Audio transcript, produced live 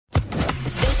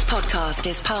podcast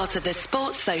is part of the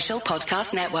Sports Social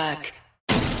Podcast Network.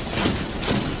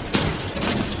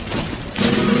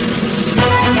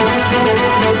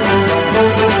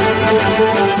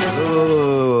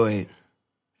 Oh, wait.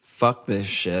 Fuck this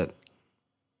shit.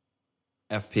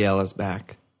 FPL is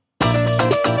back.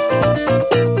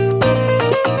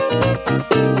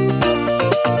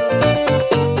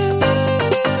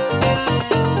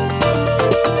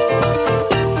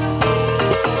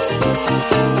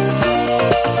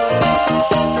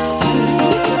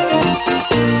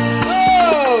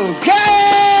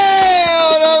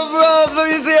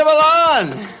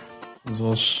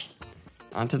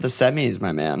 On to the semis,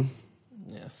 my man.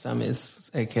 Yeah, semis,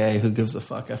 a.k.a. who gives a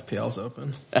fuck, FPL's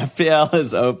open. FPL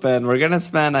is open. We're going to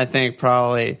spend, I think,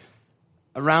 probably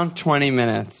around 20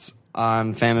 minutes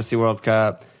on Fantasy World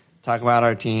Cup, talk about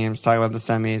our teams, talk about the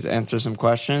semis, answer some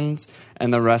questions,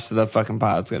 and the rest of the fucking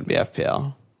pod is going to be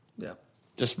FPL. Yep.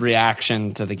 Just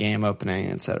reaction to the game opening,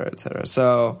 et cetera, et cetera.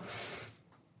 So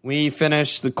we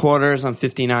finished the quarters on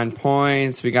 59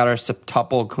 points. We got our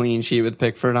septuple clean sheet with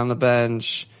Pickford on the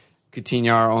bench.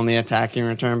 Coutinho, our only attacking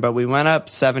return, but we went up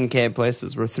 7K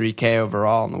places. We're 3K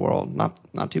overall in the world.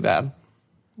 Not too bad.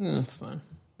 Yeah, that's fine.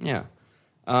 Yeah.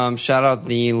 Shout out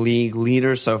the league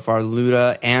leaders so far,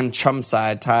 Luda and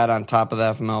Chumside, tied on top of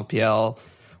the FMLPL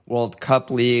World Cup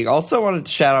League. Also wanted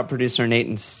to shout out producer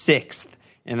Nathan, 6th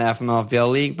in the FMLPL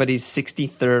League, but he's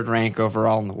 63rd rank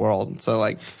overall in the world. So,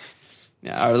 like,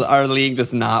 yeah, our league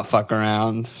does not fuck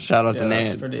around. Shout out to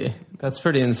Nate. That's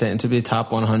pretty insane to be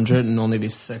top 100 and only be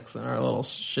 6th in our little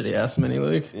shitty ass mini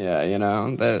league. Yeah, you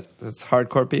know, that's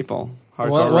hardcore people.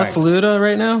 What's Luda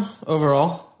right now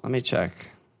overall? Let me check.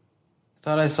 I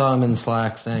thought I saw him in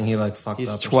Slack saying he fucked up.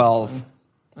 He's 12.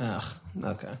 Ugh,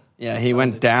 okay. Yeah, he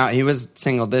went down. He was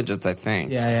single digits, I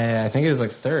think. Yeah. I think it was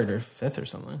 3rd or 5th or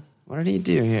something. What did he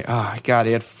do here? Oh, God,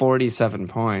 he had 47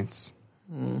 points.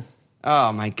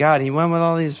 Oh, my God, he went with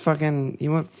all these he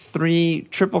went 3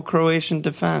 triple Croatian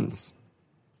defense.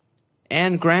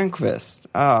 And Granqvist.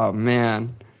 Oh,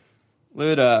 man.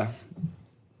 Luda.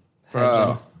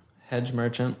 Bro. Hedge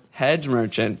merchant.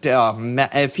 Oh,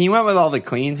 if he went with all the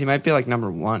cleans, he might be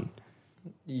number 1.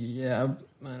 Yeah,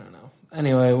 I don't know.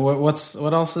 Anyway,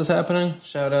 what else is happening?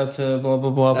 Shout out to blah,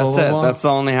 blah, blah, That's blah, it. blah. That's the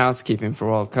only housekeeping for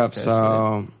World Cup. Okay,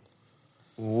 so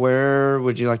where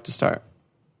would you like to start?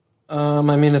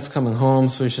 It's coming home,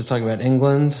 so we should talk about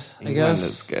England, I guess. England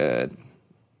is good.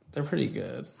 They're pretty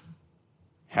good.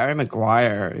 Harry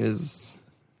Maguire is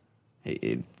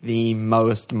the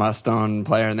most must-own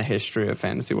player in the history of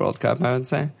Fantasy World Cup, I would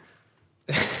say.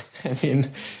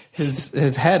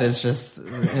 His head is just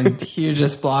a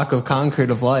hugest block of concrete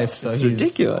of life. So he's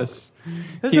ridiculous.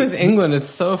 With England, it's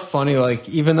so funny.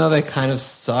 Even though they kind of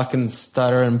suck and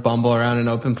stutter and bumble around in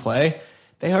open play,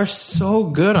 they are so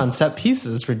good on set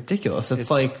pieces. It's ridiculous. It's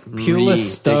like Pulis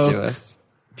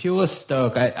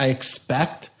Stoke. I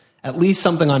expect at least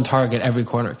something on target every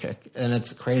corner kick, and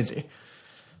it's crazy.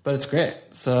 But it's great.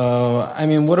 So,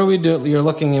 what do we do? You're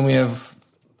looking, and we have,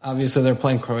 obviously, they're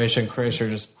playing Croatia, and Croatia are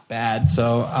just bad.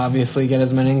 So, obviously, get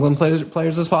as many England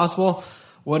players as possible.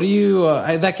 What do you...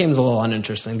 that game's a little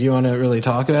uninteresting. Do you want to really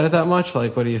talk about it that much?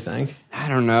 What do you think? I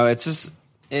don't know. It's just...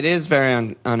 It is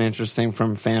very uninteresting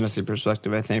from a fantasy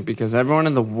perspective, I think, because everyone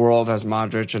in the world has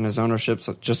Modric, and his ownership's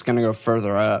just going to go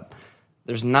further up.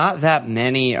 There's not that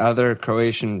many other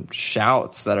Croatian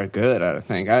shouts that are good, I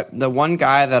think. The one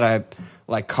guy that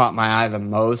I caught my eye the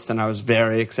most, and I was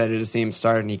very excited to see him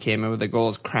start, and he came in with a goal,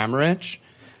 is Kramaric.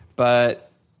 But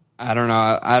I don't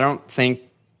know. I don't think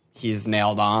he's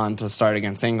nailed on to start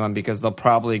against England because they'll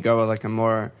probably go with a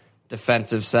more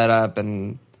defensive setup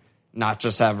and not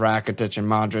just have Rakitic and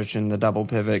Modric in the double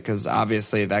pivot because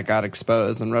obviously that got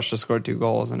exposed and Russia scored 2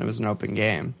 goals and it was an open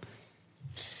game.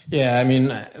 Yeah,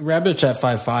 Rebic at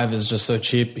 5.5 is just so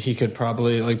cheap. He could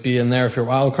probably be in there if you're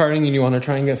wild carding and you want to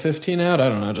try and get 15 out. I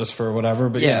don't know, just for whatever.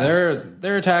 But yeah,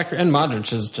 they're attacker, and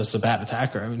Modric is just a bad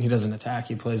attacker. He doesn't attack;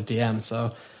 he plays DM.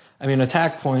 So,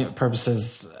 attack point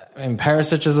purposes,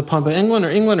 Perisic is a punt, but England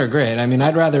are great.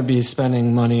 I'd rather be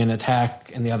spending money in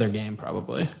attack in the other game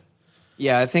probably.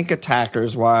 Yeah, I think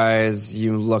attackers-wise,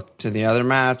 you look to the other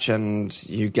match and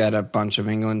you get a bunch of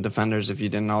England defenders if you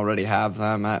didn't already have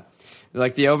them.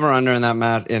 The over-under in that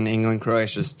match in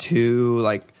England-Croatia is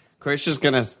 2. Croatia's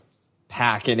going to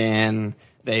pack it in.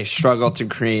 They struggle to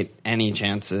create any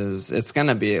chances. It's going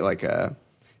to be a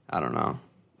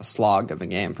slog of a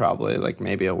game probably,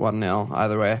 maybe a 1-0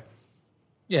 either way.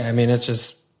 Yeah, it's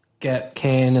just get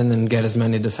Kane and then get as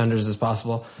many defenders as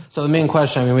possible. So the main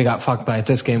question, we got fucked by it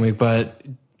this game week, but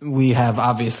we're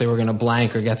going to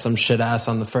blank or get some shit ass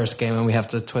on the first game and we have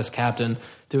to twist captain.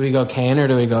 Do we go Kane or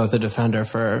do we go with the defender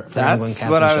for England? That's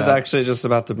what I was actually just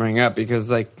about to bring up, because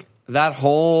like that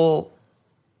whole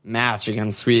match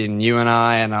against Sweden, you and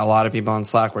I and a lot of people on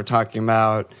Slack were talking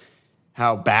about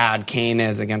how bad Kane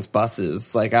is against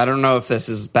buses. Like, I don't know if this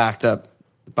is backed up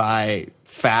by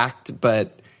fact,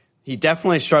 but he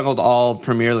definitely struggled all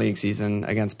Premier League season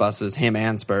against buses, him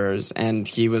and Spurs, and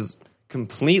he was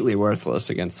completely worthless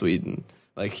against Sweden.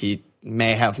 Like, he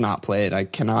may have not played. I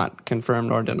cannot confirm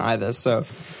nor deny this. So,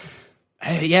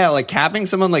 yeah, like capping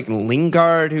someone like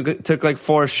Lingard, who took like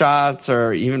 4 shots,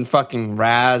 or even fucking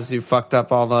Raz, who fucked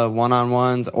up all the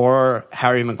one-on-ones, or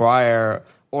Harry Maguire,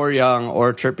 or Young,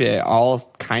 or Trippier, all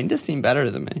kind of seem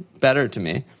better to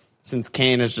me, since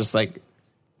Kane is just like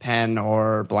pen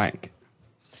or blank.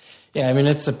 Yeah, I mean,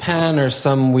 it's a pen or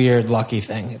some weird lucky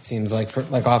thing. It seems like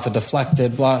off a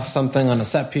deflected block, something on a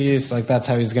set piece, like that's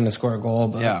how he's going to score a goal.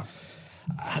 But yeah,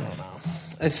 I don't know.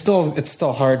 It's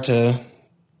still hard to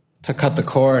cut the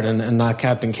cord and not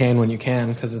captain Kane when you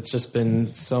can, because it's just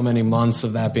been so many months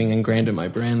of that being ingrained in my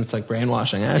brain. It's like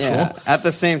brainwashing, actually. Yeah. At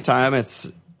the same time,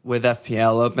 it's with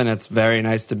FPL open, it's very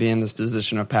nice to be in this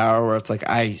position of power where it's like,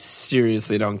 I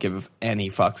seriously don't give any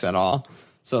fucks at all.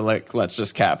 So like, let's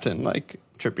just captain like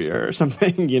Trippier or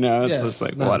something, you know? It's just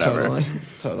like, whatever.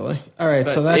 Totally. All right,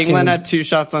 but so that England had 2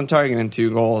 shots on target and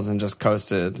 2 goals and just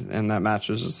coasted, and that match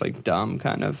was just like dumb,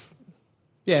 kind of.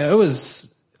 Yeah, it was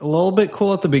a little bit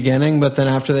cool at the beginning, but then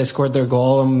after they scored their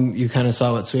goal, you kind of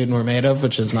saw what Sweden were made of,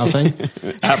 which is nothing.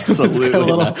 Absolutely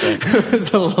nothing.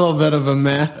 It's a little bit of a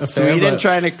mess. Sweden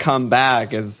trying to come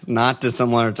back is not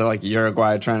dissimilar to like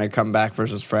Uruguay trying to come back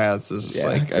versus France. It's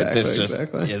just this just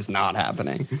is not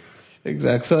happening.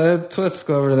 Exactly. So let's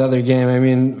go over to the other game. I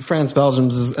mean,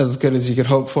 France-Belgium's as good as you could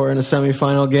hope for in a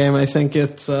semifinal game. I think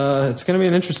it's going to be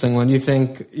an interesting one. You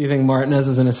think Martinez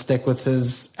is going to stick with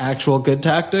his actual good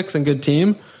tactics and good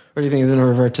team, or do you think he's going to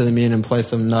revert to the mean and play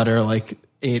some nutter like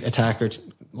 8 attacker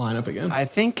lineup again? I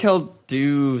think he'll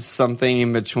do something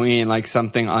in between, like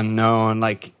something unknown.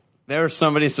 Like, there were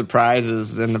so many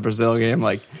surprises in the Brazil game,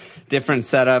 like different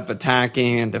setup,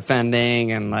 attacking and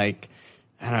defending, and like,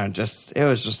 I don't know, it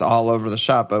was just all over the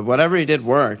shop. But whatever he did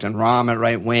worked. And Rom at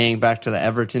right wing, back to the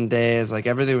Everton days. Like,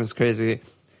 everything was crazy.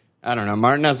 I don't know.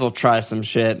 Martinez will try some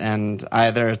shit, and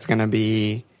either it's going to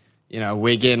be,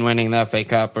 Wigan winning the FA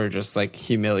Cup, or just like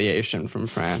humiliation from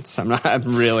France. I'm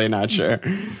really not sure.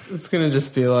 It's going to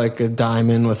just be like a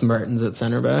diamond with Mertens at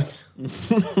center back.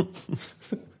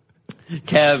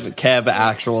 Kev,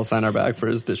 actual center back for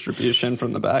his distribution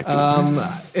from the back.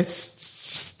 It's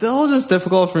still just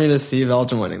difficult for me to see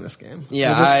Belgium winning this game.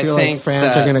 Yeah, I feel like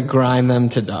France are going to grind them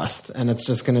to dust, and it's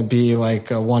just going to be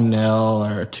like a 1-0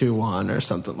 or a 2-1 or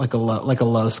something, like a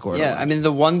low score. Yeah, I mean,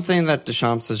 the one thing that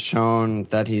Deschamps has shown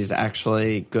that he's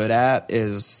actually good at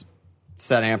is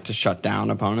setting up to shut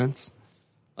down opponents.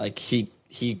 Like, he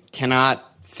cannot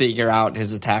figure out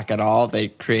his attack at all. They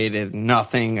created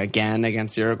nothing again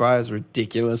against Uruguay. It was a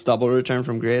ridiculous double return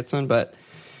from Griezmann, but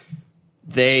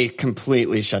they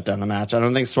completely shut down the match. I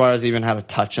don't think Suarez even had a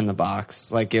touch in the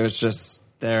box. Like, it was just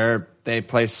they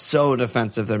play so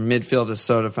defensive. Their midfield is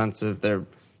so defensive. Their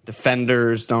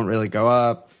defenders don't really go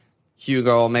up.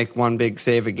 Hugo will make one big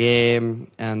save a game,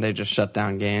 and they just shut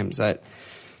down games. I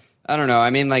don't know.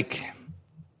 I mean, like,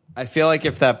 I feel like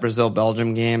if that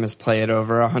Brazil-Belgium game is played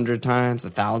over 100 times,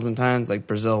 1,000 times, like,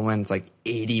 Brazil wins like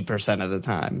 80% of the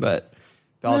time. But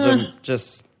Belgium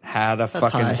just had a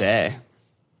fucking day.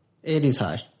 80's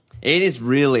high. 80's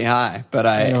really high, but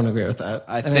I don't agree with that.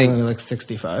 I think like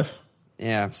 65.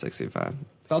 Yeah, 65.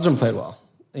 Belgium played well.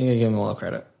 You gotta give them a little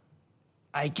credit.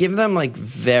 I give them like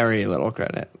very little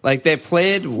credit. Like, they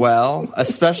played well,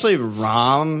 especially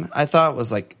Rom. I thought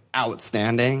was like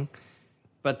outstanding.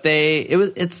 But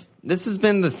this has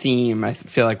been the theme, I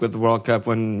feel like, with the World Cup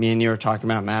when me and you were talking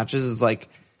about matches, is like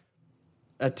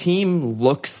a team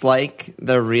looks like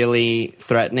they're really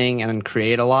threatening and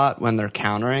create a lot when they're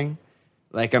countering.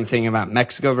 Like, I'm thinking about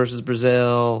Mexico versus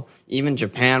Brazil, even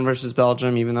Japan versus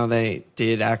Belgium, even though they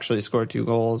did actually score 2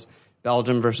 goals.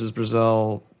 Belgium versus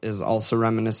Brazil is also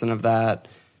reminiscent of that.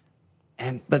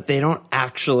 But they don't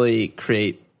actually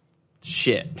create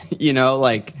shit.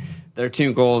 Like, their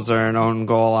 2 goals are an own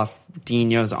goal off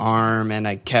Dino's arm and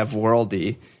a Kev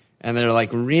Worldy. And they're like,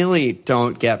 really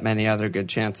don't get many other good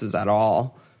chances at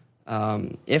all.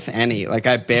 If any. Like,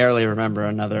 I barely remember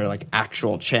another like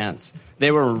actual chance.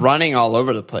 They were running all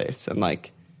over the place, and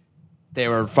like they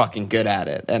were fucking good at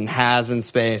it. And Haz in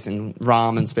space, and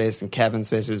Rom in space, and Kev in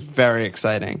space. It was very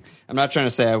exciting. I'm not trying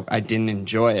to say I didn't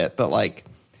enjoy it, but like,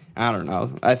 I don't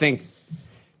know. I think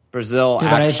Brazil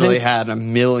actually had a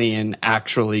million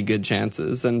actually good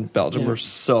chances, and Belgium were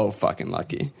so fucking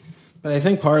lucky. But I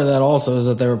think part of that also is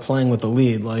that they were playing with the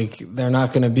lead. Like, they're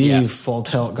not going to be full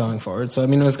tilt going forward. So, I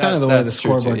mean, it was kind of the way the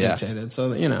scoreboard dictated.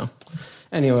 So, you know.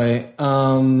 Anyway. We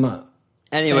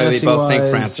both think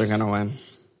France are going to win.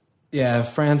 Yeah,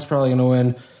 France probably going to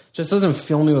win. Just doesn't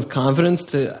fill me with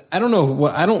confidence I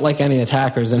don't like any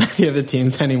attackers in any of the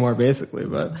teams anymore, basically,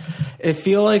 but I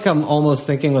feel like I'm almost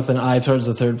thinking with an eye towards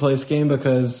the third place game,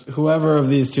 because whoever of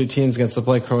these two teams gets to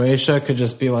play Croatia could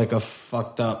just be like a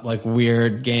fucked up, like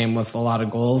weird game with a lot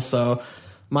of goals. So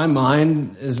my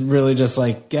mind is really just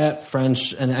like, get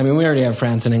French, and I mean, we already have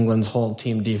France and England's whole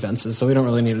team defenses, so we don't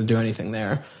really need to do anything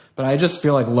there. But I just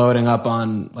feel like loading up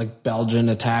on like Belgian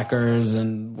attackers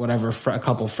and whatever, a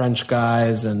couple French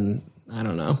guys, and I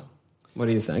don't know. What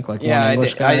do you think? Like, one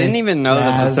English guy? I didn't even know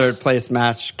that the third place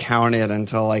match counted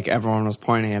until like everyone was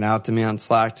pointing it out to me on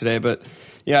Slack today. But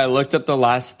yeah, I looked up the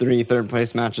last 3 third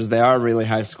place matches. They are really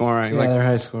high scoring. Yeah, they're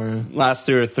high scoring. Last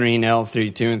 2 are 3-0,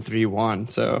 3-2, and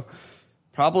 3-1. So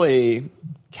probably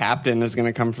captain is going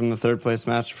to come from the third place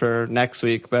match for next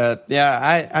week. But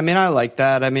yeah, I mean, I like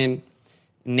that. I mean,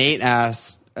 Nate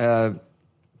asked, do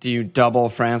you double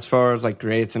France forwards like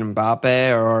Grates and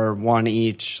Mbappe, or one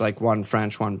each, like one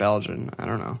French, one Belgian? I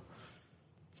don't know.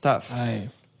 It's tough.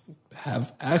 I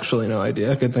have actually no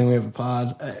idea. Good thing we have a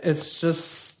pod. It's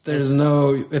just,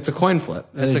 it's a coin flip.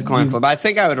 It's a coin flip. I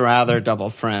think I would rather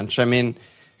double French. I mean,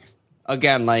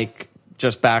 again, like,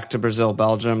 just back to Brazil,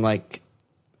 Belgium, like,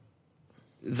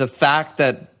 the fact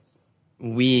that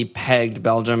we pegged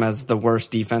Belgium as the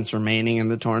worst defense remaining in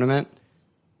the tournament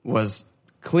was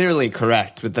clearly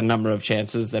correct with the number of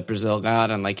chances that Brazil got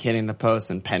and like hitting the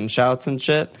post and pen shouts and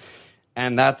shit.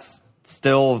 And that's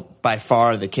still by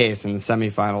far the case in the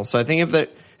semifinals. So I think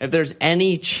if there's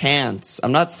any chance,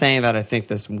 I'm not saying that I think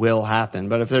this will happen,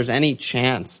 but if there's any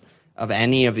chance of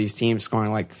any of these teams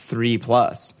scoring like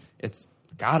 3+, it's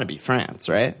got to be France,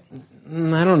 right?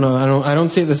 I don't know. I don't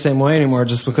see it the same way anymore,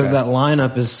 just because that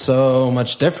lineup is so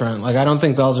much different. Like, I don't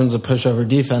think Belgium's a pushover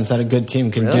defense that a good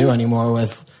team can do anymore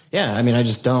with. Yeah, I mean, I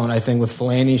just don't. I think with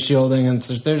Fellaini shielding, and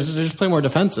they're just playing more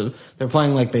defensive. They're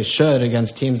playing like they should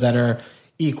against teams that are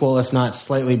equal, if not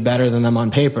slightly better than them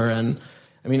on paper. And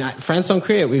I mean, France don't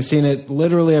create. We've seen it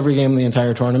literally every game in the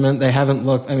entire tournament. They haven't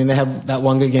looked. I mean, they have that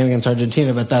one good game against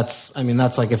Argentina, but that's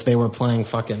like if they were playing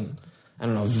fucking, I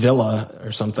don't know, Villa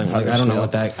or something. Like, I don't know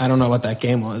what that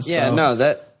game was. Yeah, so. No,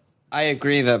 that I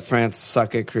agree that France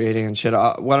suck at creating and shit.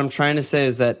 What I'm trying to say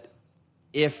is that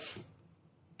if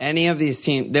any of these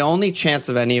teams, the only chance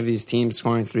of any of these teams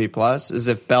scoring 3+ is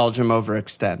if Belgium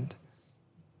overextend.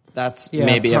 That's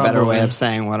maybe probably a better way of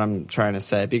saying what I'm trying to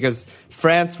say, because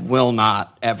France will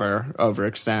not ever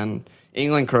overextend.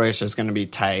 England, Croatia is going to be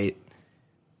tight.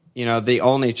 You know, the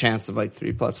only chance of like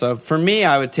 3+. So for me,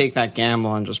 I would take that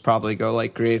gamble and just probably go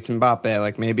like Grates and Mbappe.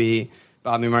 Like, maybe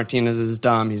Bobby Martinez is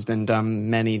dumb. He's been dumb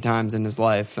many times in his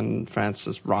life, and France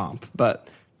just romp. But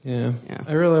yeah.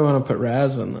 I really want to put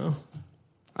Raz in though.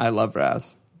 I love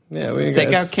Raz. Yeah, we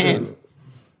take out Kane.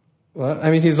 What? I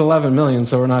mean, he's 11 million,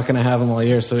 so we're not going to have him all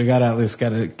year. So we got to at least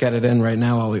get it in right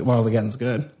now while the getting's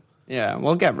good. Yeah,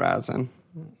 we'll get Raz in.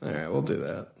 All right, we'll do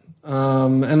that.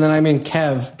 And then I mean,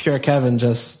 pure Kevin,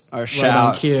 just our right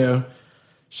on cue.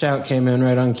 Shout came in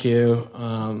right on cue.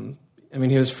 I mean,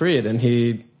 he was freed, and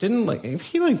he did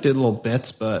little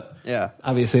bits, but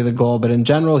obviously the goal. But in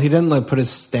general, he didn't put his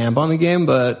stamp on the game,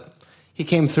 but he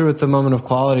came through with the moment of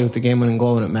quality with the game-winning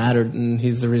goal when it mattered, and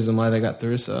he's the reason why they got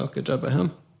through, so good job by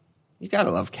him. You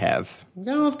gotta love Kev. You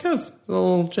gotta love Kev. He's a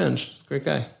little ginge. He's a great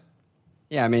guy.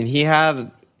 Yeah, I mean, he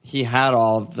had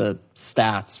all of the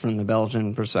stats from the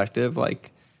Belgian perspective,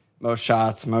 like most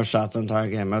shots on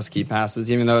target, most key passes.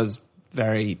 Even though it was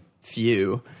very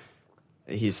few,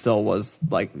 he still was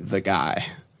like the guy.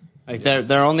 Like,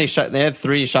 they had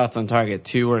 3 shots on target.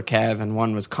 2 were Kev and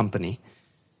 1 was Company.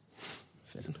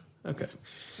 Okay.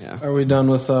 Yeah. Are we done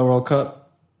with World Cup?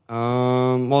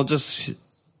 Well, just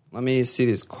let me see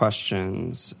these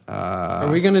questions.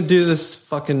 Are we going to do this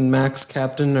fucking Max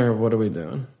Captain, or what are we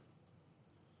doing?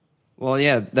 Well,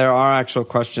 yeah, there are actual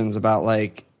questions about,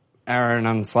 like, Aaron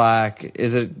on Slack.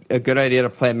 Is it a good idea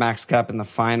to play Max Cap in the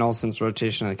final since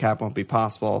rotation of the cap won't be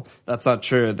possible? That's not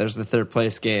true. There's the third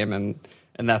place game, and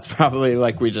that's probably,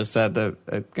 like we just said,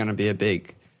 going to be a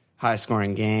big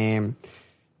high-scoring game.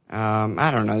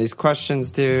 I don't know. These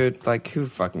questions, dude, like, who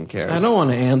fucking cares? I don't want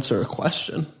to answer a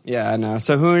question. Yeah, I know.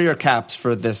 So who are your caps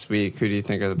for this week? Who do you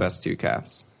think are the best 2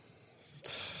 caps?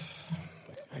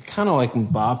 I kind of like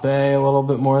Mbappe a little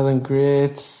bit more than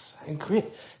Grates. I think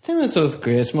that's with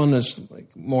Grates. One that's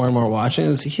like more and more watching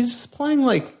is he's just playing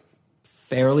like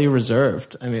fairly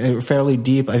reserved. I mean, fairly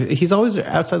deep. He's always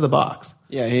outside the box.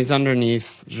 Yeah, he's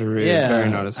underneath Giroud. Yeah, very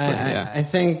noticeably. I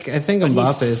think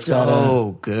Mbappe is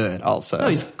so good. Also, no,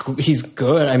 he's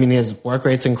good. I mean, his work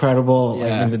rate's incredible.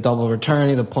 Yeah. I mean, the double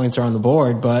return, the points are on the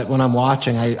board. But when I'm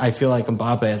watching, I feel like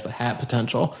Mbappe has the hat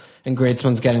potential, and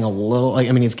Griezmann's getting a little.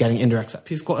 He's getting indirect.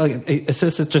 He's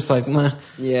assists. It's just like, meh.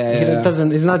 Yeah,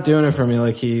 He's not doing it for me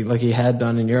like he had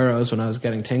done in Euros when I was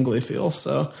getting tingly feels.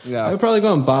 So I would probably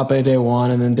go Mbappe day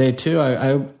one, and then day two,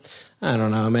 I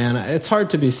don't know, man. It's hard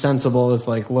to be sensible with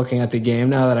like looking at the game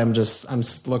now that I'm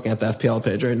looking at the FPL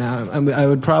page right now. I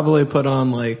would probably put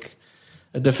on like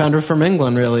a defender from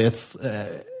England. Really,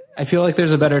 I feel like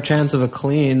there's a better chance of a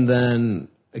clean than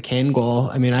a Kane goal.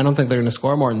 I mean, I don't think they're going to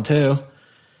score more than 2.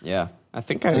 Yeah, I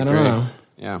think I agree. don't know.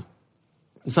 Yeah,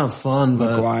 it's not fun,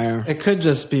 but Maguire. It could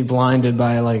just be blinded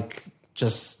by like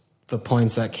just the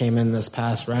points that came in this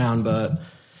past round, but.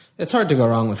 It's hard to go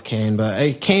wrong with Kane, but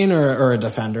a Kane or a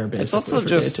defender, basically. It's also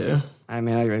just, I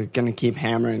mean, I'm going to keep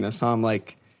hammering this home.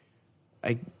 Like,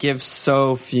 I give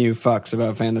so few fucks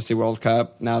about Fantasy World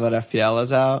Cup now that FPL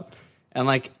is out. And,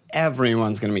 like,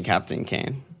 everyone's going to be Captain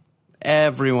Kane.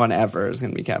 Everyone ever is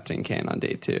going to be Captain Kane on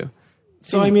day 2.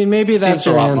 So, I mean, maybe that's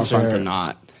your answer. A lot more fun to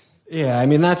not. Yeah, I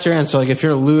mean, that's your answer. Like, if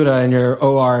you're Luda and you're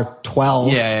OR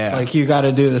 12, like, you got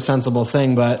to do the sensible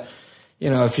thing, but... You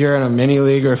know, if you're in a mini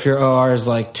league or if your OR is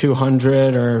like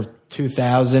 200 or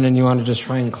 2,000 and you want to just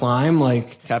try and climb,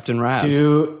 like Captain Raz,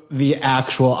 do the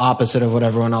actual opposite of what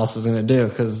everyone else is going to do,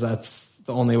 because that's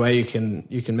the only way you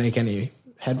can make any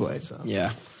headway. So yeah,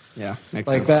 makes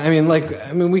like sense. that. I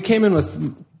mean,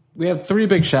 we had 3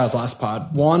 big shouts last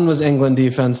pod. 1 was England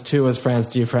defense, 2 was France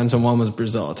defense, and 1 was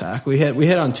Brazil attack. We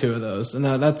hit on 2 of those, and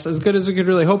that's as good as we could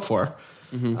really hope for.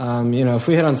 Mm-hmm. You know, if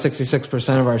we hit on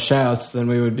 66% of our shouts, then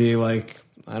we would be like,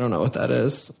 I don't know what that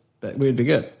is, but we'd be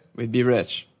good. We'd be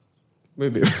rich.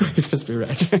 We'd just be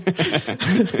rich.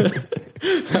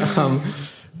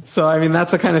 So, I mean,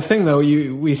 that's the kind of thing, though.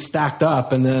 We stacked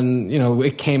up, and then, you know,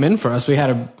 it came in for us. We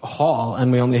had a haul,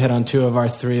 and we only hit on 2 of our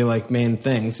 3, like, main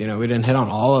things. You know, we didn't hit on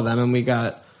all of them, and we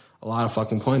got a lot of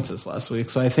fucking points this last week.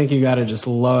 So I think you got to just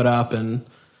load up and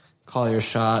call your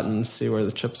shot and see where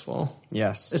the chips fall.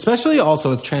 Yes. Especially also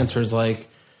with transfers. Like,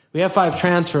 we have 5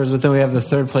 transfers, but then we have the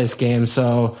 3rd place game.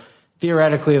 So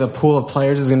theoretically, the pool of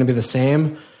players is going to be the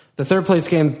same. The 3rd place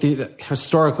game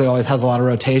historically always has a lot of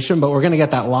rotation, but we're going to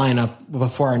get that lineup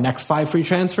before our next 5 free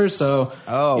transfers. So,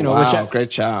 wow,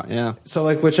 great shout. Yeah. So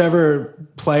like whichever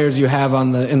players you have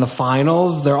in the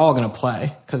finals, they're all going to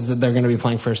play because they're going to be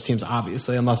playing first teams,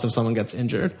 obviously, unless if someone gets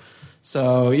injured.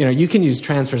 So, you know, you can use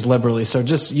transfers liberally. So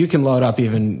you can load up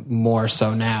even more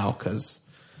so now because,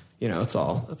 you know, it's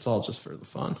all just for the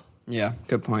fun. Yeah,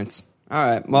 good points. All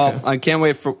right. Well, okay. I can't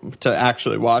wait to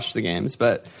actually watch the games,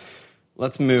 but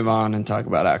let's move on and talk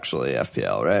about actually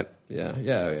FPL, right?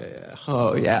 Yeah.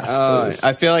 Oh, yes.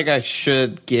 I feel like I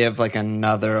should give like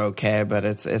another okay, but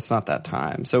it's not that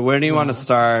time. So where do you want to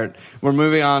start? We're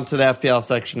moving on to the FPL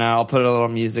section now. I'll put a little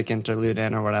music interlude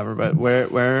in or whatever, but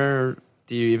where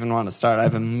do you even want to start? I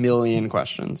have a million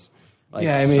questions. So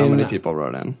many people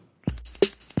wrote in.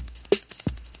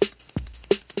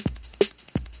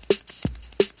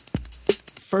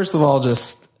 First of all,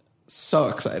 just so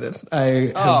excited.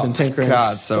 I have been tinkering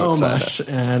so much,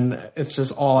 and it's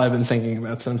just all I've been thinking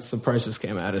about since the prices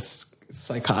came out. It's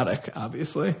psychotic,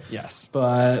 obviously. Yes.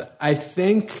 But I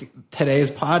think today's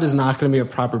pod is not going to be a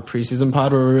proper preseason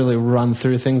pod where we really run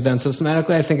through things down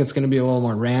systematically. I think it's going to be a little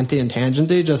more ranty and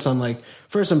tangenty, just on like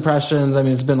first impressions. I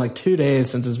mean, it's been like 2 days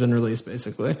since it's been released,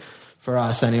 basically, for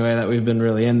us anyway, that we've been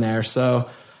really in there. So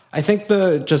I think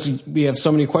we have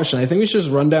so many questions. I think we should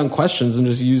just run down questions and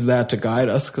just use that to guide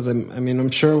us. Cause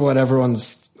I'm sure what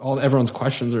everyone's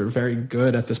questions are very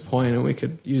good at this point, and we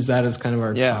could use that as kind of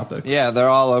our topic. Yeah. They're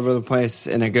all over the place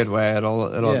in a good way. It'll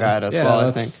guide us well,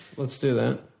 I think. Let's do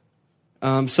that.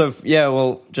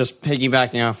 Well, just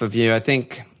piggybacking off of you, I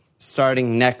think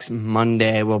starting next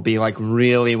Monday will be like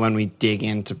really when we dig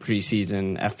into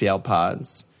preseason FPL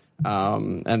pods.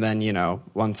 And then, you know,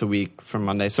 once a week from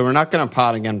Monday. So we're not going to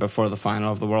pod again before the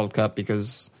final of the World Cup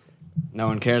because no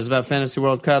one cares about Fantasy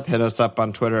World Cup. Hit us up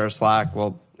on Twitter or Slack.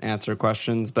 We'll answer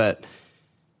questions. But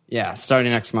yeah,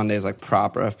 starting next Monday is like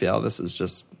proper FPL. This is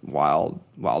just wild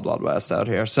west out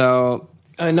here. So,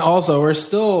 and also we're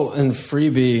still in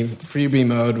freebie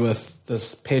mode with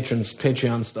this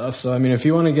Patreon stuff. So, I mean, if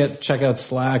you want to check out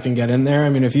Slack and get in there,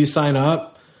 I mean, if you sign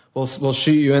up, We'll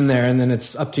shoot you in there, and then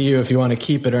it's up to you if you want to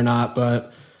keep it or not.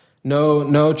 But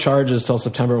no charges till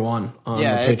September 1 on the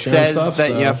Patreon it says stuff. That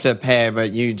you have to pay,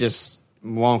 but you just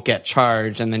won't get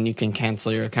charged, and then you can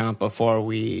cancel your account before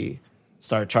we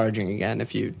start charging again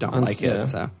if you don't like it.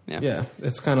 So yeah,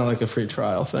 it's kind of like a free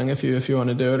trial thing if you want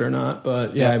to do it or not.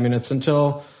 But I mean, it's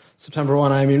until September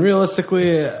 1. I mean,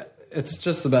 realistically, it's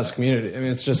just the best community. I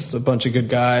mean, it's just a bunch of good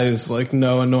guys, like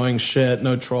no annoying shit,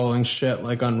 no trolling shit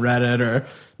like on Reddit, or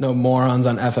no morons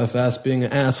on FFS being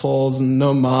assholes, and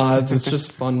no mods. It's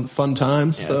just fun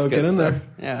times. So get in there.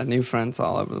 Yeah, new friends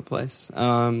all over the place.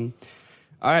 All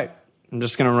right, I'm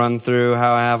just gonna run through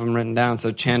how I have them written down.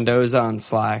 So Chandoza on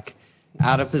Slack,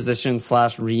 out of position /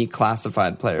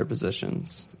 reclassified player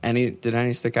positions. Did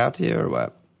any stick out to you or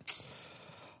what?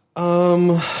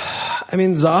 I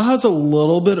mean, Zaha's a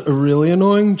little bit really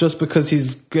annoying just because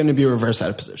he's going to be reverse out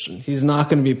of position. He's not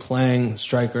going to be playing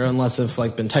striker unless if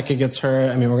like Benteke gets hurt.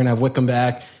 I mean, we're going to have Wickham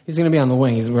back. He's going to be on the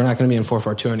wing. We're not going to be in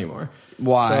 4-4-2 anymore.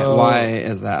 Why? So, why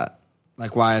is that?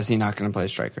 Like, why is he not going to play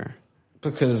striker?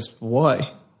 Because Woy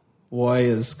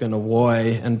is going to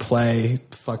and play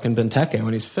fucking Benteke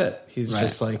when he's fit. He's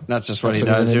just like... That's just what he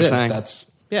does, you're saying?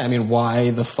 Yeah, I mean,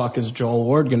 why the fuck is Joel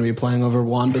Ward going to be playing over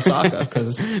Wan-Bissaka?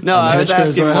 Because no, I was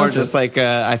asking more just like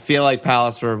I feel like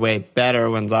Palace were way better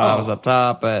when Zaha was up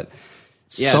top, but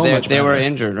they were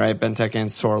injured, right? Benteke and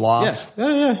Sorloth.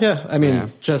 Yeah. I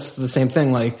mean, just the same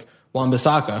thing. Like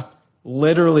Wan-Bissaka,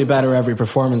 literally better every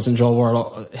performance than Joel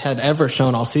Ward had ever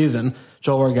shown all season.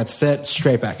 Joel Ward gets fit,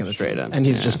 straight back in the team, and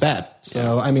he's just bad.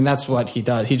 So I mean, that's what he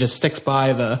does. He just sticks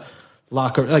by the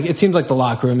locker. Like it seems like the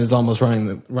locker room is almost running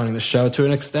the show to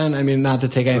an extent. I mean, not to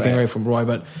take anything away from Roy,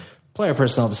 but player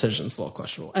personnel decisions a little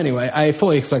questionable. Anyway, I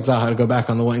fully expect Zaha to go back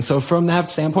on the wing. So from that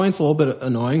standpoint, it's a little bit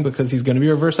annoying because he's going to be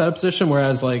reversed out of position.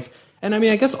 Whereas and I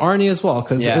mean, I guess Arnie as well,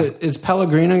 because is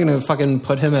Pellegrino going to fucking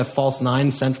put him at false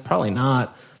 9 center? Probably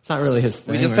not. It's not really his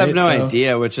thing. We just have no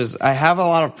idea, which is I have a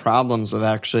lot of problems with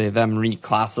actually them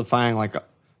reclassifying like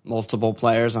multiple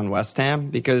players on West Ham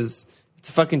because it's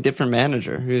a fucking different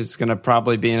manager who's going to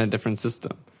probably be in a different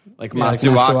system. Like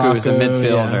Masuaku is a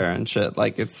midfielder and shit.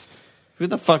 Like who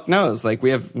the fuck knows? Like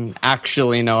we have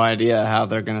actually no idea how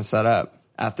they're going to set up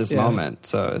at this moment.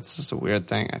 So it's just a weird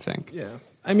thing, I think. Yeah.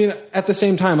 I mean, at the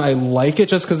same time, I like it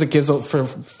just because it gives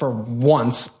for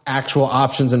once actual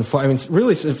options in. I mean,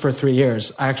 really for 3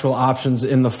 years, actual options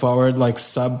in the forward like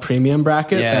sub premium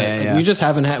bracket. We just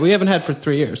haven't had for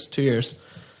 3 years, 2 years.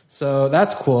 So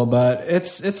that's cool, but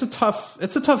it's a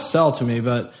tough sell to me.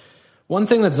 But one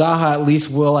thing that Zaha at least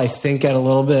will, I think, get a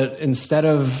little bit, instead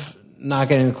of not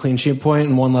getting the clean sheet point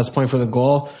and one less point for the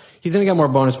goal, he's going to get more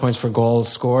bonus points for goals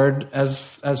scored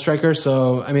as striker.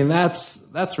 So I mean that's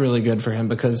really good for him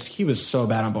because he was so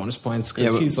bad on bonus points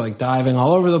because he's like diving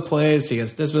all over the place. He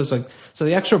gets dismissed. So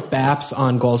the extra BAPs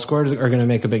on goal scored are going to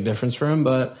make a big difference for him.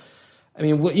 But I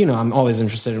mean, I'm always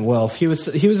interested in Wilf. He was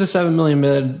a 7 million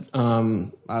mid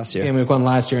last year, game week 1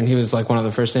 last year, and he was like one of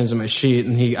the first names on my sheet.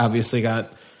 And he obviously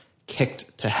got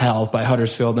kicked to hell by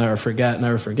Huddersfield. Never forget,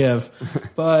 never forgive.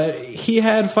 But he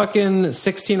had fucking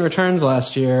 16 returns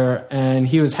last year, and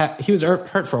he was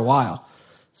hurt for a while.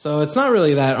 So it's not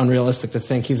really that unrealistic to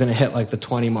think he's going to hit like the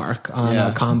 20 mark on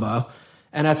a combo.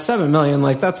 And at 7 million,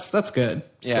 like that's good.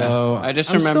 Yeah. So I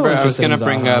just remember I was going to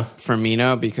bring up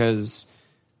Firmino because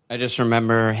I just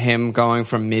remember him going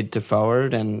from mid to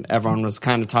forward, and everyone was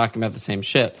kind of talking about the same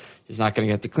shit. He's not going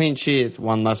to get the clean sheet. It's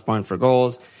 1 less point for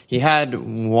goals. He had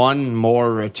 1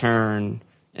 more return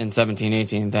in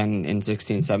 17-18 than in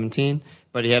 16-17,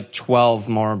 but he had 12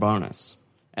 more bonus.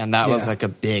 And that was like a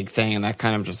big thing, and that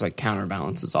kind of just like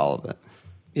counterbalances all of it.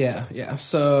 Yeah.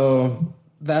 So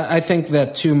I think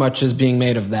that too much is being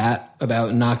made of that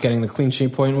about not getting the clean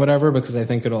sheet point and whatever, because I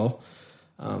think it'll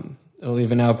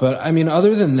even out. But I mean,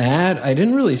 other than that, I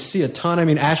didn't really see a ton. I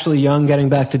mean, Ashley Young getting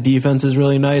back to defense is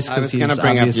really nice because he's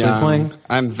obviously playing.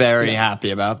 I'm very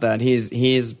happy about that.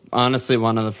 He's honestly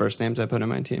one of the first names I put in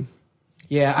my team.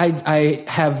 Yeah, I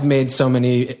have made so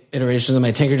many iterations of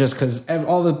my tinker just because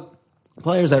all the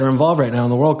players that are involved right now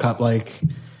in the World Cup, like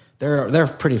they're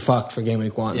pretty fucked for game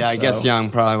week 1. Yeah, I guess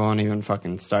Young probably won't even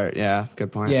fucking start. Yeah,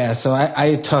 good point. Yeah, so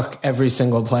I took every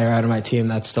single player out of my team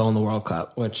that's still in the World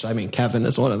Cup, which, I mean, Kevin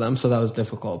is one of them, so that was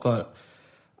difficult. But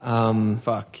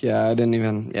fuck, yeah, I didn't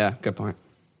even, good point.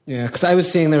 Yeah, because I was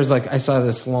seeing I saw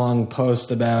this long post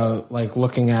about like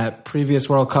looking at previous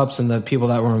World Cups and the people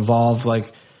that were involved,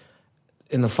 like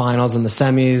in the finals and the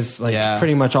semis,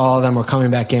 pretty much all of them were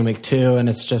coming back game week 2, and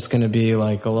it's just going to be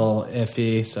like a little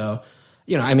iffy. So,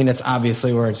 I mean, it's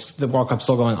obviously the World Cup's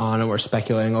still going on, and we're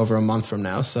speculating over a month from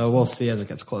now. So we'll see as it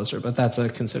gets closer, but that's a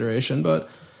consideration. But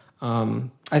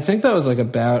I think that was like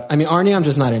about. I mean, Arnie, I'm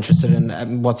just not interested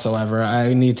in whatsoever.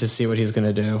 I need to see what he's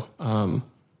going to do.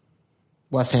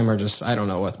 West Ham are just, I don't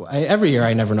know every year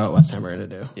I never know what West Ham are going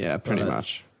to do. Yeah, pretty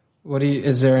much.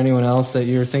 Is there anyone else that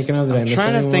you're thinking of? I'm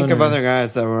trying to think of other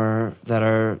guys that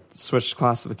are switched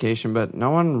classification, but no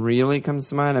one really comes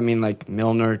to mind. I mean, like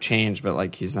Milner changed, but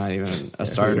like he's not even a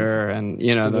starter, and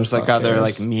there's like other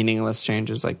like meaningless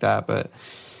changes like that. But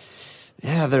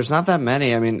yeah, there's not that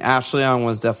many. I mean, Ashley Young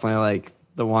was definitely like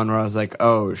the one where I was like,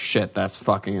 oh shit, that's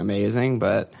fucking amazing.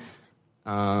 But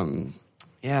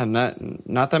yeah,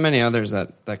 not that many others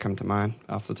that come to mind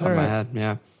off the top of my head.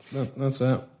 Yeah, that's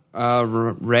it.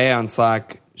 Ray on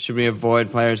Slack, should we avoid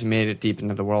players who made it deep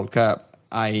into the World Cup,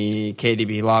 i.e.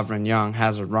 KDB, Lovren, Young,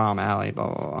 Hazard, Rom, Ali,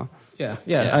 blah, blah, blah.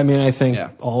 Yeah. I mean, I think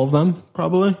all of them,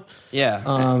 probably. Yeah.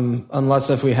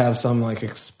 Unless if we have some like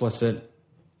explicit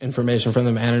information from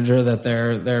the manager that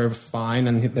they're fine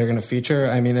and they're going to feature.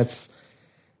 I mean, it's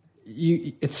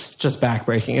just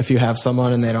backbreaking if you have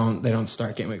someone and they don't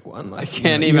start game week 1. Like, I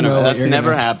can't even. That's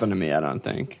never happened to me, I don't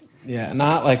think. Yeah,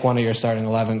 not like one of your starting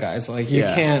 11 guys. Like, you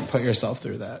can't put yourself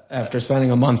through that after spending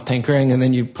a month tinkering, and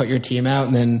then you put your team out,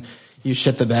 and then you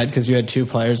shit the bed because you had 2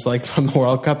 players like from the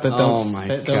World Cup that don't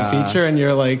feature, and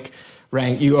you're like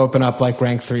you open up like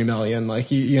rank 3 million, like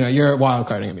you're wild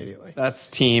carding immediately. That's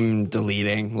team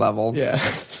deleting levels. Yeah,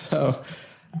 so.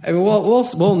 I mean,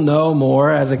 we'll know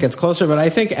more as it gets closer, but I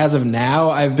think as of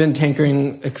now, I've been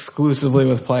tinkering exclusively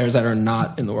with players that are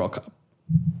not in the World Cup.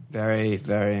 Very,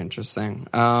 very interesting.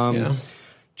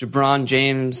 Jabron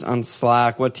James on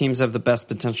Slack, what teams have the best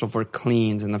potential for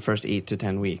cleans in the first 8 to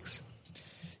 10 weeks?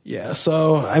 Yeah,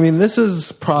 so, I mean, this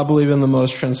has probably been the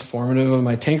most transformative of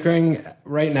my tinkering.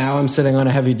 Right now, I'm sitting on a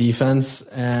heavy defense,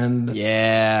 and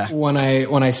when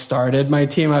I started my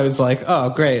team, I was like, oh,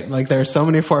 great. Like, there are so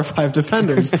many 4 or 5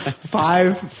 defenders.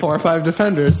 4 or 5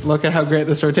 defenders. Look at how great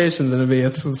this rotation's going to be.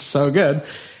 It's so good.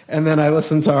 And then I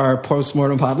listened to our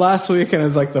postmortem pod last week, and it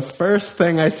was like the first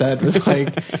thing I said was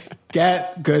like,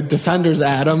 get good defenders,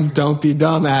 Adam. Don't be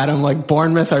dumb, Adam. Like,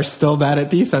 Bournemouth are still bad at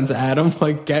defense, Adam.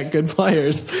 Like, get good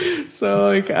players. So,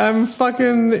 like, I'm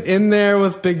fucking in there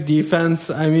with big defense.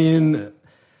 I mean,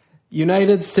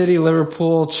 United, City,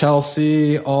 Liverpool,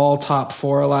 Chelsea, all top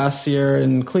 4 last year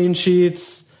in clean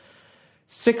sheets.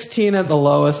 16 at the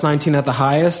lowest, 19 at the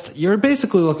highest. You're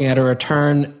basically looking at a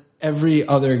return every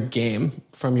other game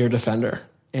from your defender.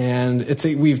 And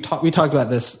we talked about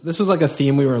this. This was like a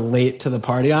theme we were late to the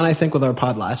party on, I think, with our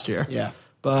pod last year. Yeah.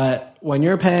 But when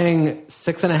you're paying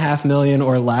 $6.5 million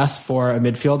or less for a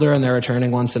midfielder and they're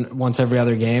returning once every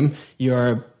other game,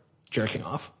 you're jerking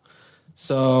off.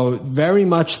 So very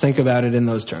much think about it in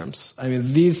those terms. I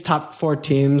mean, these top 4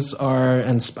 teams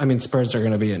Spurs are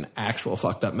going to be an actual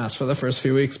fucked up mess for the first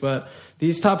few weeks, but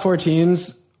these top 4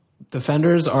 teams,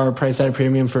 defenders are priced at a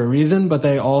premium for a reason, but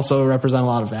they also represent a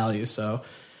lot of value. So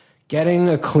getting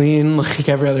a clean like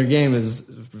every other game is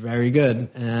very good.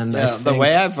 And the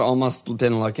way I've almost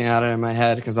been looking at it in my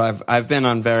head, because I've been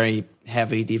on very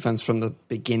heavy defense from the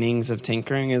beginnings of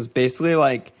tinkering, is basically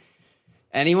like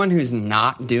anyone who's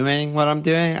not doing what I'm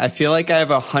doing, I feel like I have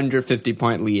 150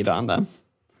 point lead on them.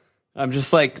 I'm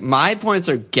just like, my points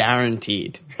are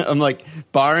guaranteed. I'm like,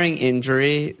 barring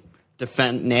injury,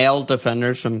 nailed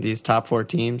defenders from these top 4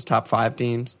 teams, top 5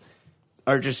 teams,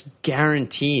 are just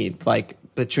guaranteed like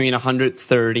between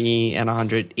 130 and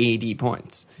 180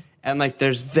 points. And like,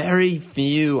 there's very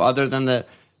few other than the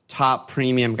top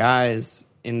premium guys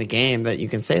in the game that you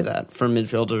can say that for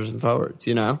midfielders and forwards,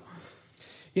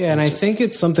 Yeah, and I think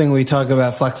it's something we talk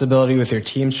about, flexibility with your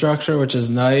team structure, which is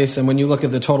nice. And when you look at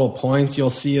the total points,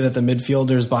 you'll see that the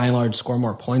midfielders by and large score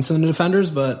more points than the defenders,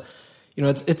 but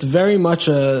it's very much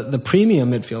the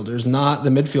premium midfielders, not the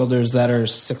midfielders that are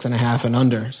 6.5 and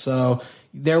under. So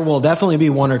there will definitely be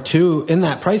 1 or 2 in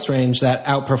that price range that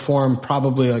outperform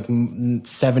probably like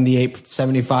 78,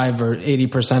 75 or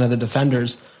 80% of the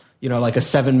defenders. Like a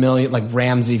 7 million, like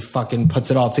Ramsey fucking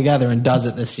puts it all together and does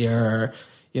it this year, or,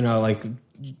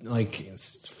 like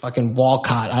fucking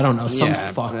Walcott. I don't know.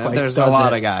 There's a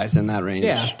lot of guys in that range.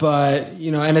 Yeah, but,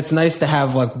 and it's nice to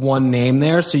have like one name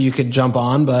there so you could jump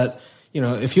on, but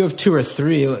if you have 2 or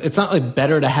 3, it's not like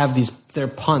better to have they're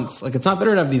punts. Like, it's not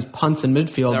better to have these punts in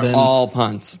midfield than all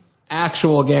punts.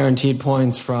 Actual guaranteed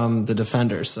points from the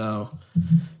defender. So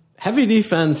heavy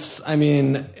defense, I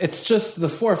mean, it's just the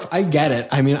 4. I get it.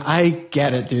 I mean, I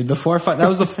get it, dude. The 4 or 5. That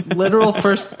was the literal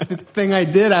first thing I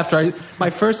did after my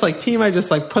first team. I just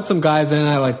put some guys in and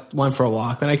I went for a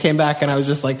walk. Then I came back and I was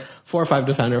just 4 or 5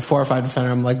 defender, 4 or 5 defender.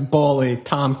 I'm like Boley,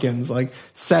 Tompkins,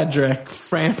 Cedric,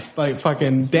 France,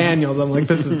 fucking Daniels. I'm like,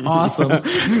 this is awesome.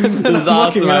 This is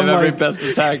awesome. I have every best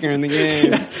attacker in the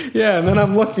game. Yeah. And then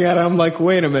I'm looking at it. I'm like,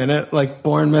 wait a minute.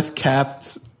 Bournemouth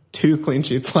kept 2 clean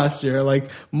sheets last year.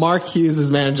 Mark Hughes is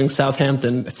managing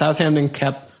Southampton. Southampton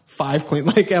kept 5 clean.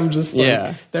 Like, I'm just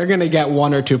like, they're going to get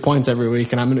 1 or 2 points every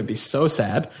week, and I'm going to be so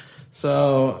sad.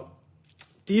 So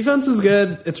defense is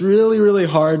good. It's really, really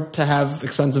hard to have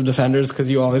expensive defenders because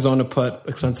you always want to put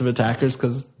expensive attackers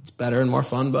because it's better and more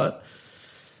fun. But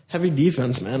heavy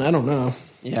defense, man, I don't know.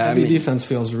 Yeah, heavy defense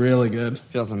feels really good.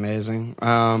 Feels amazing.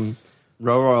 Roro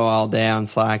all day on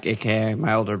Slack, a.k.a.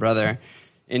 my older brother.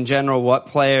 In general, what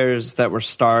players that were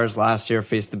stars last year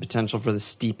face the potential for the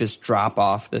steepest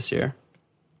drop-off this year?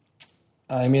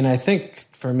 I mean, I think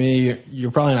for me,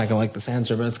 you're probably not going to like this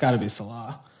answer, but it's got to be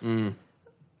Salah. I mean,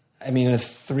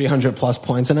 300-plus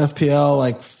points in FPL,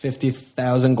 like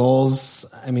 50,000 goals.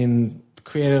 I mean,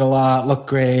 created a lot, looked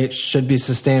great, should be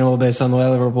sustainable based on the way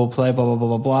Liverpool play, blah, blah, blah,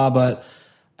 blah, blah. But,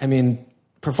 I mean,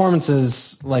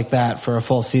 performances like that for a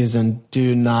full season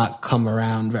do not come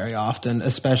around very often,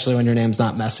 especially when your name's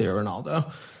not Messi or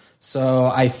Ronaldo. So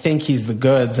I think he's the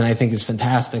goods, and I think he's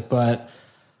fantastic. But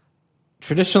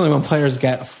traditionally, when players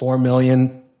get $4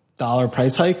 million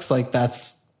price hikes, like,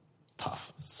 that's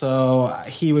tough. So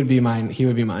he would be mine.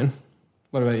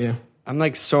 What about you? I'm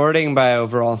like sorting by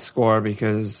overall score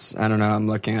because, I don't know, I'm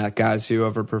looking at guys who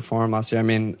overperformed last year. I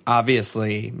mean,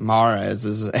 obviously, Mahrez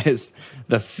is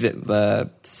the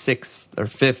sixth or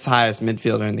fifth highest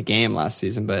midfielder in the game last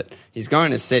season, but he's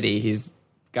going to City. He's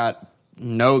got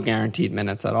no guaranteed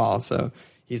minutes at all, so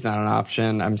he's not an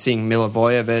option. I'm seeing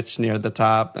Milivojevic near the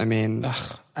top. I mean...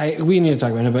 we need to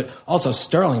talk about him, but also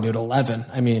Sterling, dude, 11.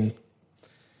 I mean,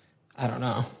 I don't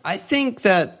know. I think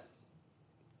that...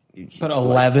 But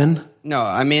 11? No,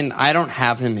 I mean, I don't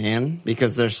have him in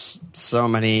because there's so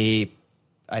many,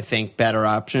 I think, better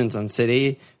options on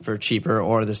City for cheaper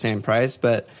or the same price.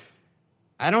 But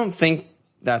I don't think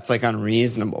that's, like,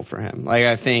 unreasonable for him. Like,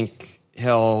 I think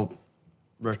he'll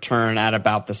return at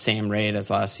about the same rate as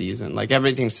last season. Like,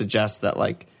 everything suggests that,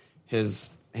 like, his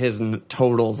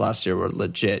totals last year were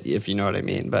legit, if you know what I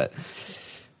mean. But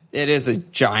it is a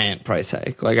giant price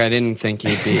hike. Like, I didn't think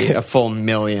he'd be a full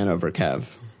million over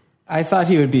Kev. I thought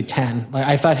he would be 10. Like,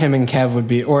 I thought him and Kev would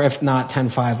be, or if not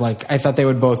 10.5, like, I thought they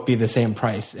would both be the same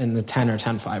price in the 10 or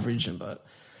 10.5 region. But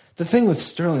the thing with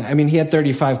Sterling, I mean, he had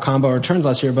 35 combo returns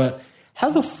last year, but how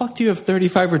the fuck do you have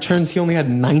 35 returns? He only had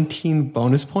 19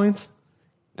 bonus points.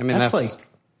 I mean, that's like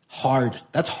hard.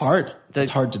 That's hard.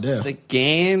 That's hard to do.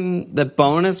 The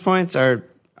bonus points are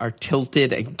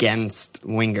tilted against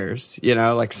wingers, you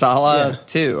know, like Salah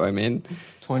too. I mean,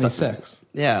 26.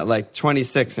 Yeah, like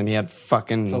 26, and he had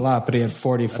fucking... It's a lot, but he had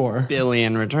 44.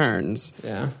 Billion returns.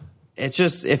 Yeah. It's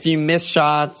just, if you miss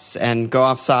shots and go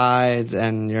off sides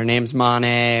and your name's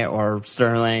Mane or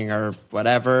Sterling or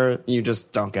whatever, you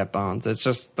just don't get bones. It's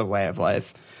just the way of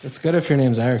life. It's good if your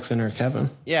name's Eriksen or Kevin.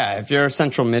 Yeah, if you're a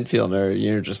central midfielder,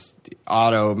 you're just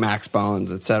auto max bones,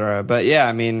 etc. But yeah,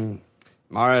 I mean,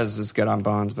 Mahrez is good on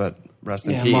bones, but... Rest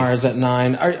in peace. Mahrez at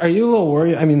 9. Are you a little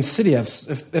worried? I mean, City have,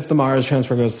 if the Mahrez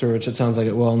transfer goes through, which it sounds like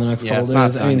it will in the next couple of days.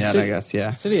 It's not done yet, I guess, yeah.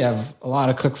 City have a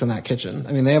lot of cooks in that kitchen.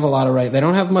 I mean, they have a lot of right. They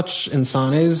don't have much in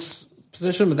Sané's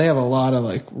position, but they have a lot of,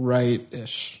 like,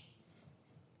 right-ish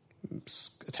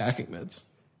attacking mids.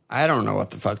 I don't know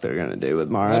what the fuck they're going to do with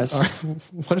Mahrez.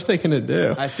 What are they going to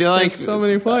do? I feel like... There's so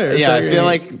many players. Yeah, I feel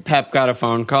like Pep got a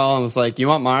phone call and was like, you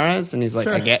want Mahrez? And he's like,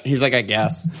 sure. I guess. He's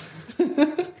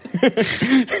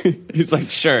like,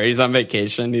 sure. He's on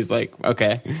vacation. He's like,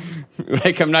 okay.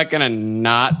 Like, I'm not gonna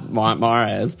not want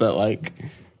Mahrez, but like,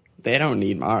 they don't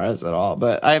need Mahrez at all.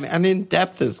 But I mean,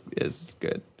 depth is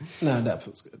good. No, depth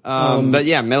is good. But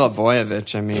yeah,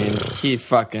 Milivojevic. I mean, he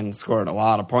fucking scored a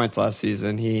lot of points last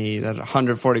season. He had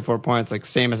 144 points, like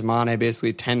same as Mane,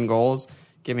 basically 10 goals.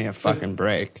 Give me a fucking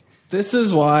break. This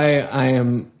is why I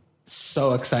am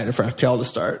so excited for FPL to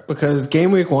start, because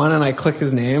game week 1 and I click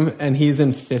his name and he's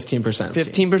in 15% of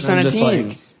 15% of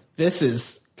teams. Like, this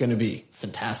is going to be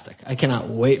fantastic. I cannot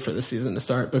wait for the season to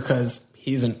start because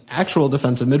he's an actual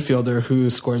defensive midfielder who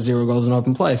scores 0 goals in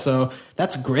open play. So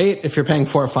that's great if you're paying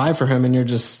 4 or 5 for him and you're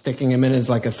just sticking him in as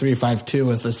like a 3-5-2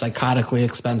 with a psychotically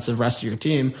expensive rest of your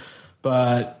team.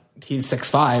 But he's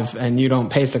 6'5", and you don't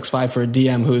pay 6'5" for a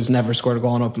DM who's never scored a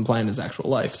goal in open play in his actual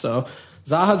life. So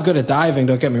Zaha's good at diving,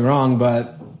 don't get me wrong,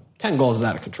 but 10 goals is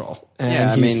out of control. And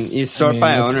yeah, I mean, you sort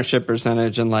by ownership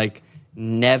percentage, and like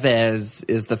Neves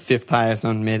is the 5th highest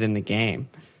owned mid in the game.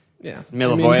 Yeah.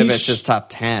 Milivojevic is top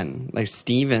 10. Like,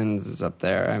 Stevens is up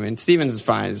there. I mean, Stevens is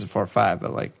fine. He's a 4-5,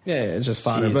 but like... Yeah, it's just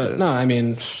fodder. But no, I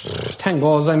mean, 10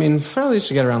 goals, I mean, fairly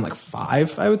should get around like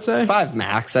 5, I would say. 5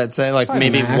 max, I'd say. Like,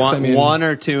 maybe max, one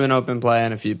or 2 in open play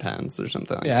and a few pens or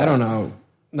something like that. Yeah, I don't know.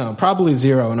 No, probably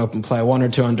 0 in open play, 1 or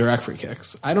 2 on direct free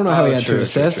kicks. I don't know how he had 2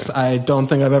 assists. I don't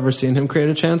think I've ever seen him create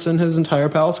a chance in his entire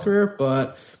Palace career,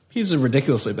 but He's a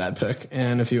ridiculously bad pick,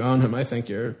 and if you own him, I think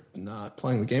you're not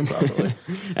playing the game properly.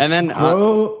 And then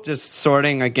just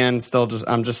sorting again.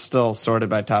 I'm just still sorted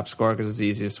by top score because it's the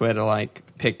easiest way to like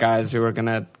pick guys who are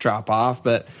gonna drop off.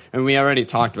 And we already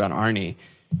talked about Arnie.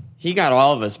 He got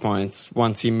all of his points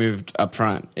once he moved up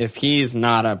front. If he's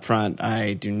not up front,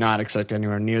 I do not expect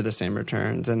anywhere near the same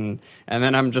returns. And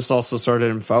then I'm just also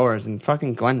sorted in forwards and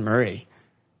fucking Glenn Murray.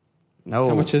 No,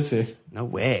 how much is he? No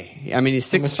way. I mean, he's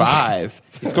 6'5".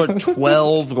 He scored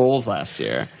 12 goals last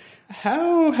year.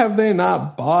 How have they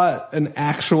not bought an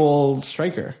actual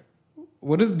striker?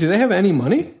 Do they have any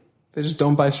money? They just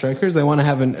don't buy strikers? They want to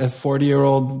have a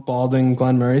 40-year-old balding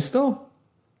Glenn Murray still?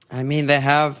 I mean, they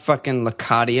have fucking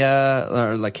Lacadia,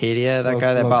 that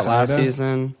guy they bought last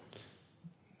season.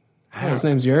 His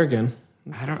name's Jurgen.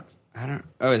 I don't.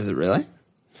 Oh, is it really?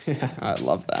 Yeah. I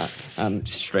love that. I'm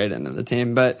straight into the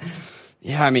team. But,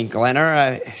 yeah, I mean,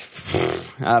 Glenner,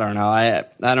 I don't know. I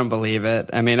don't believe it.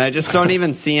 I mean, I just don't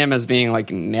even see him as being,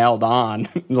 like, nailed on,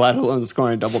 let alone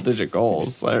scoring double-digit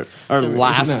goals or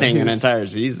lasting an entire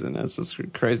season. It's just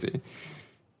crazy.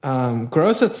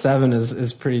 Gross at 7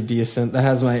 is pretty decent. That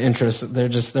has my interest.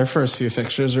 Their first few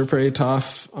fixtures are pretty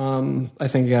tough. I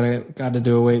think you got to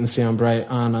do a wait and see on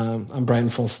Brighton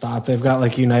full stop. They've got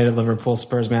like United, Liverpool,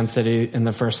 Spurs, Man City in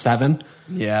the first 7.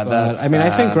 Yeah, that's bad.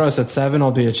 I think Gross at 7 will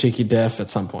be a cheeky diff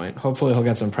at some point. Hopefully he'll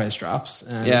get some price drops.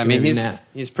 Yeah, I mean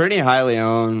he's pretty highly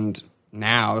owned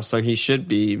now, so he should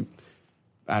be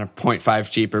at a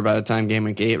 0.5 cheaper by the time game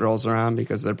week 8 rolls around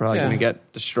because they're probably going to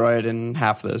get destroyed in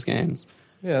half of those games.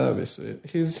 Yeah, that'd be sweet.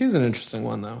 He's an interesting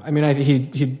one though. I mean,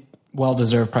 he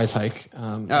well-deserved price hike.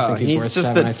 I think he's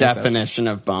just 7. the definition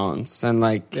of bones,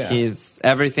 and he's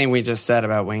everything we just said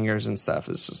about wingers and stuff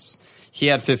is just he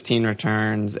had 15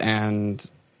 returns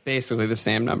and basically the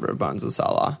same number of bones as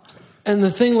Salah. And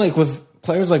the thing, like with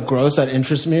players like Gross, that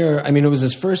interests me. I mean, it was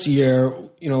his first year.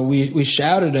 You know, we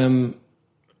shouted him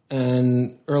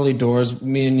in early doors.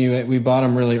 Me and you, we bought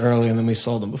him really early, and then we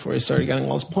sold him before he started getting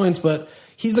all his points, but.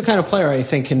 He's the kind of player I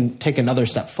think can take another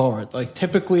step forward. Like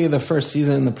typically the first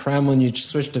season in the Prem when you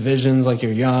switch divisions, like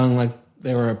you're young, like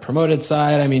they were a promoted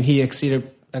side. I mean, he exceeded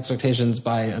expectations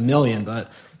by 1 million,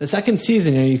 but the second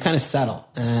season, you kind of settle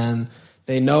and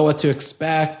they know what to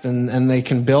expect and they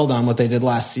can build on what they did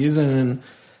last season. And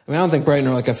I mean, I don't think Brighton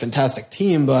are like a fantastic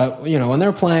team, but you know, when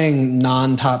they're playing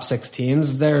non-top 6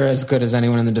 teams, they're as good as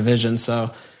anyone in the division.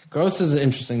 So Gross is an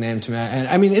interesting name to me. And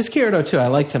I mean, Izquierdo too. I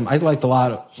liked him. I liked a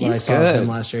lot of what I saw of him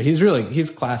last year. He's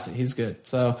classy. He's good.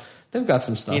 So they've got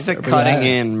some stuff. He's a cutting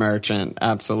in merchant.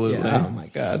 Absolutely. Yeah, oh my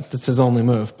God. That's his only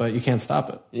move, but you can't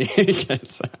stop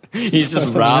it. He's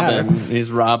just Robin.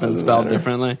 He's Robin spelled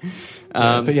differently.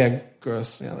 But yeah,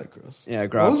 Gross. Yeah, I like Gross. Yeah,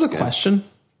 Gross. What was the question?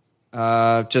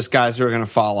 Just guys who are going to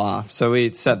fall off. So we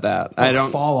said that. I don't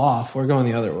fall off. We're going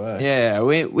the other way. Yeah,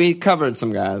 we covered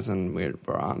some guys and we're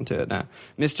on to it now.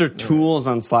 Mr. Tools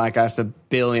on Slack asked 1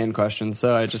 billion questions,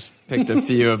 so I just picked a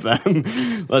few of them.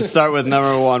 Let's start with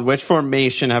number 1. Which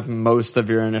formation have most of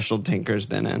your initial tinkers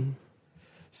been in?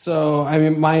 So, I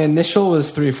mean, my initial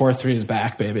was 3-4-3's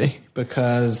back, baby,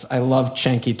 because I love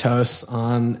Chenky Toast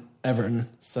on Everton.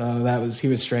 So he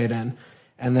was straight in.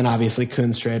 And then obviously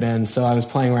Kuhn straight in. So I was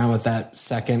playing around with that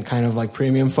second kind of like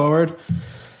premium forward.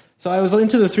 So I was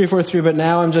into the 3-4-3, but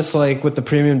now I'm just like with the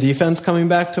premium defense coming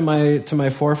back to my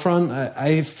forefront.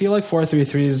 I feel like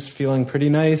 4-3-3 is feeling pretty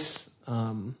nice.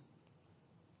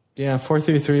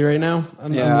 4-3-3 right now.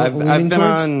 I've been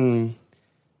on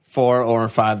 4 or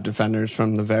 5 defenders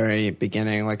from the very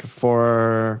beginning, like a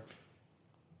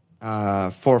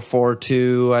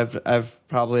 4-4-2. I've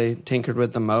probably tinkered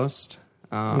with the most.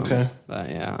 Okay. But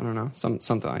yeah, I don't know.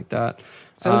 Something like that.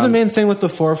 So that was the main thing with the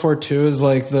 4-4-2 is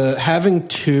like having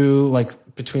 2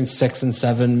 like between 6 and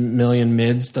 7 million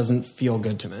mids doesn't feel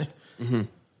good to me. Mm-hmm.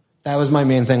 That was my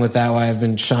main thing with that. Why I've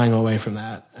been shying away from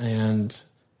that. And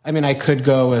I mean, I could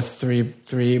go with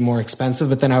 3 more expensive,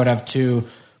 but then I would have 2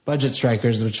 budget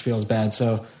strikers, which feels bad.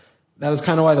 So that was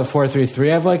kind of why the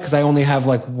 4-3-3 I've liked, because I only have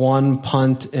like 1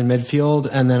 punt in midfield,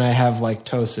 and then I have like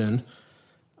Tosin.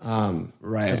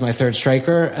 As my third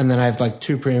striker, and then I have like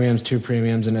 2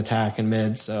 premiums in attack and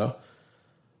mid. So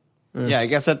yeah, I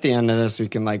guess at the end of this we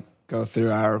can like go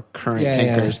through our current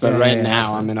tinkers. But right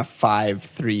now I'm in a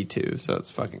 5-3-2, so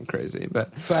it's fucking crazy.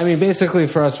 But I mean, basically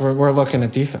for us, we're looking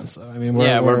at defense though. I mean,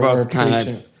 we're both kind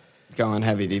of going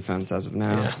heavy defense as of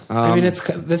now. Yeah. I mean,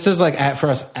 this is like for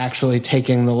us actually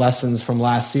taking the lessons from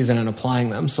last season and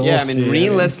applying them. So yeah,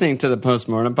 re-listening to the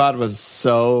postmortem pod was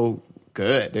so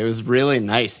good. It was really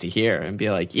nice to hear and be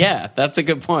like, yeah, that's a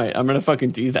good point. I'm going to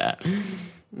fucking do that.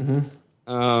 Mm-hmm.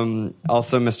 Mm-hmm.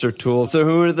 Also, Mr. Tool. So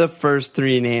who are the first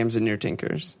 3 names in your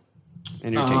tinkers?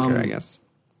 And your tinker, I guess.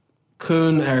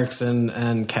 Kuhn, Eriksson,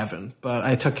 and Kevin. But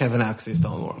I took Kevin out because he's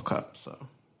still in the World Cup. So,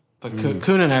 but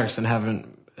Kuhn and Eriksson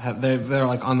they're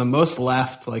like on the most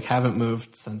left, like haven't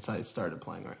moved since I started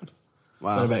playing around.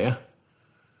 Wow. What about you?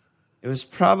 It was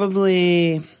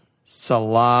probably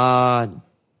Salah,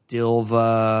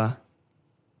 Dilva,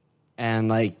 and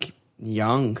like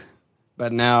Young.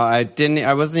 But now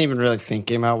I wasn't even really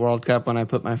thinking about World Cup when I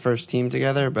put my first team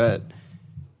together, but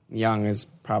Young is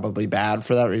probably bad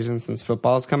for that reason since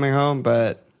football's coming home,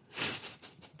 but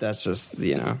that's just,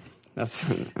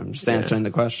 I'm just answering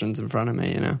the questions in front of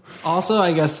me, Also,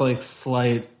 I guess like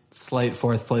slight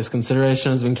fourth place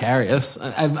consideration has been Karius.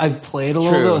 I've played a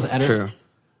little bit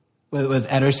with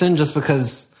Ederson just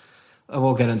because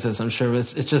we'll get into this, I'm sure, but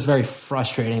it's just very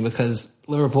frustrating because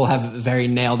Liverpool have very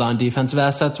nailed on defensive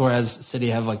assets, whereas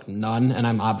City have like none, and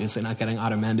I'm obviously not getting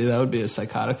Otamendi. That would be a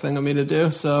psychotic thing of me to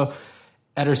do. So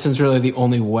Ederson's really the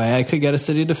only way I could get a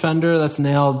City defender that's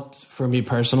nailed for me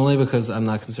personally because I'm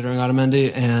not considering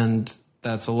Otamendi, and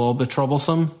that's a little bit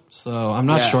troublesome. So I'm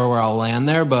not sure where I'll land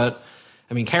there, but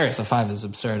I mean, Karius at 5 is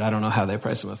absurd. I don't know how they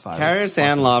price him at 5. Karius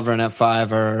and Lovren at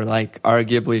 5 are like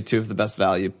arguably two of the best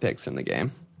value picks in the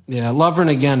game. Yeah, Lovren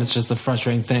again. It's just a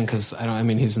frustrating thing because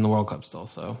he's in the World Cup still.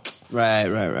 So right.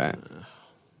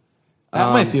 That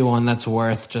might be one that's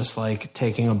worth just like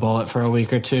taking a bullet for a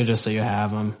week or two, just so you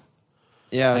have him.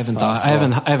 Yeah,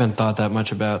 I haven't thought that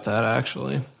much about that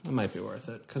actually. It might be worth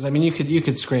it because you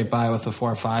could scrape by with a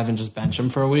 4 or 5 and just bench him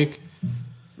for a week.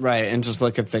 Right, and just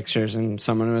look at fixtures and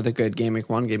someone with a good game week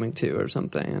 1, game week 2 or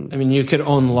something. And you could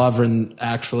own Lovren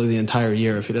actually the entire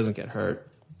year if he doesn't get hurt.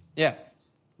 Yeah,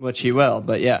 which he will,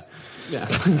 but yeah. Yeah.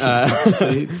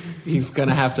 So he's going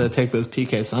to have to take those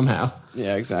PKs somehow.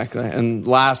 Yeah, exactly. And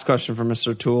last question for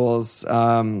Mr. Tools.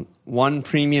 One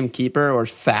premium keeper or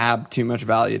Fab too much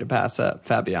value to pass up?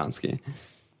 Fabianski.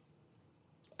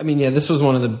 This was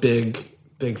one of the big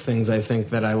things I think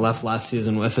that I left last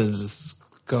season with is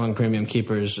going premium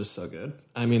keeper is just so good.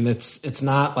 It's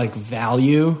not like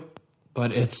value,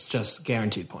 but it's just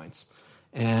guaranteed points.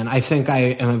 And I think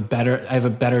I have a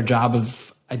better job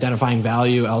of identifying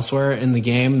value elsewhere in the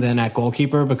game than at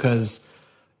goalkeeper because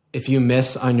if you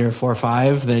miss on your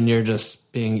 4-5, then you're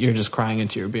just crying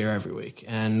into your beer every week.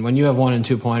 And when you have 1 and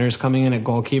 2 pointers coming in at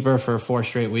goalkeeper for 4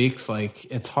 straight weeks, like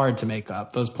it's hard to make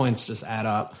up. Those points just add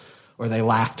up, or they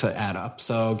lack to add up.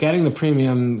 So getting the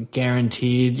premium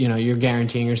guaranteed, you're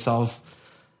guaranteeing yourself,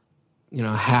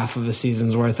 half of the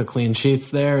season's worth of clean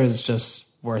sheets there is just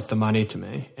worth the money to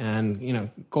me.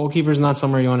 And, goalkeeper's not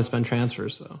somewhere you want to spend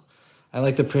transfers. So I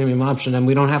like the premium option, and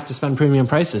we don't have to spend premium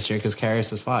price this year because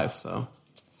Karius is 5. So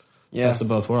best of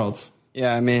both worlds.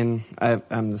 Yeah,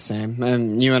 I'm the same.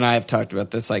 And you and I have talked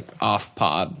about this like off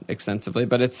pod extensively,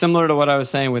 but it's similar to what I was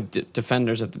saying with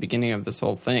defenders at the beginning of this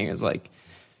whole thing is like,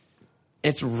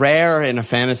 it's rare in a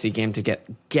fantasy game to get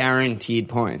guaranteed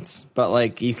points, but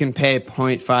like you can pay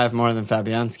 0.5 more than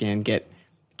Fabianski and get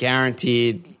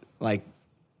guaranteed like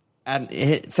at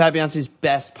Fabianski's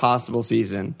best possible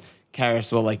season,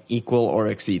 Karius will like equal or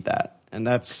exceed that, and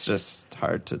that's just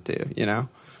hard to do,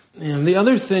 And the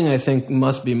other thing I think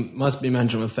must be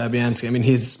mentioned with Fabianski,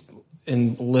 he's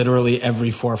in literally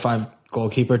every 4 or 5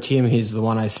 goalkeeper team. He's the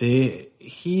one I see.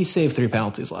 He saved 3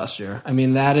 penalties last year.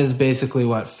 that is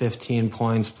basically 15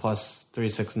 points plus 3,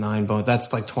 6, 9. But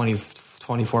that's like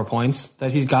 24 points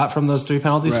that he got from those 3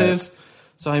 penalty saves.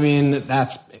 So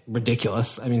that's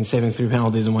ridiculous. Saving 3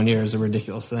 penalties in 1 year is a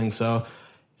ridiculous thing. So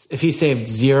if he saved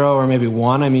 0 or maybe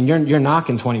 1, you're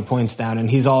knocking 20 points down, and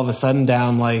he's all of a sudden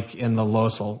down like in the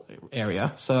Losel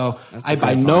area. So I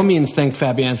by no means think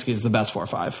Fabianski is the best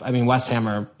 4-5. West Ham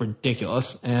are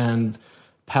ridiculous, and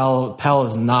Pell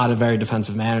is not a very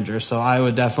defensive manager. So I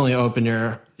would definitely open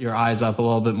your eyes up a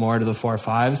little bit more to the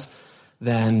 4-5s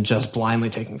than just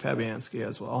blindly taking Fabianski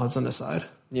as well as an aside.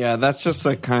 Yeah, that's just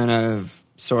like kind of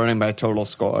sorting by total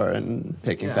score and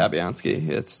picking Fabianski.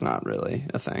 It's not really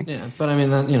a thing. Yeah, but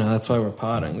that's why we're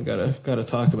potting. We gotta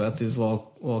talk about these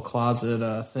little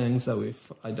closet things that we've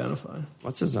identified.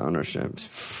 What's his ownership?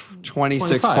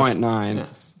 26.9. Yeah.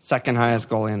 Second highest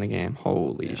goalie in the game.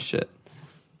 Holy shit.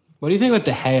 What do you think with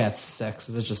De Gea at 6?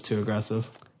 Is it just too aggressive?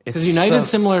 Because United's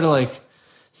similar to like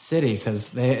City because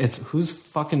who's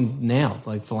fucking nailed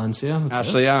like Valencia.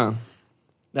 Actually, yeah.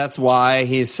 That's why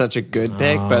he's such a good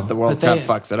pick, but the World Cup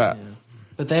fucks it up. Yeah.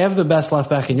 But they have the best left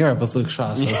back in Europe with Luke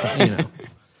Shaw. So,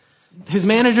 his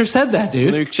manager said that,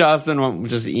 dude. Luke Shaw's been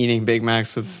just eating Big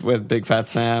Macs with Big Fat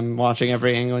Sam, watching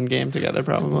every England game together,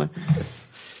 probably.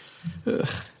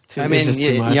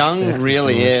 Young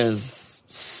really is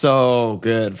so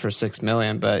good for $6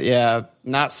 million, but yeah,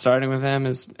 not starting with him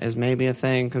is maybe a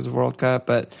thing because of World Cup,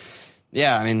 but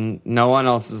Yeah, I mean, no one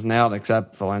else is nailed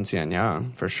except Valencia and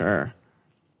Young, for sure.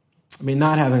 I mean,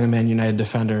 not having a Man United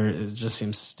defender, it just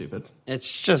seems stupid.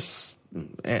 It's just...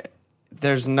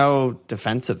 there's no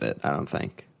defense of it, I don't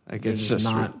think. Like, it's just...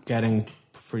 not getting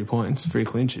free points, free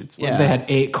clean sheets. Yeah. They had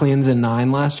 8 cleans and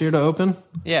 9 last year to open?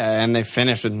 Yeah, and they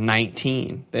finished with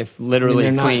 19. They've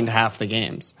literally cleaned half the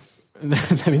games.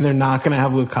 I mean, they're not going to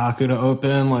have Lukaku to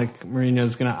open. Like,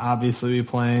 Mourinho's going to obviously be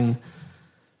playing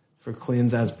for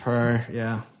cleans as per.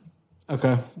 Yeah.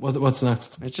 Okay. What's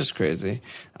next? It's just crazy.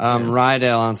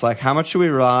 Rydale on Slack. How much should we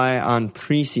rely on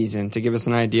preseason to give us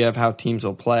an idea of how teams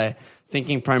will play?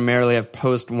 Thinking primarily of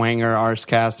post-Wenger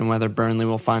Arscast and whether Burnley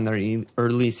will find their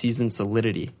early season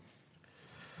solidity.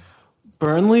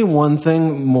 Burnley, one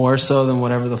thing more so than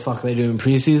whatever the fuck they do in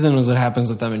preseason is what happens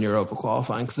with them in Europa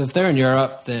qualifying. Because if they're in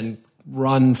Europe, then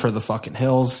run for the fucking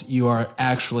hills. You are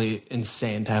actually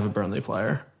insane to have a Burnley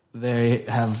player. They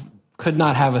could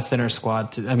not have a thinner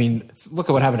squad. I mean, look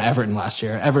at what happened to Everton last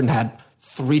year. Everton had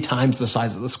 3 times the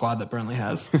size of the squad that Burnley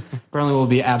has. Burnley will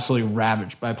be absolutely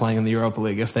ravaged by playing in the Europa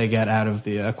League if they get out of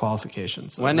the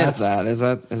qualifications. So when is that? Is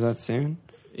that soon?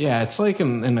 Yeah, it's like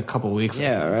in a couple weeks.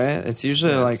 Yeah, right? It's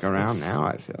usually like around now,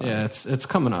 I feel like. Yeah, it's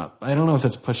coming up. I don't know if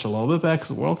it's pushed a little bit back because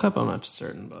the World Cup, I'm not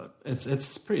certain, but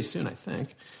it's pretty soon, I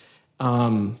think.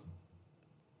 What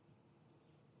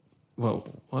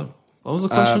was the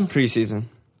question? Preseason.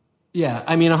 Yeah,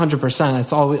 I mean 100%.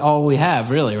 That's all we have,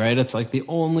 really, right? It's like the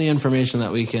only information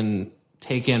that we can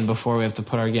take in before we have to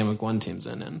put our Game Week 1 teams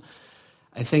in. And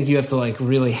I think you have to like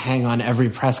really hang on every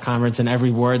press conference and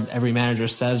every word every manager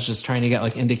says, just trying to get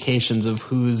like indications of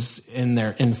who's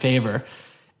in favor.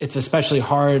 It's especially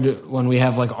hard when we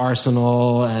have like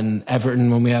Arsenal and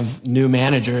Everton, when we have new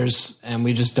managers and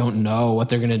we just don't know what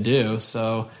they're going to do.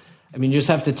 So, I mean, you just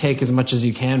have to take as much as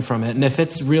you can from it. And if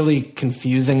it's really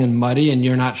confusing and muddy and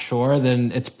you're not sure,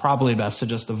 then it's probably best to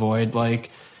just avoid like,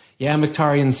 yeah,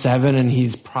 Mkhitaryan's 7 and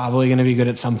he's probably going to be good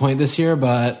at some point this year,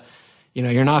 but you know,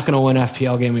 you're not going to win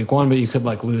FPL game week 1, but you could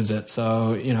like lose it.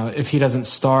 So, you know, if he doesn't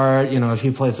start, you know, if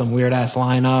he plays some weird ass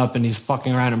lineup and he's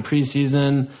fucking around in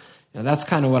preseason, you know, that's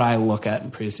kind of what I look at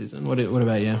in preseason. What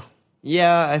about you?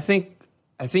 Yeah, I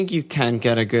think you can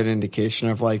get a good indication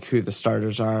of like who the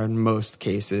starters are in most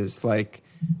cases. Like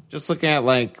just looking at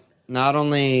like not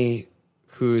only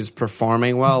who's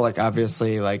performing well, like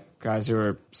obviously like guys who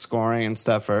are scoring and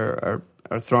stuff are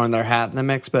throwing their hat in the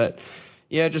mix, but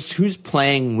yeah, just who's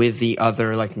playing with the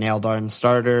other like nailed-on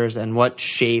starters and what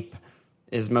shape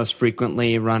is most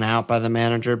frequently run out by the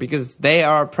manager, because they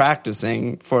are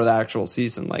practicing for the actual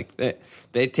season. Like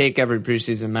they take every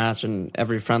preseason match and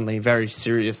every friendly very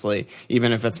seriously,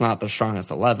 even if it's not the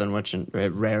strongest 11, which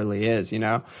it rarely is, you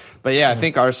know? But yeah, I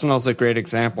think Arsenal's a great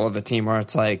example of a team where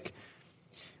it's like,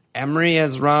 Emery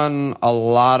has run a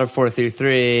lot of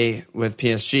 4-3-3 with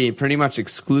PSG, pretty much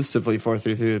exclusively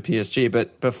 4-3-3 with PSG.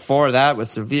 But before that, with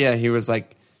Sevilla, he was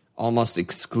like almost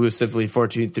exclusively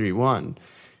 4-2-3-1.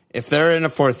 If they're in a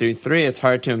 4-3-3, it's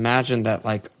hard to imagine that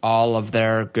like all of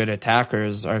their good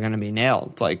attackers are going to be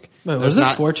nailed. Like, wait, was it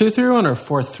 4-2-3-1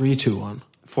 or 4-3-2-1?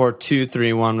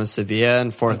 4-2-3-1 with Sevilla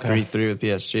and 4-3-3 with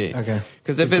PSG. Okay.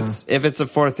 Because if it's a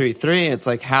 4-3-3, it's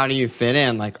like how do you fit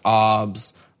in like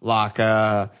Obbs,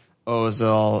 Laka,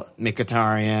 Ozil,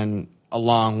 Mkhitaryan,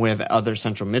 along with other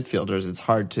central midfielders? It's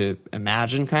hard to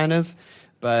imagine, kind of.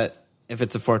 But if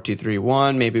it's a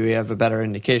 4-2-3-1, maybe we have a better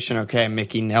indication. Okay,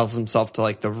 Mickey nails himself to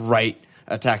like the right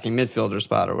attacking midfielder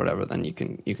spot or whatever. Then you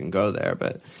can go there.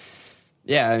 But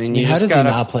yeah, I mean, how does he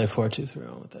not play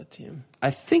 4-2-3-1 with that team?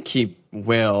 I think he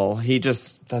will.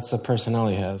 That's the personnel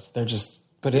he has.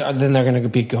 But then they're going to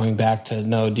be going back to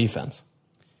no defense.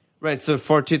 Right, so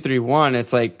 4-2-3-1,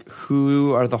 it's like,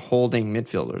 who are the holding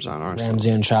midfielders on Arsenal? Ramsey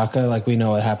and Xhaka, like, we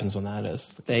know what happens when that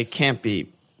is. They can't be,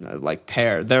 like,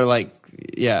 paired. They're like,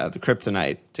 yeah, the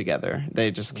kryptonite together.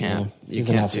 They just can't. Yeah, you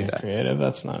can't do that. Creative,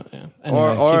 that's not, yeah.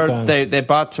 Anyway, or they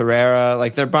bought Torreira.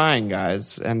 Like, they're buying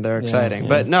guys, and they're exciting. Yeah.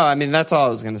 But, no, I mean, that's all I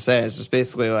was going to say. It's just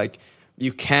basically, like,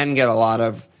 you can get a lot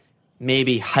of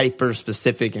maybe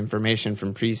hyper-specific information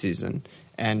from preseason,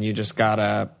 and you just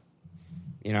gotta,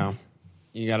 you know...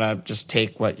 You gotta just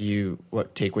take what you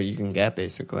can get.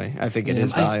 Basically, I think it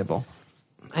is valuable.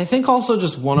 I think also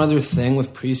just one other thing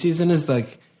with preseason is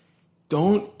like,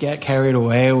 don't get carried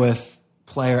away with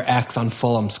player X on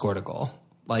Fulham scored a goal.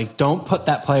 Like, don't put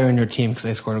that player in your team because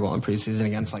they scored a goal in preseason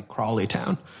against like Crawley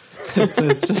Town.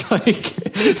 It's just like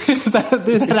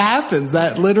that happens.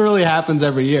 That literally happens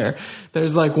every year.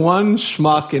 There's like one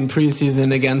schmuck in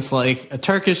preseason against like a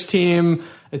Turkish team,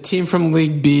 a team from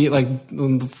League B, like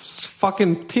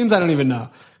fucking teams I don't even know.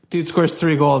 Dude scores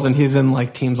 3 goals and he's in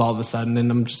like teams all of a sudden,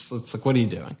 and it's like, what are you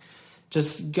doing?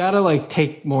 just gotta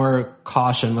take more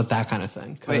caution with that kind of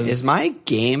thing. Wait, is my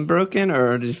game broken,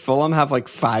 or did Fulham have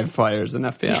 5 players in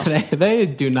FPL? Yeah, they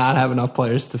do not have enough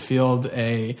players to field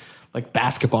a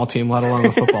basketball team, let alone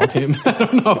a football team. I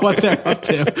don't know what they're up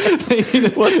to.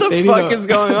 What the fuck is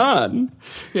going on?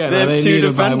 Yeah, they have 2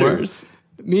 defenders.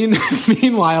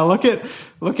 Meanwhile,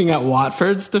 looking at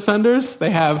Watford's defenders, they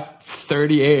have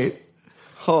 38.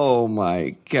 Oh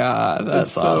my God,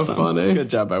 that's awesome. So funny. Good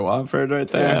job by Watford right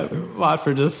there. Yeah,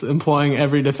 Watford just employing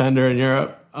every defender in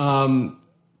Europe.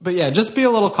 But yeah, just be a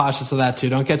little cautious of that too.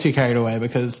 Don't get too carried away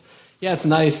because it's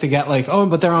nice to get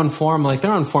but they're on form.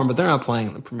 They're on form, but they're not playing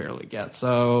in the Premier League yet.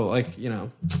 So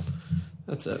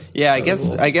that's it. Yeah, I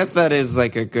guess that is a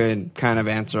good kind of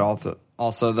answer.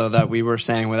 Also, though, that we were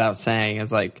saying without saying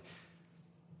is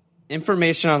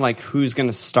information on who's going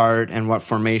to start and what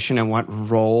formation and what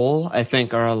role, I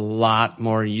think, are a lot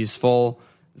more useful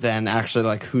than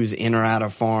actually who's in or out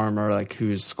of form or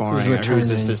who's scoring or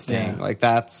who's assisting. Yeah.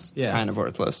 That's kind of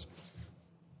worthless.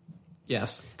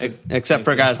 Yes. Except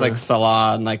for guys like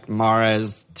Salah and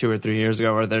Mahrez 2 or 3 years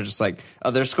ago, where they're just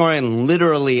they're scoring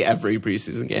literally every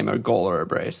preseason game, a goal or a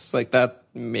brace. That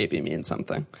maybe means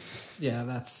something. Yeah,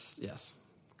 yes.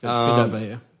 Good job by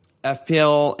you.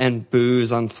 FPL and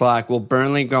Booze on Slack. Will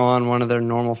Burnley go on one of their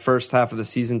normal first half of the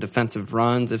season defensive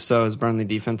runs? If so, is Burnley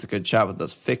defense a good shot with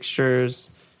those fixtures?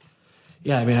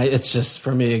 Yeah, I mean, it's just,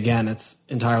 for me, again, it's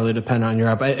entirely dependent on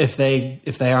Europe. If they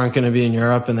aren't going to be in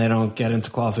Europe and they don't get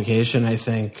into qualification, I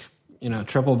think,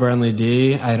 triple Burnley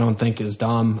D, I don't think is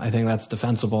dumb. I think that's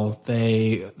defensible.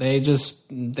 They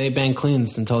bang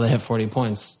cleans until they hit 40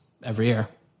 points every year.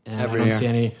 And I don't see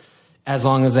any... As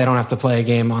long as they don't have to play a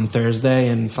game on Thursday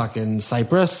in fucking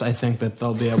Cyprus, I think that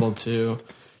they'll be able to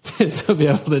do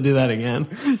that again.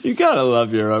 You gotta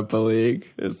love Europa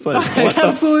League. It's I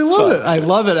absolutely love it. I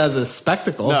love it as a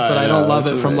spectacle, but I don't love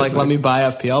it from amazing. let me buy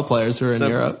FPL players who are in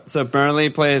Europe. So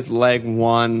Burnley plays leg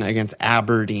 1 against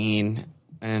Aberdeen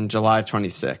in July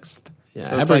 26th. Yeah,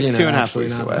 so it's Aberdeen 2.5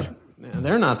 weeks away.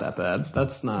 They're not that bad.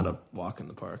 That's not a walk in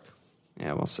the park.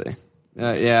 Yeah, we'll see.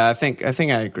 I think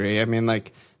I agree. I mean,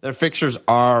 their fixtures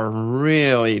are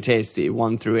really tasty,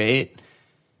 1 through 8.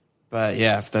 But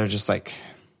yeah, if they're just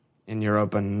in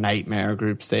Europa nightmare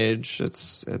group stage,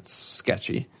 it's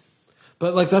sketchy.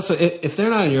 But that's if they're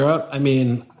not in Europe, I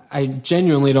mean, I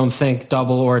genuinely don't think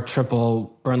double or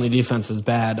triple Burnley defense is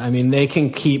bad. I mean, they can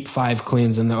keep 5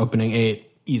 cleans in the opening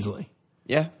 8 easily.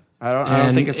 Yeah, I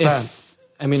don't think it's bad.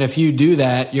 I mean, if you do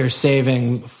that, you're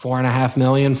saving $4.5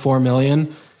 million, $4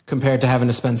 million. Compared to having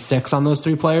to spend 6 on those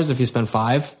 3 players, if you spend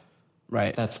 5,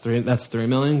 right? That's $3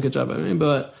 million. Good job,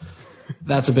 but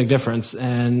that's a big difference.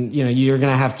 And you're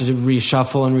going to have to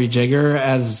reshuffle and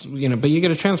rejigger but you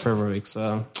get a transfer every week,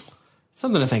 so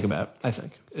something to think about. I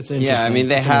think it's interesting. Yeah, I mean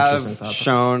they have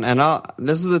shown, and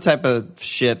this is the type of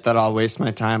shit that I'll waste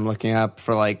my time looking up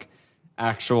for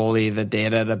actually the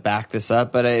data to back this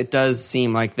up. But it does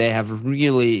seem like they have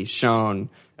really shown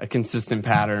a consistent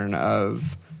pattern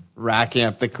of racking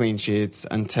up the clean sheets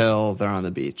until they're on the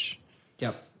beach.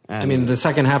 Yep. And I mean, the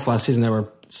second half last season, they were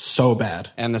so bad.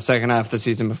 And the second half the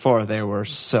season before, they were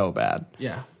so bad.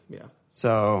 Yeah.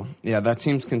 So, that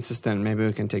seems consistent. Maybe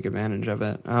we can take advantage of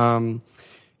it.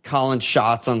 Colin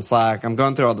Shots on Slack. I'm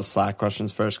going through all the Slack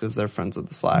questions first because they're friends of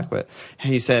the Slack. But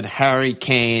he said, Harry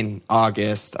Kane,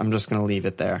 August. I'm just going to leave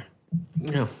it there.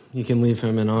 Yeah, you can leave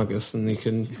him in August, and we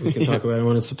can talk about it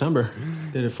when it's September.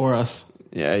 Did it for us.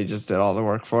 Yeah, he just did all the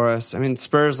work for us. I mean,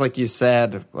 Spurs, like you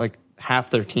said, half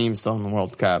their team's still in the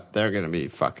World Cup. They're going to be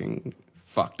fucking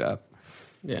fucked up.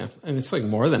 Yeah, I mean, it's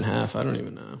more than half. I don't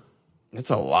even know.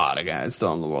 It's a lot of guys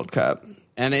still in the World Cup.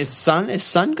 And is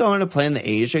Son going to play in the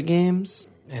Asia games?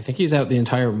 I think he's out the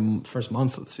entire first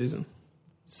month of the season.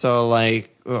 So,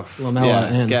 Lamella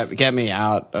in. Get me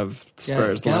out of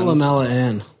Spurs. Get Lamella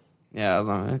in.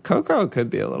 Yeah, Coco could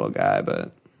be a little guy,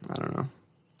 but I don't know.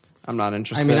 I'm not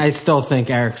interested. I mean, I still think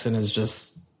Eriksen is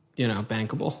just,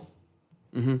 bankable.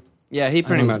 Mm-hmm. Yeah, he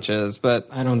pretty much is, but...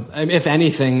 if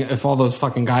anything, if all those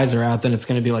fucking guys are out, then it's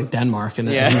going to be Denmark, and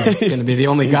he's going to be the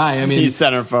only guy. I mean... He's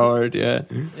center forward, yeah.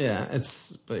 Yeah,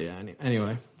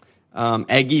 anyway.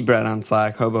 Eggy bread on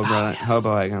Slack,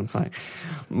 hobo egg on Slack.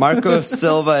 Marco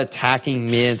Silva attacking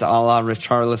mids a la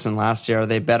Richarlison last year. Are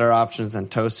they better options than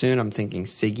Tosun? I'm thinking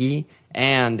Siggy.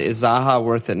 And is Zaha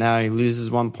worth it now? He loses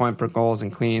 1 point per goals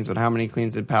and cleans, but how many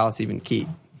cleans did Palace even keep?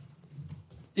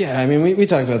 Yeah, I mean, we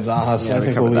talked about Zaha, so I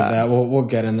think we'll leave that. We'll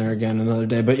get in there again another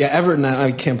day. But yeah, Everton,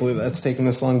 I can't believe that's taken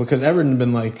this long because Everton have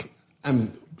been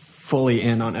I'm fully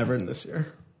in on Everton this year.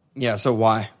 Yeah, so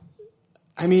why?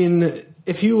 I mean,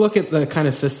 if you look at the kind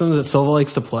of systems that Silva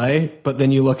likes to play, but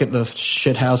then you look at the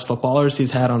shithouse footballers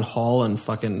he's had on Hull and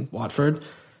fucking Watford,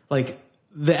 like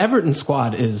the Everton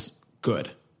squad is good.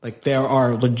 Like there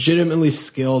are legitimately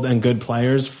skilled and good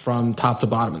players from top to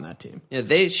bottom in that team. Yeah,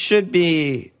 they should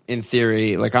be, in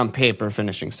theory, like on paper,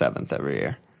 finishing 7th every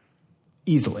year.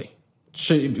 Easily.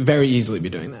 Should very easily be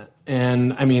doing that.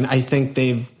 And I mean, I think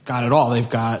they've got it all. They've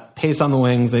got pace on the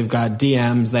wings, they've got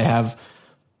DMs, they have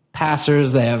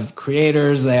passers, they have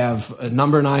creators, they have a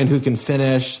number 9 who can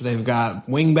finish, they've got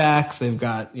wing backs, they've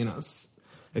got,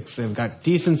 they've got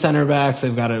decent center backs,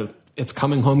 they've got it's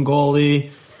coming home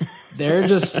goalie.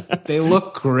 They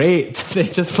look great. They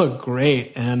just look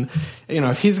great. And,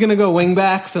 if he's going to go wing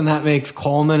backs, then that makes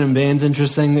Coleman and Baines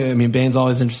interesting. I mean, Baines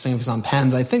always interesting if he's on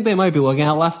pens. I think they might be looking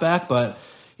at left back, but,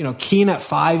 Keane at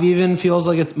 5 even feels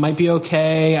like it might be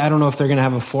okay. I don't know if they're going to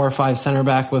have a 4 or 5 center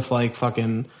back with like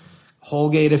fucking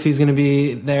Holgate if he's going to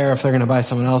be there, if they're going to buy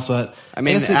someone else. But I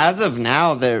mean, as of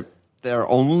now, their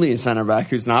only center back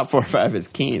who's not 4 or 5 is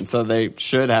Keane. So they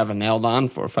should have a nailed on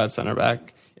 4 or 5 center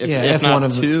back. If not one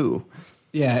of 2.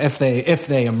 If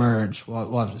they emerge,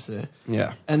 we'll have to see.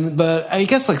 Yeah. But I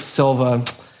guess like Silva,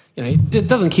 he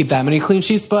doesn't keep that many clean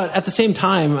sheets, but at the same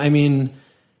time, I mean,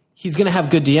 he's going to have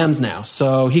good DMs now,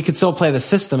 so he could still play the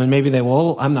system, and maybe they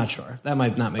will. I'm not sure. That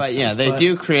might not make sense. But yeah, they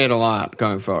do create a lot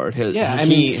going forward. His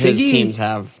teams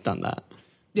have done that.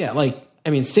 Yeah,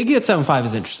 Siggy at 7.5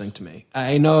 is interesting to me.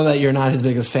 I know that you're not his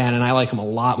biggest fan, and I like him a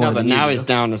lot more. No, but now he's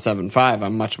down to 7.5.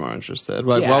 I'm much more interested.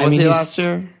 What was he last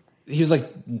year? He was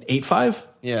like 8.5?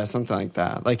 Yeah, something like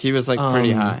that. Like he was like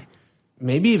pretty high.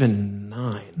 Maybe even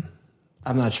 9.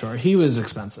 I'm not sure. He was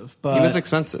expensive. But he was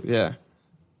expensive, yeah.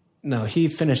 No, he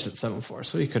finished at 7.4,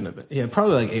 so he couldn't have been. Yeah,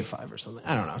 probably like 8.5 or something.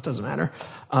 I don't know. It doesn't matter.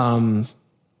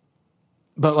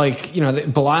 But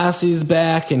Bolassi's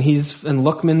back, and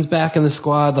Lookman's back in the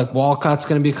squad. Like Walcott's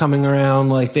going to be coming around.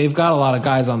 Like they've got a lot of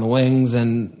guys on the wings,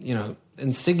 and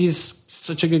and Siggy's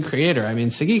such a good creator. I mean,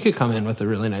 Siggy could come in with a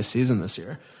really nice season this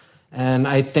year. And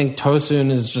I think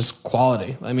Tosun is just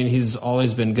quality. I mean, he's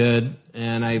always been good,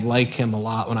 and I like him a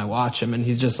lot when I watch him. And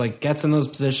he's just like gets in those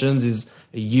positions. He's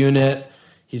a unit.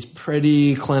 He's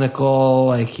pretty clinical.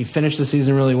 Like he finished the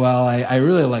season really well. I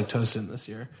really like Tosun this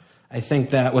year. I think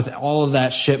that with all of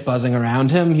that shit buzzing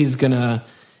around him, he's gonna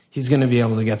be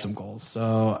able to get some goals.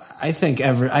 So I think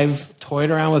I've toyed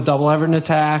around with double Everton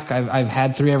attack. I've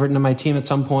had 3 Everton in my team at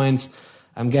some points.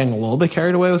 I'm getting a little bit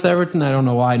carried away with Everton. I don't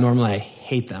know why. Normally I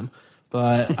hate them.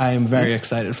 But I am very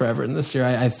excited for Everton this year.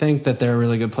 I think that they're a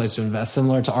really good place to invest.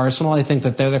 Similar to Arsenal, I think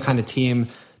that they're the kind of team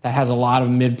that has a lot of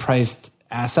mid-priced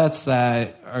assets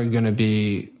that are going to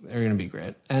be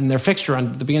great. And their fixture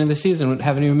on the beginning of the season,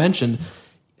 haven't even mentioned,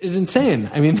 is insane.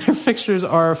 I mean, their fixtures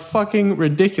are fucking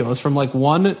ridiculous from like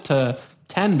 1 to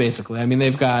 10, basically. I mean,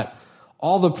 they've got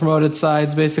all the promoted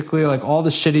sides, basically, like all the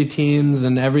shitty teams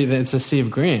and everything. It's a sea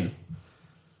of green.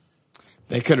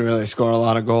 They could really score a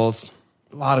lot of goals.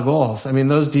 A lot of goals. I mean,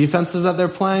 those defenses that they're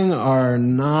playing are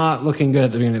not looking good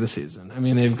at the beginning of the season. I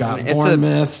mean, they've got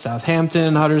Bournemouth,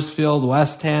 Southampton, Huddersfield,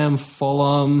 West Ham,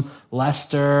 Fulham,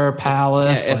 Leicester,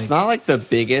 Palace. Yeah, it's not like the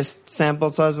biggest sample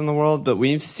size in the world, but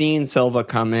we've seen Silva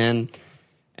come in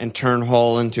and turn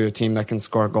Hull into a team that can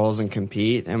score goals and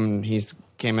compete. And he's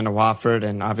came into Watford,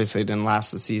 and obviously didn't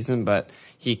last the season, but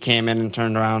he came in and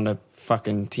turned around a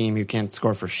fucking team who can't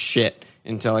score for shit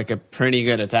into like a pretty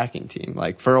good attacking team.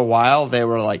 Like for a while they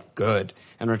were like good,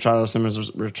 and Richarlison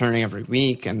was returning every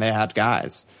week, and they had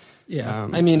guys. Yeah,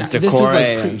 I mean, Decore this is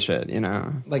like and shit,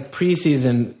 like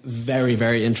preseason. Very,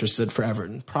 very interested for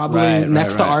Everton. Probably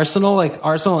next to Arsenal. Like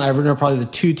Arsenal and Everton are probably the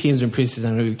 2 teams in preseason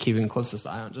I'm going to be keeping closest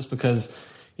eye on, just because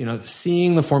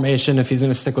seeing the formation, if he's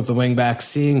going to stick with the wing back,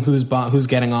 seeing who's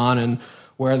getting on and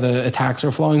where the attacks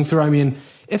are flowing through. I mean,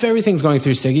 if everyththing's going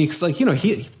through Siggy, because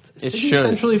it should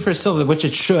centrally for Silva, which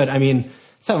it should. I mean,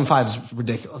 7.5 is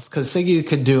ridiculous because Siggy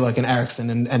could do like an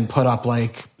Eriksson and put up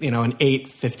like an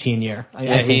 8-15 year.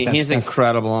 I think he's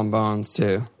incredible on bones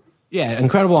too. Yeah,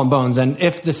 incredible on bones. And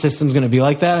if the system's going to be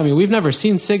like that, I mean, we've never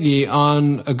seen Siggy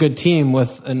on a good team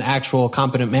with an actual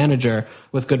competent manager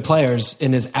with good players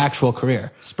in his actual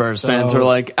career. Spurs fans are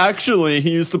like, actually,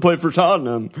 he used to play for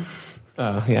Tottenham.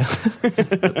 Oh, yeah.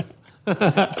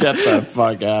 Get the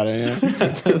fuck out of here.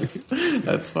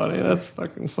 That's funny. That's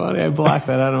fucking funny. I blacked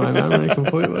that out of my memory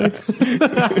completely.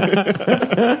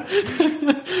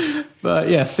 But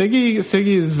yeah, Siggy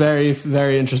is very,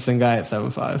 very interesting guy at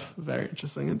 7.5. Very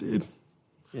interesting indeed.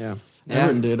 Yeah.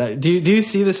 Everton, dude. Do you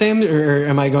see the same, or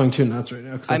am I going too nuts right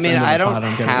now? I mean, I don't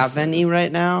have any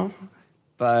right now,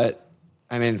 but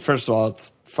I mean, first of all,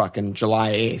 it's fucking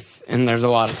July 8th, and there's a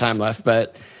lot of time left,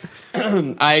 but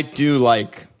I do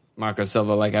like Marco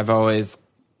Silva. Like, I've always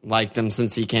liked him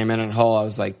since he came in at Hull. I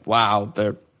was like, wow,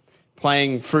 they're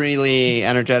playing freely,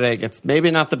 energetic. It's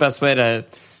maybe not the best way to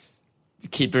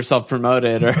keep yourself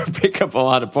promoted or pick up a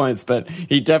lot of points, but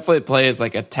he definitely plays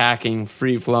like attacking,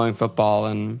 free-flowing football.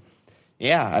 And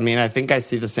yeah, I mean, I think I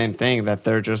see the same thing, that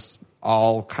they're just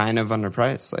all kind of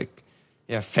underpriced. Like,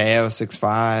 yeah, Feo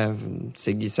 6.5 and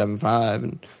Siggy 7.5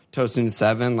 and Tosun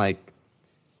 7. Like,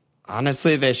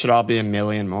 honestly, they should all be $1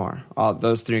 million more. All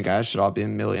those three guys should all be $1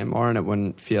 million more, and it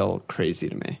wouldn't feel crazy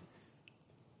to me.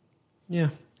 Yeah.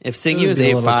 If Siggy was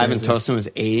 8.5 and Tosun was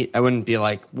 8, I wouldn't be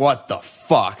like, what the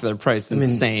fuck? They're priced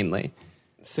insanely.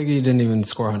 Siggy didn't even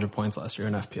score 100 points last year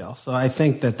in FPL. So I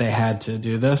think that they had to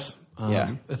do this.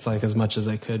 It's like as much as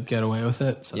they could get away with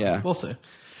it. So we'll see.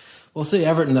 We'll see.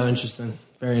 Everton, though, interesting.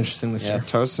 Very interesting this year. Yeah,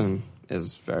 Tosun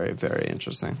is very, very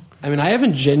interesting. I mean, I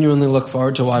haven't genuinely looked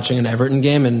forward to watching an Everton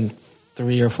game in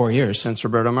 3 or 4 years. Since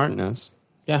Roberto Martinez.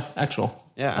 Yeah, actual.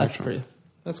 Yeah,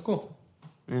 that's cool.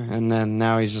 Yeah, and then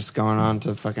now he's just going on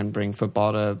to fucking bring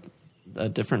football to a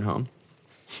different home.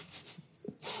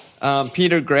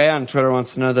 Peter Gray on Twitter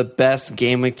wants to know the best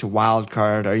game week to wild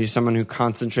card. Are you someone who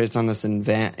concentrates on this in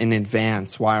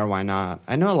advance? Why or why not?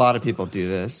 I know a lot of people do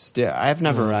this. I've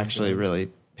never actually really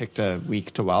picked a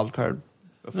week to wild card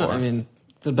before. No, I mean,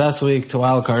 the best week to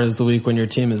wild card is the week when your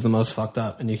team is the most fucked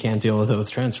up and you can't deal with it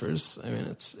with transfers. I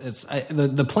mean,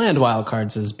 the planned wild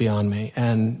cards is beyond me,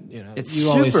 and it's you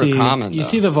super always see common. You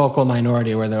see the vocal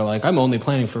minority where they're like, "I'm only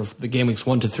planning for the game weeks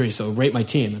 1 to 3, so rate my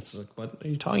team." It's like, what are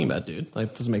you talking about, dude? Like,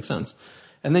 it doesn't make sense.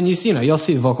 And then you'll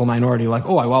see the vocal minority like,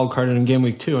 "Oh, I wild carded in game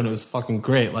week 2 and it was fucking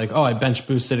great." Like, "Oh, I bench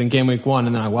boosted in game week 1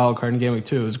 and then I wild carded in game week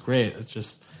 2. It was great." It's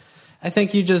just. I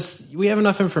think we have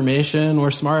enough information.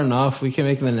 We're smart enough. We can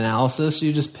make an analysis.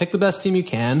 You just pick the best team you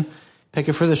can, pick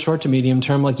it for the short to medium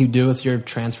term, like you do with your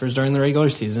transfers during the regular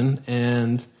season,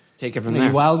 and take it from there.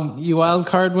 You wild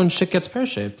card when shit gets pear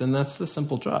shaped, and that's the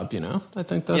simple job. I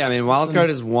think that's. Yeah, I mean, wild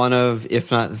card is one of, if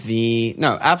not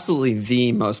absolutely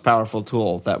the most powerful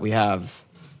tool that we have,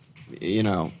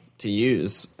 to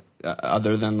use.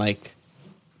 Other than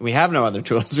we have no other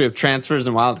tools. We have transfers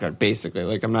and wild card, basically.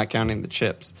 Like, I'm not counting the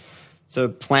chips. So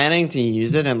planning to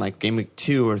use it in game week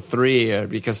 2 or 3, or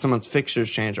because someone's fixtures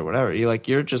change or whatever,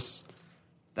 you're just,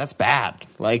 that's bad.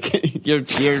 Like,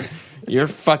 you're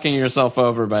fucking yourself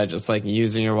over by just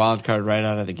using your wild card right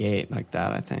out of the gate like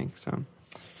that, I think. So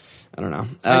I don't know.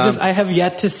 I have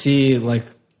yet to see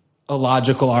a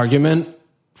logical argument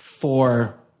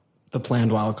for the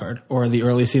planned wild card or the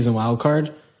early season wild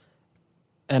card.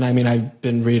 And I mean, I've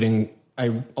been reading. I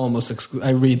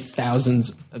read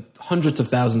hundreds of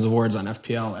thousands of words on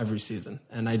FPL every season,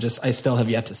 and I still have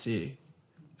yet to see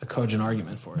a cogent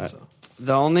argument for it. So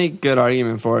the only good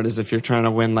argument for it is if you're trying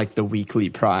to win the weekly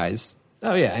prize.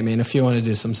 Oh yeah, I mean, if you want to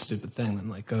do some stupid thing,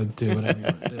 then go do whatever you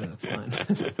want to do. That's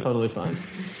fine. It's totally fine.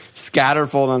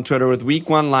 Scatterfold on Twitter, with week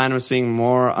 1 lineups being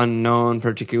more unknown,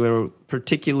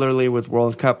 particularly with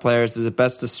World Cup players, is it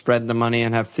best to spread the money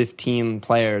and have 15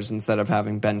 players instead of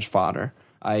having bench fodder?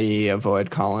 I.e., avoid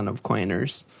Colin of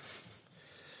Quainers.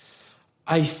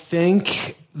 I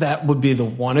think that would be the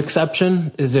one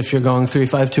exception, is if you're going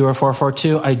 3-5-2 or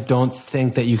 4-4-2. I don't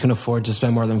think that you can afford to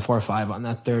spend more than 4 or 5 on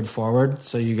that third forward.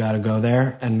 So you got to go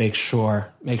there and make sure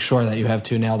that you have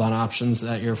 2 nailed on options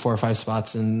at your 4 or 5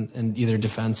 spots in either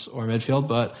defense or midfield.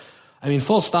 But I mean,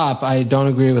 full stop. I don't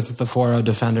agree with the 4-0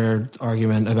 defender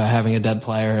argument about having a dead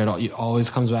player. It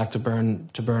always comes back to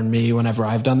burn me whenever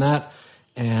I've done that.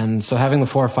 And so having the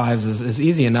 4 or 5s is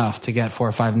easy enough to get 4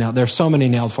 or 5 nailed. There's so many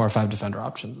nailed 4 or 5 defender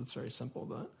options. It's very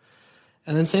simple.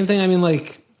 And then same thing. I mean,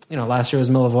 last year was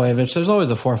Milivojevic. There's always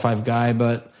a 4 or 5 guy,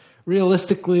 but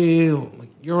realistically,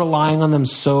 you're relying on them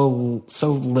so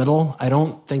little. I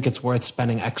don't think it's worth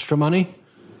spending extra money,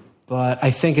 but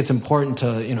I think it's important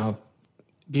to,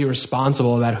 be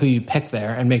responsible about who you pick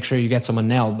there and make sure you get someone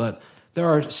nailed. But there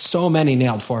are so many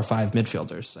nailed 4 or 5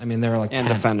 midfielders. I mean, there are and 10.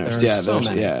 defenders. There are so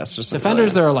many. Yeah, it's just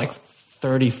defenders. There are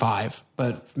 35,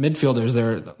 but midfielders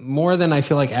there are more than I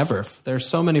feel like ever. There's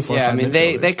so many 4 or 5. I mean,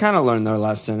 they kind of learned their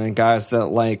lesson, and guys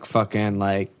that fucking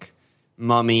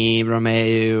Mummy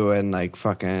Romeu and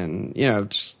fucking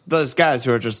just those guys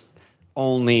who are just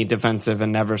only defensive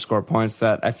and never score points,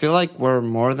 that I feel like were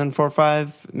more than 4 or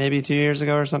 5 maybe 2 years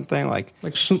ago or something.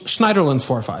 Schneiderlin's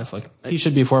 4 or 5. He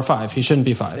should be 4 or 5. He shouldn't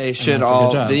be 5. They should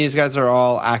all. These guys are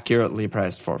all accurately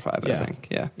priced 4 or 5. I think.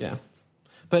 Yeah.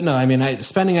 But no, I mean,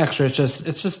 spending extra. It's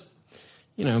just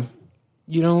you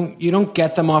don't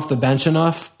get them off the bench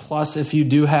enough. Plus, if you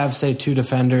do have, say, 2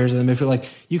 defenders, and if you're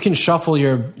you can shuffle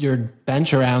your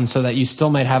bench around so that you still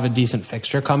might have a decent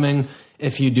fixture coming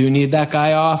if you do need that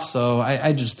guy off. So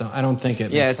I don't think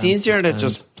it. Yeah, makes it's sense easier to spend.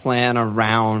 just plan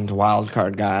around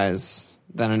wildcard guys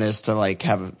than it is to like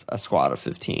have a squad of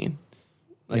 15.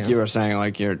 Like you were saying,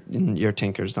 like your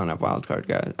Tinkers don't have wildcard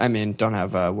guys. I mean, don't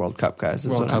have World Cup guys.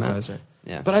 World Cup guys, right?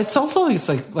 Yeah, but it's also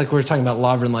like we were talking about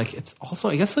Lovren. Like it's also,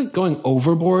 I guess, like going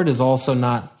overboard is also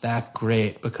not that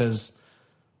great because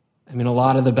I mean a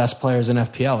lot of the best players in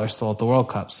FPL are still at the World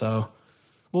Cup. So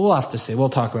we'll have to see. We'll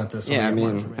talk about this. Yeah, I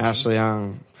mean Ashley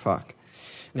Young. Fuck.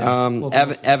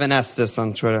 Yeah, Evan Estes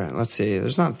on Twitter. Let's see.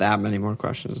 There's not that many more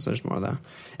questions. There's more though.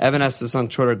 Evan Estes on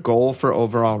Twitter. Goal for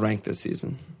overall rank this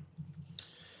season.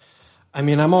 I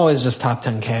mean, I'm always just top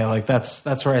 10K. Like that's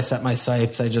where I set my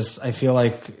sights. I feel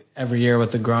like every year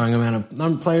with the growing amount of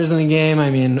number of players in the game, I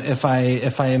mean, if I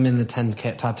am in the top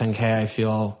 10K, I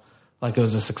feel like it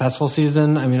was a successful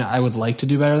season. I mean, I would like to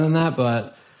do better than that,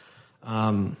 but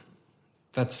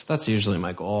that's usually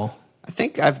my goal. I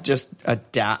think I've just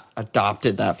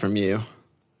adopted that from you.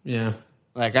 Yeah.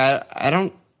 Like I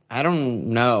don't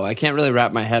know. I can't really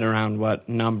wrap my head around what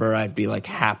number I'd be like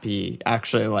happy.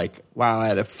 Actually, like, wow, I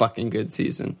had a fucking good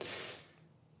season.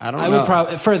 I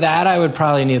would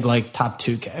probably need like top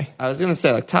 2K. I was gonna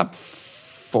say like top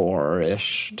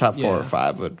 4-ish, top 4 or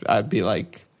 5 I'd be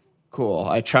like, cool.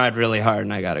 I tried really hard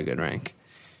and I got a good rank.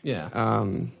 Yeah.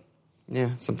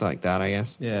 Yeah, something like that, I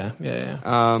guess. Yeah.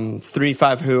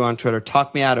 35 Who on Twitter.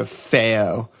 Talk me out of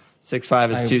Feo.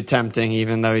 6'5" is too tempting,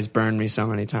 even though he's burned me so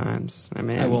many times. I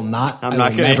mean, I will not. I'm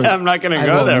not going to go there, buddy.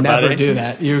 I will never do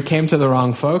that. You came to the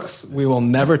wrong folks. We will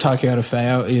never talk you out of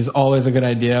Feo. He's always a good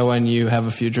idea when you have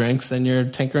a few drinks and you're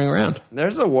tinkering around.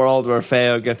 There's a world where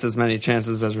Feo gets as many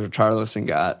chances as Richarlison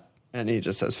got, and he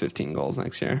just has 15 goals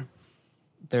next year.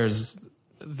 There's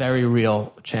a very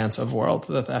real chance of world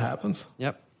that happens.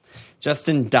 Yep.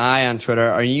 Justin Dye on Twitter.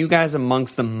 Are you guys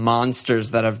amongst the monsters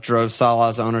that have drove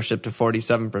Salah's ownership to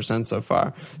 47% so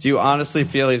far? Do you honestly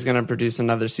feel he's going to produce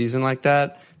another season like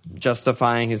that,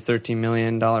 justifying his $13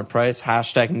 million price?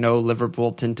 # no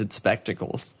Liverpool tinted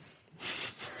spectacles.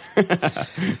 I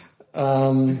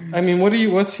mean,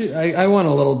 I went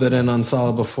a little bit in on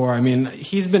Salah before. I mean,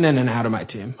 he's been in and out of my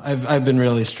team. I've been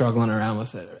really struggling around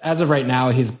with it. As of right now,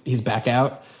 he's back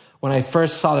out. When I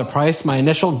first saw the price, my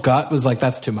initial gut was like,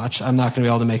 that's too much. I'm not going to be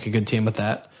able to make a good team with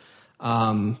that.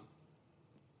 What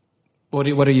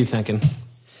are you thinking?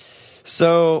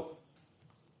 So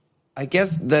I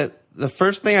guess that the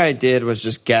first thing I did was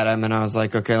just get him, and I was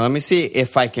like, okay, let me see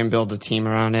if I can build a team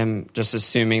around him, just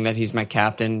assuming that he's my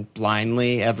captain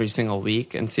blindly every single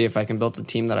week, and see if I can build a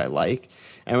team that I like.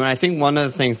 And I think one of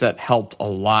the things that helped a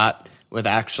lot with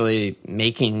actually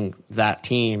making that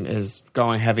team is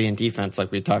going heavy in defense, like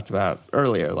we talked about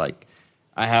earlier. Like,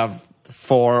 I have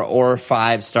 4 or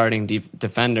 5 starting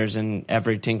defenders in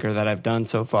every tinker that I've done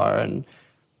so far, and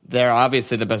they're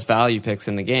obviously the best value picks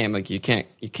in the game. Like, you can't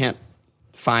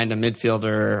find a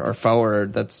midfielder or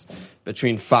forward that's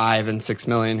between 5 and 6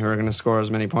 million who are going to score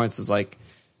as many points as like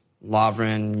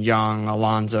Lovren, Young,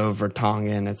 Alonso,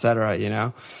 Vertonghen, etc. You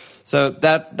know. So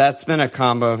that's been a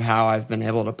combo of how I've been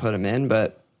able to put him in.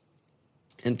 But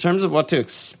in terms of what to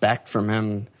expect from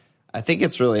him, I think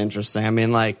it's really interesting. I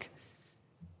mean, like,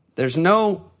 there's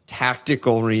no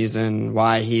tactical reason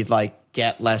why he'd like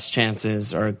get less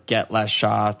chances or get less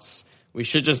shots. We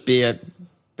should just be a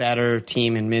better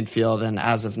team in midfield. And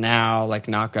as of now, like,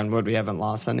 knock on wood, we haven't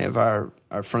lost any of our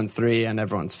front three and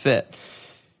everyone's fit.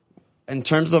 In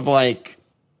terms of like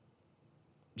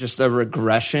just a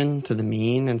regression to the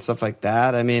mean and stuff like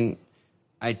that, I mean,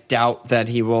 I doubt that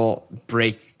he will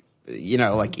break,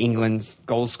 like England's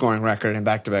goal scoring record in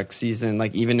back-to-back season.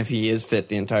 Like, even if he is fit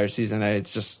the entire season,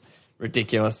 it's just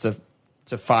ridiculous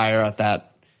to fire at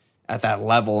that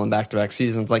level in back-to-back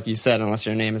seasons, like you said, unless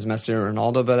your name is Messi or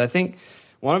Ronaldo. But I think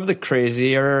one of the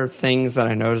crazier things that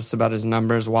I noticed about his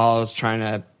numbers while I was trying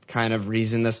to kind of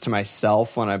reason this to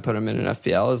myself when I put him in an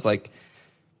FPL is like,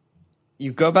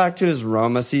 you go back to his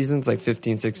Roma seasons, like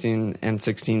 15, 16, and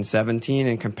 16, 17,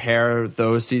 and compare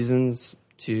those seasons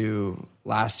to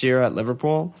last year at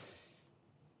Liverpool,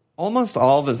 almost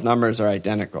all of his numbers are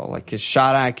identical. Like, his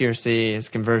shot accuracy, his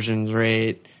conversion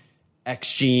rate,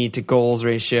 XG to goals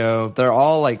ratio, they're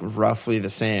all like roughly the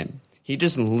same. He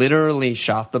just literally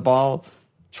shot the ball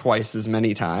twice as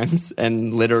many times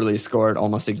and literally scored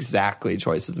almost exactly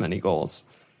twice as many goals.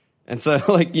 And so,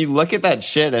 like, you look at that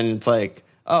shit and it's like,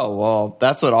 oh, well,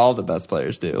 that's what all the best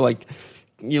players do. Like,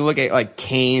 you look at like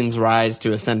Kane's rise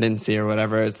to ascendancy or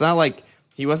whatever. It's not like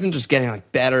he wasn't just getting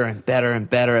like better and better and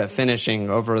better at finishing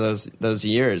over those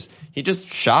years. He just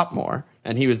shot more,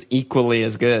 and he was equally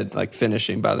as good, like,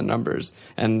 finishing by the numbers.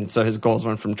 And so his goals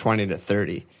went from 20 to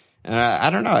 30. And I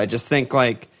don't know. I just think,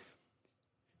 like,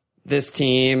 this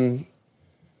team,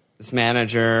 this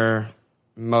manager,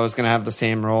 Mo's going to have the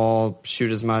same role,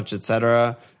 shoot as much,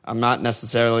 etc. I'm not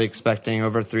necessarily expecting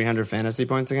over 300 fantasy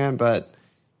points again, but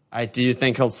I do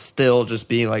think he'll still just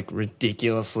be like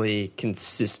ridiculously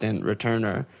consistent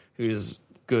returner who's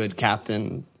good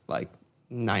captain like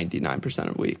 99%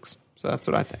 of weeks. So that's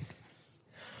what I think.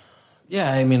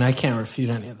 Yeah, I mean, I can't refute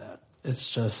any of that. It's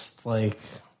just like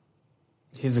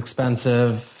he's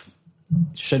expensive,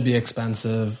 should be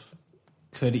expensive,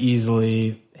 could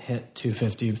easily hit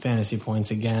 250 fantasy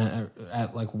points again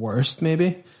at like worst,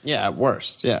 maybe. Yeah, at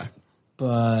worst, yeah.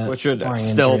 But which would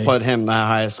still put him the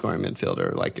highest scoring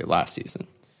midfielder like last season.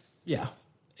 Yeah.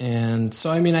 And so,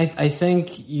 I mean, I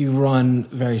think you run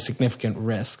very significant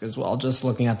risk as well, just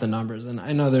looking at the numbers. And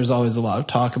I know there's always a lot of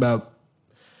talk about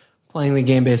playing the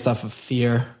game based off of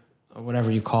fear, or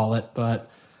whatever you call it. But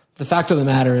the fact of the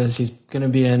matter is he's going to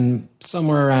be in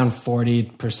somewhere around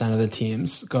 40% of the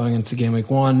teams going into game week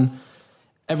 1.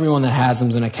 Everyone that has him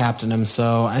is going to captain him.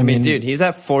 So, I mean, dude, he's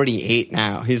at 48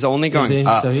 now. He's only going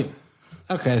up. So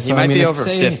okay, so he might be over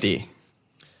 50.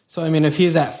 So, I mean, if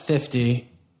he's at 50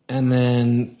 and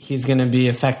then he's going to be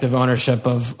effective ownership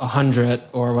of 100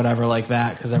 or whatever like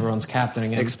that because everyone's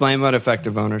captaining him. Explain what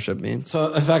effective ownership means.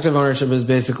 So, effective ownership is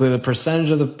basically the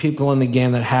percentage of the people in the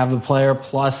game that have the player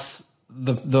plus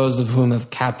those of whom have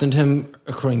captained him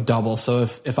accruing double. So,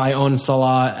 if I own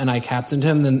Salah and I captained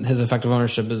him, then his effective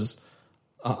ownership is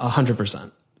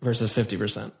 100% versus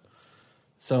 50%.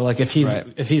 So, like, if he's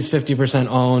 50%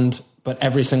 owned, but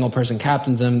every single person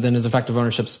captains him, then his effective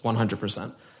ownership's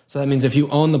 100%. So that means if you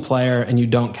own the player and you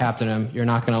don't captain him, you're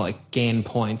not going to like gain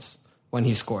points when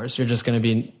he scores. You're just going to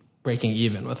be breaking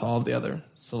even with all of the other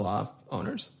Salah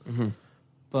owners. Mm-hmm.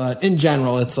 But in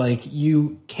general, it's like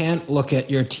you can't look at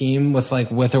your team with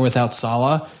or without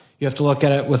Salah. You have to look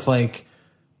at it with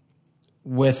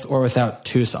with or without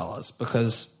 2 Salahs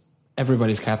because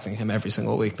everybody's captaining him every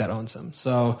single week that owns him.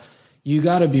 So you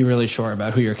got to be really sure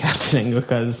about who you're captaining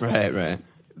because right.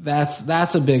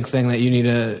 That's a big thing that you need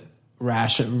to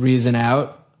reason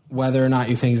out whether or not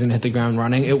you think he's going to hit the ground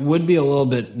running. It would be a little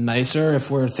bit nicer if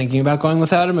we're thinking about going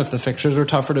without him if the fixtures were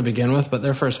tougher to begin with, but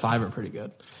their first 5 are pretty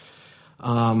good.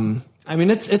 I mean,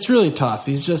 it's really tough.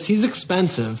 He's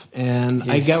expensive, and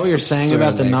I get what you're saying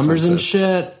about the numbers and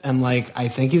shit. And like, I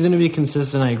think he's going to be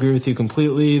consistent. I agree with you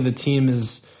completely. The team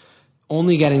is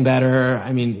only getting better.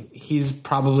 I mean, he's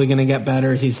probably going to get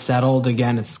better. He's settled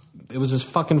again. It was his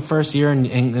fucking first year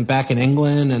back in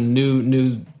England, and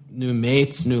new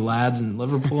mates, new lads in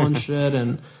Liverpool and shit.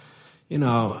 And you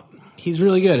know, he's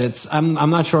really good.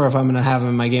 I'm not sure if I'm going to have him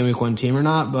in my game week 1 team or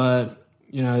not, but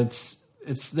you know,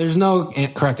 there's no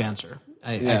correct answer.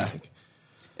 I think.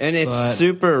 And it's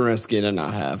super risky to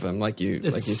not have him, like you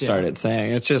started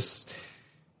saying.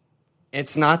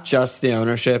 It's not just the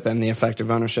ownership and the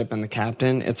effective ownership and the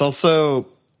captain. It's also,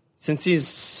 since he's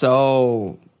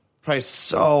priced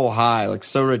so high, like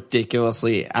so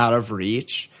ridiculously out of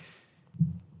reach,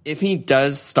 if he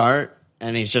does start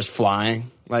and he's just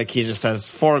flying, like he just has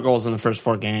 4 goals in the first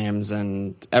 4 games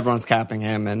and everyone's capping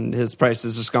him and his price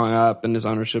is just going up and his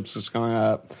ownership's just going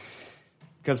up,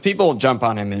 because people will jump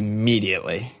on him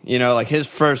immediately. You know, like his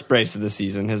first brace of the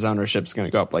season, his ownership's going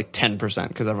to go up like 10%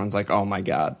 because everyone's like, oh my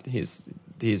God, he's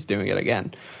doing it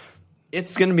again.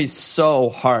 It's going to be so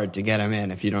hard to get him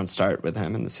in if you don't start with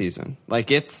him in the season.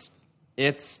 Like it's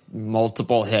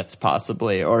multiple hits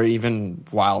possibly, or even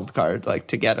wild card, like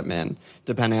to get him in,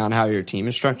 depending on how your team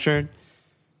is structured.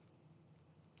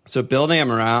 So building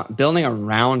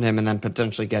around him and then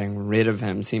potentially getting rid of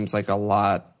him seems like a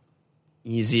lot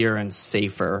easier and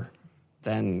safer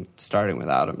than starting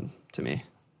without him to me.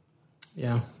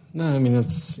 Yeah. No, I mean,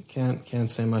 can't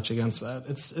say much against that.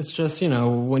 It's just, you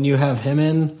know, when you have him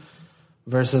in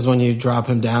versus when you drop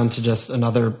him down to just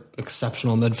another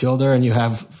exceptional midfielder and you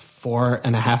have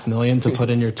 $4.5 million to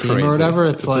put in your team crazy. Or whatever,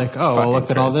 it's like, oh, well,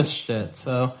 look at all this shit.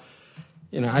 So,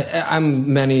 you know,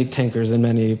 I'm many tinkers and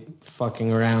many fucking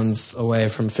arounds away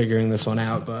from figuring this one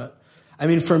out. But I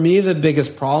mean, for me, the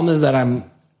biggest problem is that I'm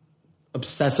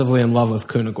obsessively in love with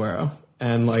Kun Aguero.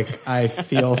 And like, I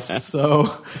feel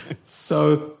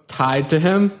so tied to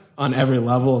him on every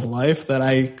level of life that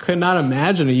I could not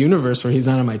imagine a universe where he's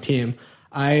not on my team.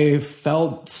 I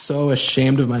felt so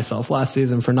ashamed of myself last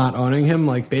season for not owning him,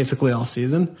 like basically all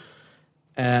season.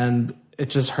 And it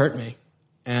just hurt me.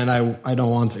 And I don't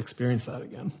want to experience that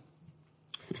again.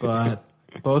 But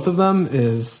both of them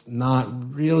is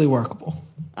not really workable.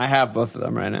 I have both of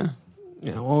them right now.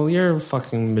 Yeah, well, you're a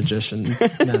fucking magician,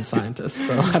 mad scientist,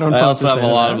 so I don't know. I also have a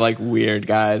lot of like weird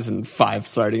guys and 5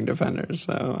 starting defenders,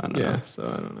 so I don't know. So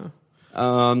I don't know.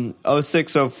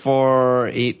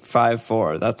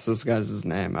 0604854. That's this guy's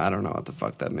name. I don't know what the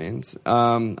fuck that means.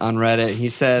 On Reddit, he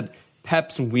said,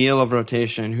 Pep's wheel of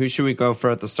rotation. Who should we go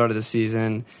for at the start of the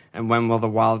season? And when will the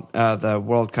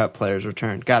World Cup players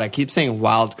return? God, I keep saying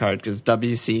wild card because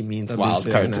WC means wild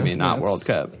card to me, not World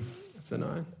Cup. That's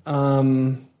annoying.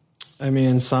 I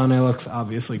mean, Sane looks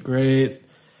obviously great.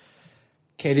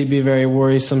 KDB very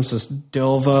worrisome. So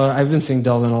Dilva. I've been seeing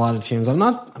Dilva in a lot of teams. I'm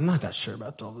not that sure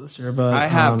about Dilva this year, but I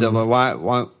have Dilva. Why?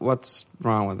 What's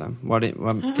wrong with him? What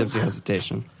gives you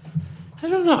hesitation? I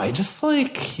don't know. I just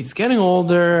he's getting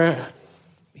older.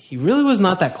 He really was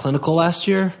not that clinical last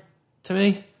year to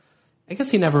me. I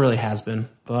guess he never really has been,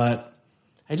 but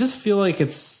I just feel like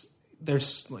phasing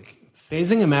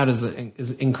him out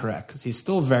is incorrect because he's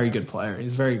still a very good player.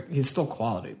 He's still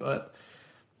quality, but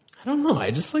I don't know.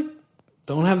 I just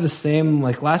don't have the same,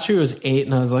 last year it was 8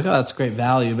 and I was like, oh, that's great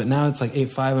value, but now it's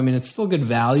 8.5. I mean, it's still good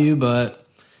value, but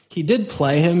he did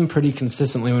play him pretty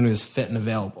consistently when he was fit and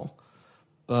available.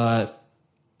 But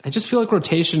I just feel like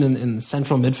rotation in the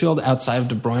central midfield outside of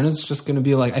De Bruyne is just going to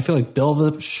be I feel like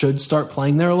Bilva should start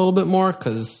playing there a little bit more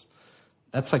because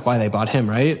that's why they bought him,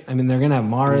 right? I mean, they're going to have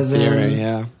Mahrez in.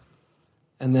 Yeah.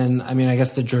 And then, I mean, I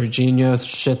guess the Jorginho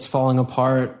shit's falling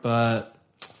apart, but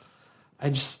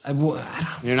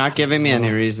You're not giving me any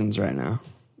reasons right now.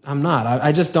 I'm not.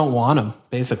 I just don't want him,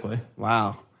 basically.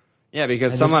 Wow. Yeah,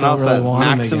 because someone else said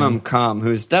Maximum Cum,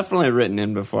 who's definitely written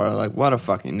in before. What a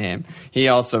fucking name. He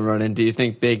also wrote in, do you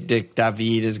think Big Dick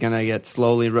David is going to get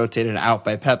slowly rotated out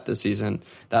by Pep this season?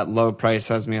 That low price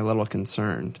has me a little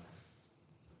concerned.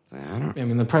 I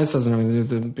mean, the price doesn't have anything to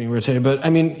do with being rotated, but I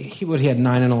mean, he had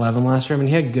 9 and 11 last year. I mean,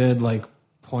 he had good,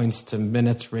 points to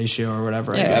minutes ratio or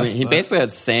whatever. Yeah, I mean, he basically had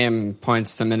the same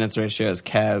points to minutes ratio as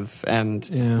Kev, and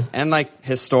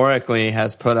historically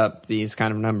has put up these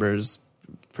kind of numbers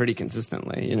pretty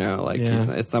consistently.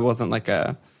 It wasn't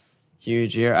a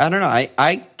huge year. I don't know.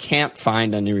 I can't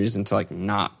find any reason to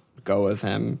not go with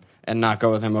him and not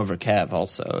go with him over Kev.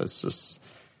 Also, it's just.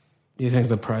 Do you think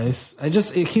the price?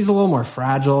 He's a little more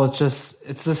fragile.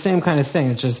 It's the same kind of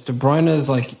thing. It's just De Bruyne is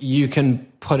you can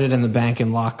put it in the bank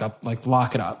and lock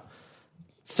it up.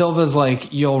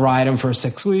 Silva's you'll ride him for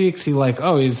 6 weeks.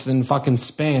 He's in fucking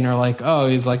Spain, or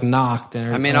he's knocked.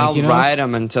 I mean, I'll ride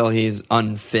him until he's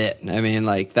unfit. I mean,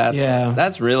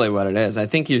 that's really what it is. I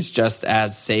think he's just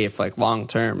as safe long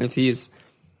term if he's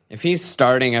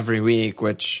starting every week.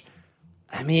 Which,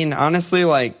 I mean, honestly,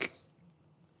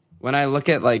 when I look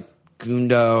at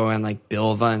Gundo and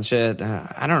Bilva and shit,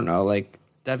 I don't know.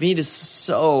 David is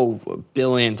so a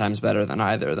billion times better than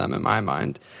either of them in my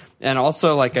mind. And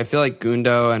also, I feel like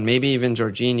Gundo and maybe even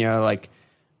Jorginho,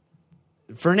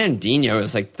 Fernandinho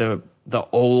is the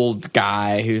old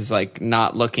guy who's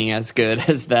not looking as good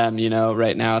as them,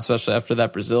 right now, especially after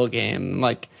that Brazil game.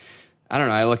 I don't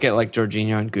know. I look at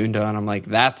Jorginho and Gundo and I'm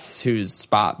that's whose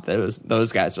spot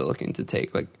those guys are looking to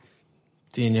take.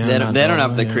 They don't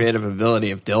have the creative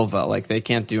ability of Dilva. They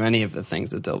can't do any of the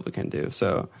things that Dilva can do.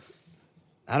 So,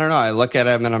 I don't know. I look at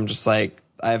him and I'm just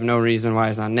I have no reason why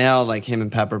he's not nailed. Him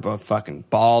and Pep are both fucking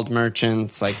bald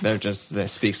merchants. They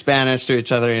speak Spanish to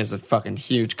each other. He has a fucking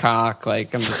huge cock.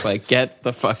 I'm just get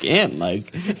the fuck in.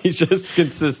 He's just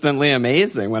consistently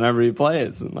amazing whenever he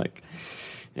plays. And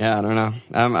yeah, I don't know.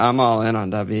 I'm all in on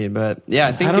David, but yeah,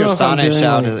 I think your Sane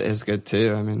shout is good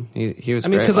too. I mean, he was. I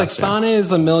mean, because Sane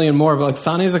is a million more, but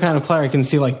Sane is the kind of player I can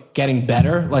see getting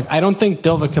better. I don't think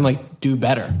Dilva can do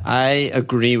better. I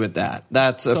agree with that.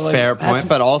 That's a fair point,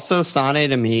 but also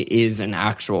Sane to me is an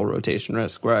actual rotation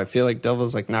risk where I feel like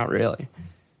Dilva's not really.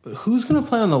 But who's going to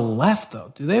play on the left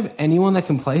though? Do they have anyone that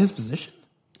can play his position?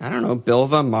 I don't know.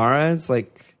 Bilva, Mahrez,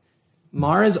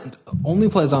 Mahrez only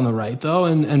plays on the right though,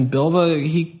 and Bilva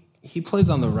he plays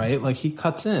on the right, he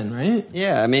cuts in, right?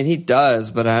 Yeah, I mean he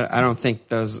does, but I don't think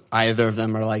either of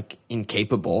them are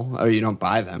incapable, or you don't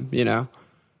buy them,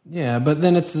 Yeah, but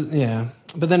then it's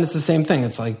the same thing.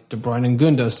 It's De Bruyne and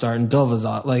Gundo start and Dilva's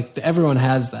on. Everyone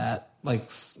has that.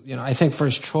 I think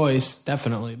first choice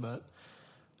definitely, but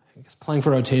I guess playing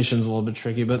for rotation is a little bit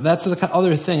tricky. But that's the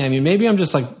other thing. I mean, maybe I'm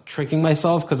just tricking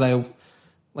myself because I.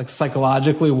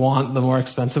 Psychologically want the more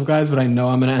expensive guys, but I know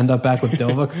I'm going to end up back with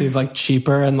Dilva because he's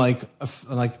cheaper and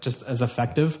just as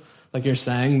effective, you're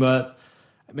saying. But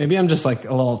maybe I'm just a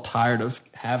little tired of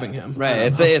having him.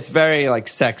 Right. It's very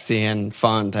sexy and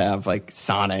fun to have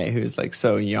Sane, who's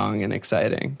so young and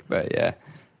exciting. But yeah,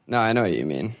 no, I know what you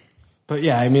mean. But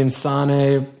yeah, I mean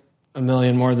Sane a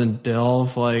million more than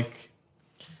Dilv.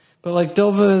 But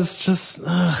Dilva is just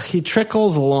he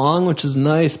trickles along, which is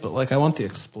nice. But I want the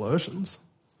explosions.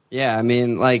 Yeah, I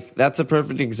mean, that's a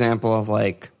perfect example of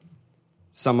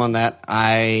someone that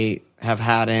I have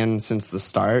had in since the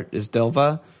start is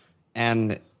Dilva.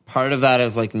 And part of that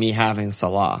is like me having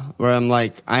Salah, where I'm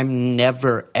like, I'm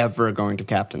never, ever going to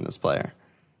captain this player.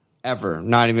 Ever.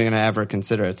 Not even going to ever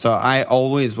consider it. So I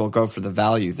always will go for the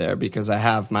value there because I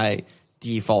have my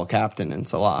default captain in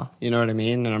Salah. You know what I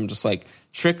mean? And I'm just like,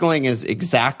 trickling is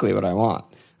exactly what I want.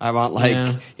 I want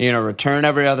return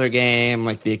every other game,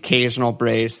 like the occasional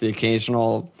brace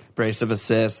of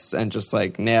assists, and just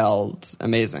like nailed,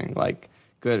 amazing, like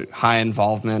good, high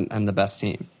involvement and the best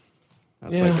team.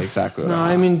 That's like exactly what I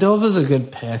want. I mean, Dilva's a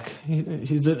good pick.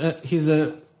 He's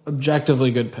a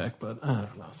objectively good pick, but I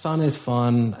don't know. Sané's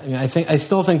fun. I mean, I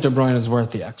still think De Bruyne is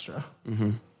worth the extra.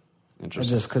 Mm-hmm.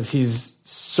 Interesting. Just because he's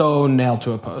so nailed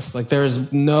to a post. Like,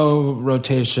 there's no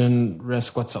rotation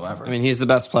risk whatsoever. I mean, he's the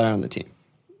best player on the team.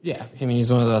 Yeah, I mean,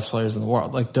 he's one of the best players in the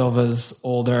world. Like, Dilva's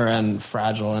older and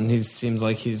fragile, and he seems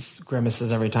like he's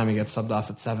grimaces every time he gets subbed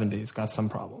off at 70. He's got some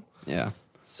problem. Yeah.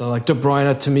 So, like, De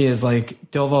Bruyne, to me, is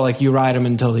like, Dilva, like, you ride him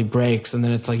until he breaks, and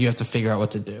then it's like you have to figure out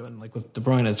what to do. And, like, with De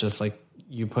Bruyne, it's just like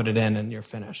you put it in and you're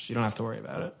finished. You don't have to worry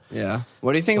about it. Yeah.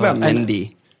 What do you think about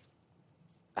Mendy?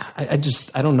 I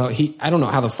don't know. I don't know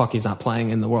how the fuck he's not playing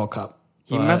in the World Cup.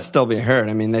 He must still be hurt.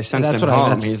 I mean, they sent him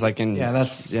home. He's like in...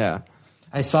 Yeah.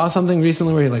 I saw something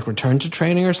recently where he like returned to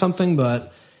training or something,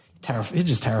 but it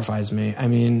just terrifies me. I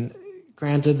mean,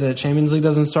 granted the Champions League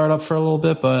doesn't start up for a little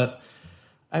bit, but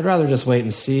I'd rather just wait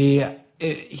and see.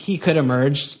 He could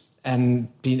emerge and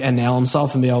nail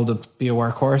himself and be able to be a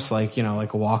workhorse, like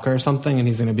a Walker or something, and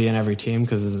he's going to be in every team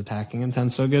because his attacking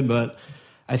intent's so good. But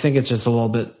I think it's just a little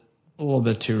bit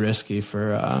too risky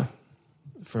for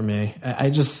me.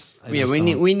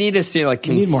 We need to see like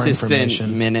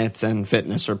consistent minutes and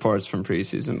fitness reports from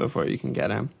preseason before you can get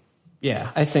him.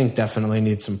 Yeah, I think definitely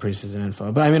need some preseason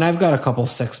info. But I mean, I've got a couple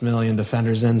 6 million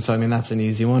defenders in, so I mean that's an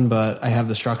easy one. But I have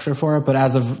the structure for it. But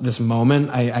as of this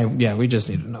moment, we just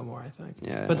need to know more. I think.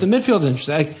 Yeah. But the midfield's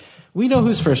interesting. Like, we know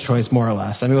who's first choice more or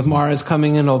less. I mean, with Mahrez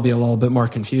coming in, it'll be a little bit more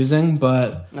confusing.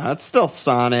 But no, it's still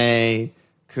Sané,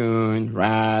 Kuhn,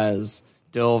 Raz,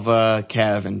 Dilva,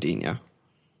 Kev, and Digne.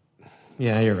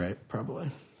 Yeah, you're right,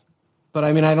 probably. But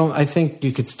I mean, I think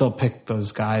you could still pick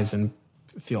those guys and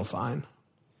feel fine.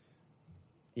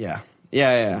 Yeah.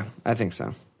 I think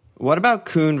so. What about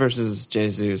Kuhn versus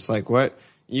Jesus? Like, what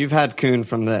you've had Kuhn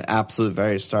from the absolute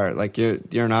very start. Like,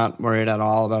 you're not worried at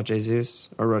all about Jesus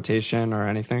or rotation or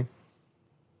anything?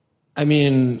 I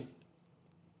mean,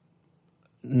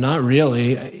 not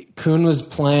really. Kuhn was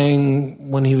playing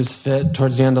when he was fit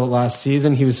towards the end of last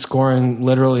season. He was scoring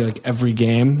literally like every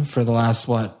game for the last,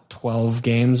 12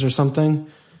 games or something.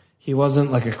 He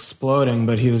wasn't like exploding,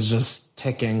 but he was just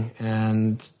ticking.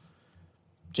 And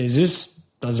Jesus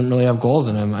doesn't really have goals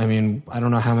in him. I mean, I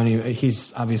don't know how many.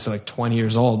 He's obviously like 20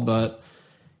 years old, but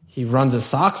he runs his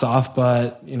socks off.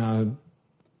 But, I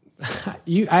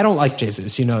don't like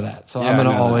Jesus. You know that. So I'm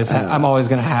always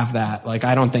going to have that. Like,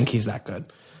 I don't think he's that good.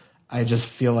 I just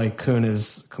feel like Kuhn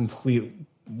is complete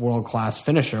world-class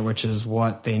finisher, which is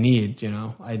what they need.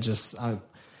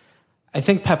 I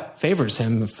think Pep favors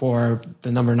him for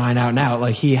the number 9 out and out.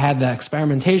 Like, he had that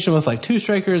experimentation with like 2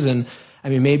 strikers, and I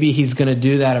mean, maybe he's going to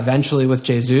do that eventually with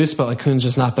Jesus, but like Kuhn's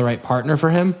just not the right partner for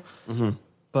him. Mm-hmm.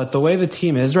 But the way the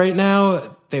team is right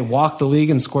now, they walked the league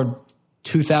and scored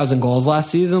 2,000 goals last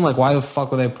season. Like, why the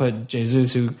fuck would they put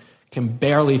Jesus, who can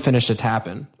barely finish a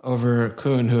tap-in, over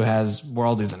Kuhn, who has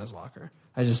worldies in his locker?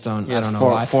 I just don't. I don't know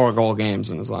why. 4 goal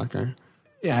games in his locker.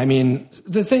 Yeah, I mean,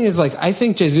 the thing is, like, I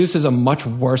think Jesus is a much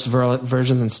worse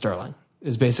version than Sterling,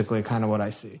 is basically kind of what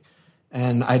I see.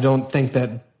 And I don't think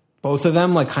that both of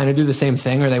them, like, kind of do the same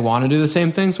thing, or they want to do the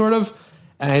same thing, sort of.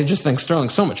 And I just think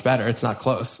Sterling's so much better. It's not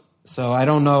close. So I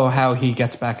don't know how he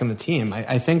gets back in the team.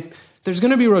 I think there's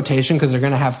going to be rotation because they're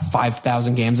going to have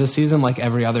 5,000 games this season, like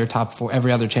every other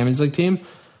Champions League team.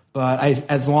 But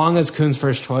as long as Kuhn's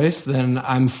first choice, then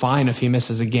I'm fine if he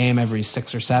misses a game every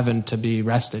 6 or 7 to be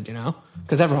rested,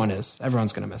 Because everyone's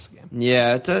going to miss a game.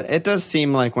 Yeah, it does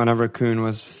seem like whenever Kuhn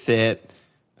was fit,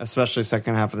 especially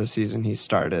second half of the season, he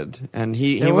started. And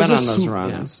he went on those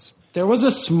runs. Yeah. There was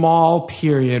a small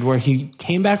period where he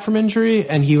came back from injury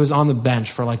and he was on the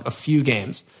bench for like a few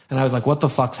games. And I was like, what the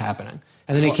fuck's happening?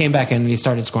 And then he came back in and he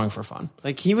started scoring for fun.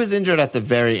 Like, he was injured at the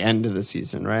very end of the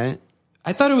season, right?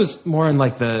 I thought it was more in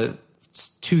like the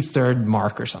 2/3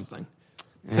 mark or something.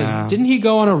 Because didn't he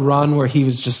go on a run where he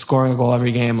was just scoring a goal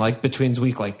every game, like between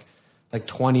week like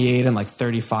 28 and like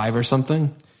 35 or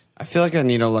something? I feel like I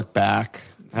need to look back.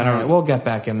 I don't know. We'll get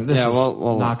back in. This is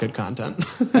not good content.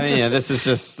 I mean, this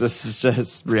is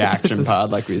just reaction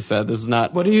pod, like we said. This is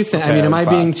not. What do you think? I mean, am I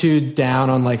being too down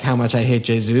on like how much I hate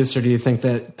Jesus, or do you think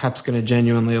that Pep's going to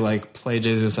genuinely like play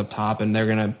Jesus up top and they're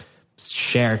going to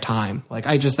share time. Like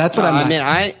that's what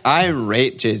I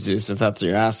rate Jesus, if that's what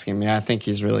you're asking me. I think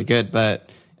he's really good, but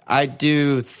I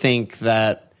do think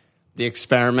that the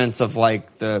experiments of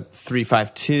like the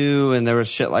 3-5-2 and there was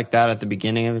shit like that at the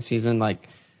beginning of the season, like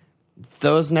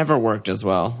those never worked as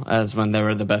well as when they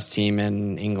were the best team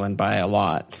in England by a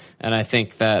lot. And I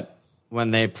think that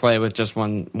when they play with just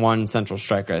one central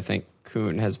striker, I think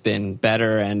Kuhn has been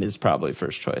better and is probably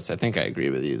first choice. I think I agree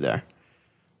with you there.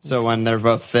 So when they're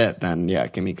both fit, then yeah,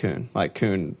 give me Kuhn. Like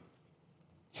Kuhn,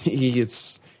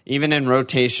 he's even in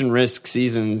rotation risk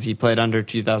seasons, he played under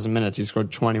 2,000 minutes. He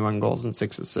scored 21 goals and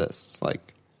 6 assists.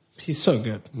 Like he's so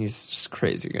good. He's just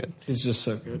crazy good. He's just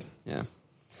so good. Yeah.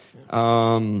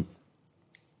 Let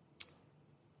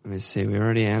me see. We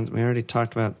already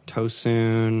talked about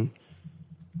Tosun.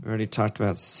 We already talked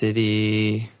about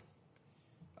City.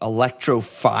 Electro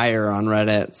Fire on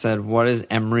Reddit said, "What is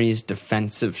Emery's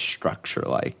defensive structure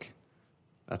like?"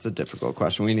 That's a difficult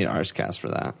question. We need Arscast for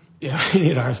that. Yeah, we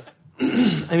need ours.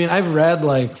 I mean, I've read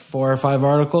like 4 or 5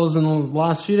 articles in the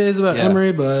last few days about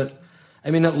Emery, but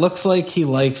I mean, it looks like he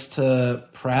likes to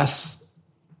press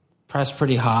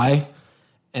pretty high,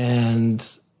 and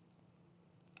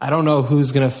I don't know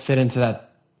who's going to fit into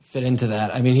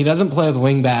that. I mean, he doesn't play with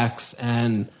wing backs,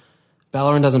 and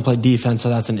Bellerin doesn't play defense, so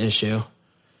that's an issue.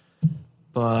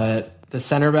 But the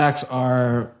center backs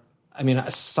are, I mean,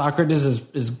 Socrates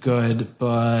is good,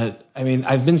 but I mean,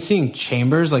 I've been seeing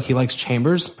Chambers, like he likes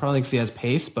Chambers, probably because he has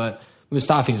pace, but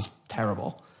Mustafi's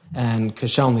terrible. And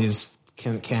Koscielny's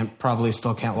probably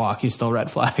still can't walk. He's still red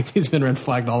flagged. He's been red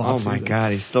flagged all off. Oh my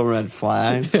God, he's still red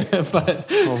flagged?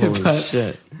 Holy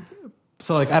shit.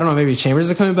 So like, I don't know, maybe Chambers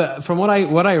is coming, but from what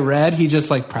I read, he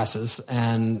just like presses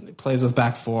and plays with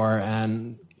back 4,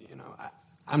 and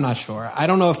I'm not sure. I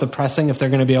don't know if the pressing, if they're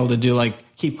going to be able to do like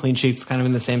keep clean sheets kind of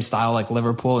in the same style like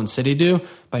Liverpool and City do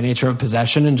by nature of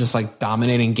possession and just like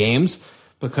dominating games,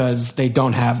 because they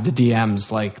don't have the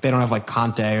DMs. Like they don't have like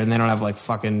Conte, and they don't have like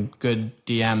fucking good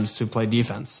DMs who play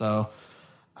defense. So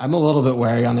I'm a little bit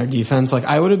wary on their defense. Like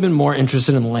I would have been more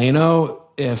interested in Leno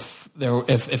if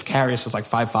Karius was like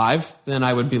 5'5", then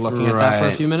I would be looking at that for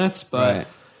a few minutes. But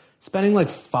spending like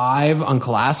 5 on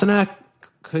Kolasinac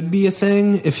could be a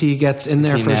thing if he gets in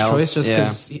there first choice, just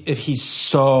because if he's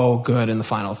so good in the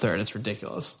final third, it's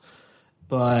ridiculous.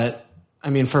 But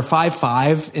I mean, for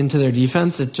 5-5 into their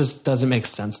defense, it just doesn't make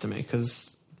sense to me,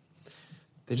 because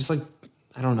they just like,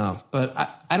 I don't know, but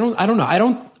I don't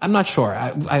know. I'm not sure.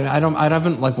 I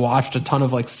haven't like watched a ton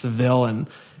of like Seville and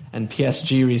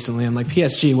PSG recently. And like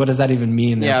PSG, what does that even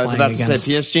mean? Yeah, I was about to say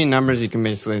PSG numbers you can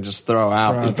basically just throw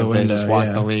out because they just walk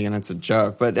the league and it's a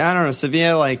joke. But I don't know,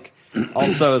 Sevilla like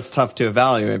also it's tough to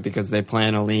evaluate because they play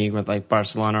in a league with like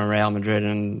Barcelona, Real Madrid,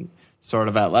 and sort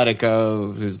of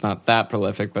Atletico, who's not that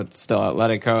prolific but still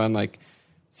Atletico, and like,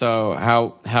 so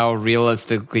how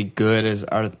realistically good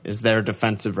is their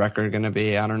defensive record going to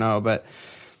be? I don't know, but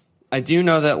I do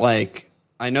know that like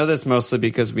I know this mostly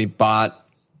because we bought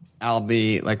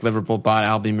Liverpool bought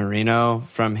Albi Marino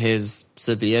from his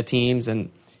Sevilla teams,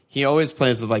 and he always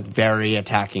plays with like very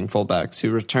attacking fullbacks who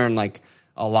return like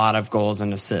a lot of goals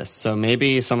and assists. So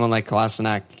maybe someone like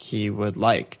Kolasinac he would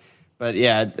like. But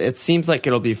yeah, it seems like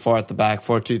it'll be 4 at the back,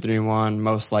 4-2-3-1,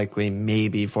 most likely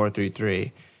maybe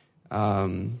 4-3-3.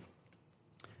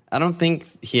 I don't think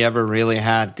he ever really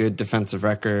had good defensive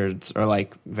records or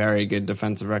like very good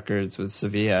defensive records with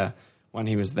Sevilla when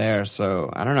he was there. So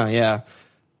I don't know. Yeah,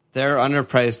 they're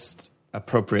underpriced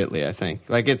appropriately, I think.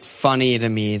 Like it's funny to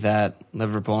me that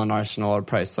Liverpool and Arsenal are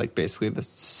priced like basically the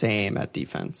same at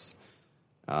defense.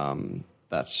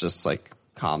 That's just like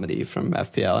comedy from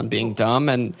FPL and being dumb,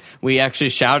 and we actually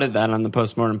shouted that on the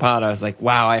postmortem pod. I was like,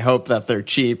 wow, I hope that they're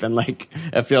cheap and like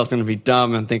FPL is going to be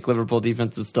dumb and think Liverpool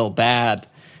defense is still bad,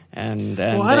 and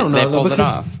well, I don't know, they pulled it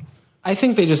off. I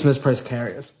think they just mispriced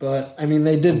Karius, but I mean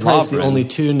they did price the only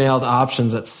 2 nailed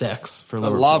options at 6 for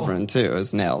Liverpool. Lovren too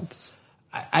is nailed.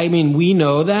 I mean, we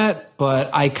know that, but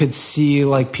I could see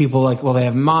like people like, well, they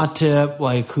have Matip,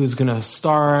 like who's going to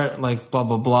start, like blah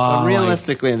blah blah. But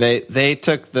realistically, they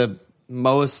took the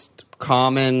most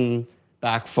common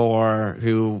back 4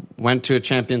 who went to a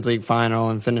Champions League final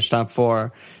and finished top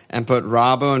 4, and put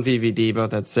Robbo and VVD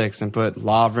both at 6, and put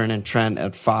Lovren and Trent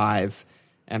at 5,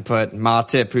 and put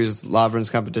Matip, who's Lovren's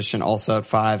competition, also at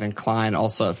 5, and Klein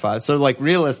also at 5. So like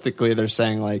realistically, they're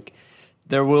saying like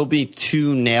there will be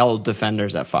 2 nailed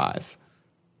defenders at 5,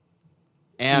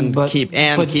 and keeper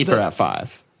at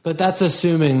 5. But that's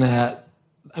assuming that,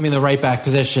 I mean, the right back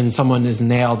position, someone is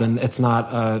nailed, and it's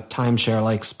not a timeshare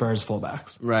like Spurs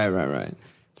fullbacks. Right.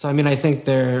 So I mean, I think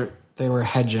they were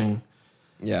hedging.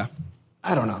 Yeah.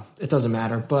 I don't know. It doesn't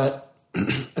matter. But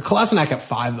Kolasinac at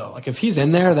 5 though. Like if he's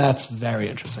in there, that's very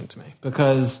interesting to me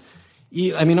because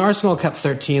Arsenal kept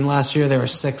 13 last year. They were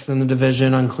 6th in the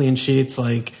division on clean sheets.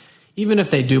 Like even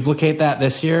if they duplicate that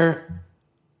this year,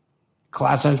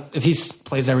 Kolasinac, if he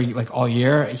plays all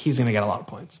year, he's going to get a lot of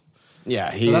points.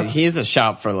 Yeah, he's a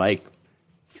shout for like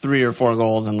 3 or 4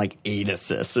 goals and like 8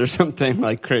 assists or something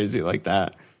like crazy like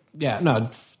that. Yeah, no,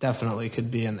 definitely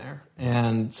could be in there.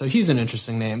 And so he's an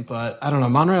interesting name, but I don't know.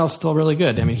 Monreal's still really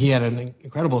good. I mean, he had an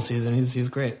incredible season. He's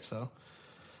great. So,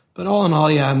 but all in all,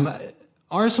 yeah,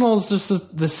 Arsenal's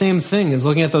just the same thing as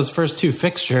looking at those first 2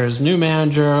 fixtures. New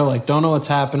manager, like don't know what's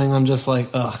happening. I'm just like,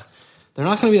 ugh, they're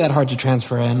not going to be that hard to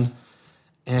transfer in.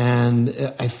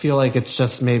 And I feel like it's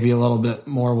just maybe a little bit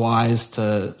more wise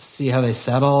to see how they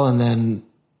settle and then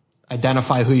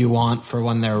identify who you want for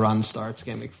when their run starts,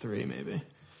 game week 3 maybe.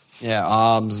 Yeah,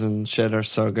 Obbs and shit are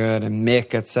so good, and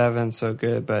Mick at 7 so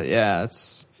good. But yeah,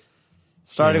 it's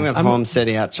starting with home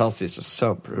city at Chelsea is just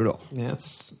so brutal. Yeah,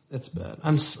 it's bad.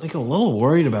 I'm like a little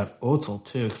worried about Özil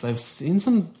too because I've seen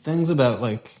some things about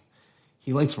like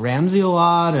he likes Ramsey a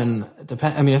lot, and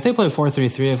if they play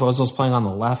 4-3-3, if Ozil's playing on the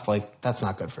left, like that's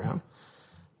not good for him.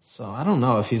 So I don't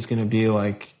know if he's going to be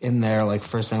like in there like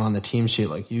first name on the team sheet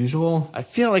like usual. I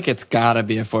feel like it's got to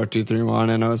be a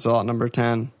 4-2-3-1 and Ozil at number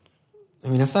 10. I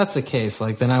mean, if that's the case,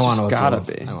 like then I want Ozil. Gotta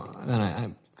be. Then I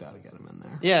gotta get him in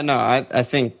there. Yeah, no, I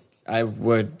think I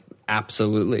would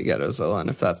absolutely get Ozil in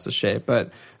if that's the shape.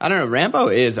 But I don't know. Rambo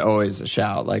is always a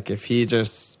shout. Like if he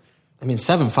just.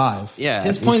 7.5. Yeah,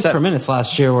 his points per minutes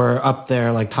last year were up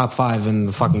there, like top 5 in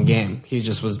the fucking game. He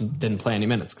just didn't play any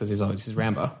minutes because he's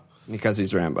Rambo. Because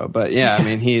he's Rambo, but yeah, I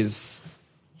mean he's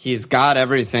got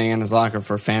everything in his locker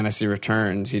for fantasy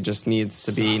returns. He just needs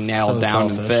to be nailed down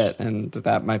selfish. And fit, and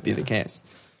that might be the case.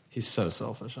 He's so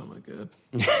selfish. Oh my god,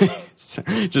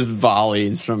 just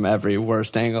volleys from every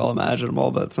worst angle imaginable,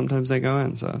 but sometimes they go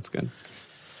in, so it's good.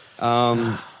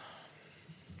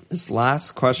 This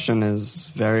last question is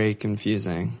very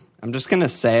confusing. I'm just going to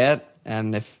say it,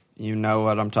 and if you know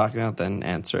what I'm talking about, then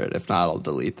answer it. If not, I'll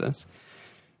delete this.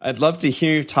 I'd love to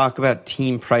hear you talk about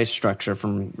team price structure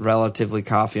from Relatively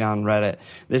Coffee on Reddit.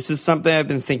 This is something I've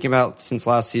been thinking about since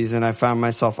last season. I found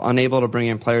myself unable to bring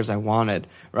in players I wanted.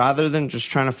 Rather than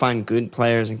just trying to find good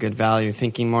players and good value,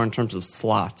 thinking more in terms of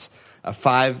slots. A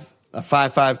 5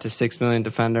 to 6 million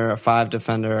defender, a 5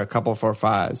 defender, a couple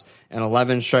 4-5s, an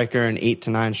 11 striker, an 8 to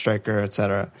 9 striker,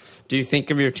 etc. Do you think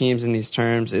of your teams in these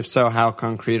terms? If so, how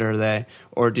concrete are they?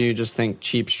 Or do you just think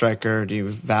cheap striker? Do you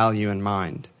have value in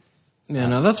mind? Yeah,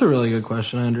 no, that's a really good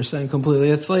question. I understand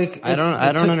completely. It's like I don't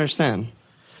understand.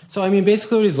 So, I mean,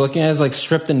 basically what he's looking at is like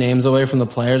strip the names away from the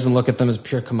players and look at them as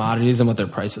pure commodities and what their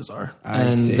prices are.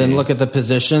 Then look at the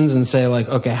positions and say like,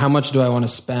 okay, how much do I want to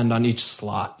spend on each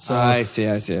slot? So I see.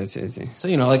 So,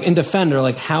 like in defender,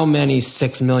 like how many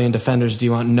 6 million defenders do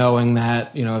you want, knowing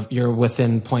that, if you're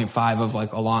within 0.5 of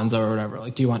like Alonso or whatever?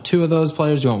 Like, do you want 2 of those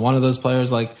players? Do you want 1 of those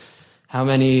players? Like, how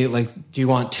many, like, do you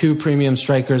want 2 premium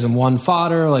strikers and 1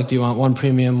 fodder? Like, do you want 1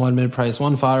 premium, 1 mid-price,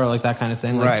 1 fodder? Like, that kind of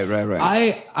thing. Like,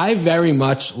 right. I very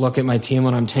much look at my team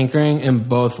when I'm tinkering in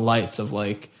both lights of,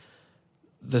 like,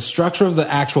 the structure of the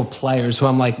actual players who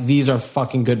I'm like, these are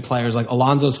fucking good players. Like,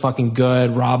 Alonso's fucking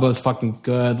good. Robbo's fucking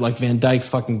good. Like, Van Dijk's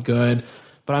fucking good.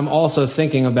 But I'm also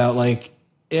thinking about, like,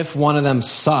 if one of them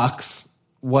sucks,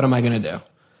 what am I going to do?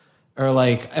 Or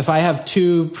like, if I have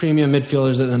 2 premium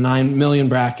midfielders at the 9 million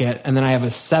bracket, and then I have a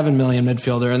 7 million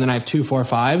midfielder, and then I have 2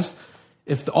 4-5s,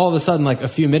 if all of a sudden like a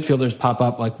few midfielders pop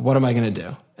up, like what am I going to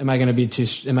do? Am I going to be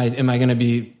am I going to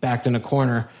be backed in a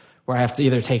corner where I have to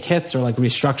either take hits or like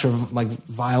restructure like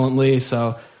violently?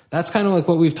 So that's kind of like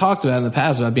what we've talked about in the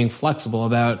past about being flexible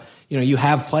about, you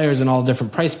have players in all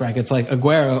different price brackets. Like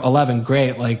Aguero 11,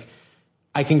 great. Like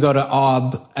I can go to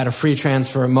Ob at a free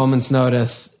transfer, a moment's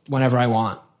notice, whenever I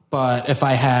want. But if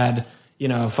I had,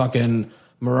 fucking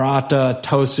Morata,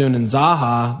 Tosun, and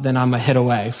Zaha, then I'm a hit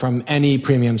away from any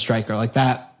premium striker. Like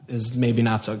that is maybe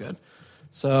not so good.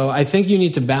 So I think you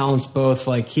need to balance both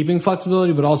like keeping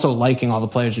flexibility, but also liking all the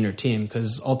players in your team,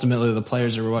 because ultimately the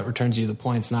players are what returns you the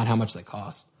points, not how much they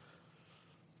cost.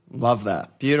 Love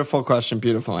that. Beautiful question.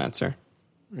 Beautiful answer.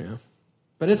 Yeah.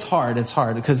 But it's hard. It's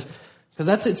hard because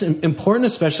it's important,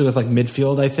 especially with like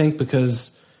midfield, I think,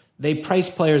 because they price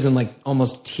players in like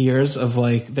almost tiers of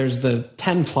like, there's the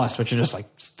 10 plus, which are just like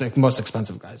the most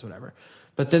expensive guys, whatever.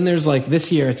 But then there's like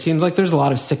this year, it seems like there's a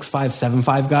lot of 6'5",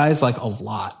 7'5" guys, like a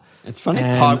lot. It's funny.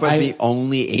 Pogba's the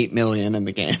only 8 million in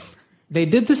the game. They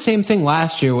did the same thing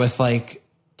last year with like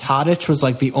Tadic was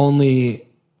like the only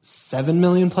 7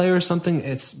 million player or something.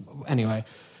 Anyway,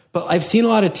 but I've seen a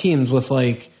lot of teams with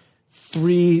like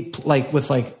 3, like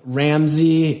with like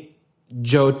Ramsey,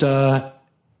 Jota,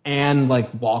 and like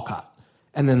Walcott.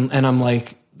 And I'm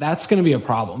like, that's going to be a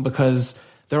problem because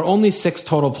there are only 6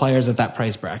 total players at that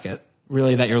price bracket,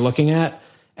 really, that you're looking at.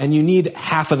 And you need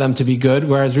half of them to be good,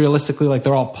 whereas realistically, like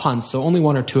they're all punts. So only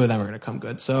 1 or 2 of them are going to come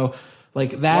good. So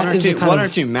like that is one or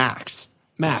two max.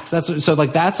 Max. That's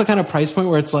the kind of price point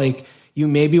where it's like you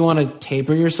maybe want to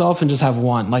taper yourself and just have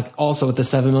one. Like also with the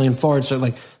 7 million forwards, so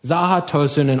like Zaha,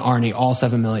 Tosun, and Arnie, all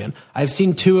 7 million. I've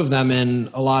seen 2 of them in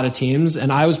a lot of teams,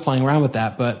 and I was playing around with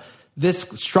that. But this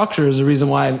structure is the reason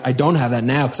why I don't have that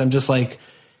now, because I'm just like,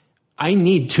 I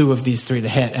need 2 of these 3 to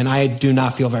hit, and I do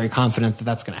not feel very confident that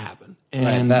that's going to happen.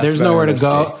 And there's nowhere to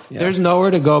go. Yeah. There's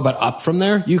nowhere to go but up from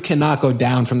there. You cannot go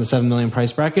down from the 7 million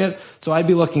price bracket. So I'd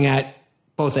be looking at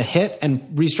both a hit and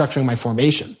restructuring my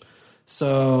formation.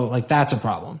 So like that's a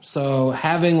problem. So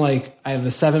having like I have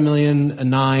the 7 million, a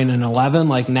 9, and 11.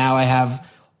 Like now I have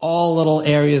all little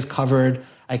areas covered.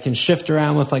 I can shift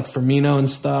around with like Firmino and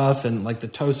stuff, and like the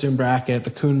Tosun bracket,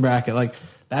 the Kuhn bracket. Like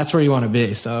that's where you want to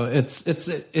be. So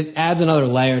it adds another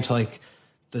layer to like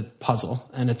the puzzle,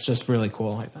 and it's just really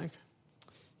cool, I think.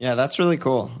 Yeah, that's really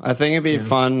cool. I think it'd be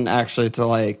fun actually to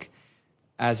like,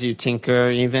 as you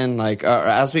tinker, even like, or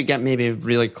as we get maybe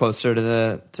really closer to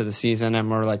the season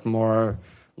and we're like more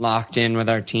locked in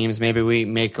with our teams, maybe we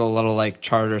make a little like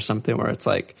chart or something where it's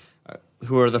like,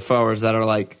 who are the forwards that are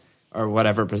like, or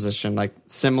whatever position, like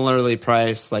similarly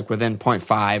priced, like within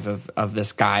 0.5 of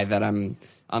this guy that I'm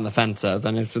on the fence of.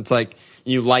 And if it's like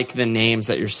you like the names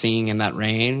that you're seeing in that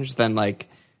range, then like,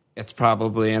 it's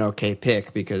probably an okay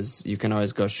pick because you can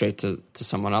always go straight to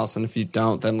someone else. And if you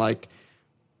don't, then like,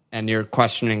 and you're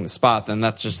questioning the spot, then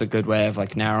that's just a good way of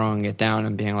like narrowing it down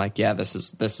and being like, yeah, this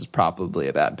is probably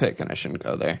a bad pick and I shouldn't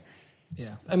go there.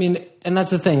 Yeah. I mean, and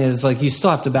that's the thing is like, you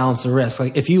still have to balance the risk.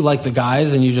 Like if you like the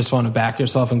guys and you just want to back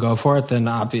yourself and go for it, then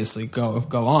obviously go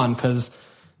on, because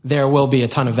there will be a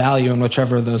ton of value in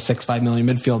whichever of those 6-5 million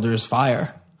midfielders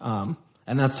fire.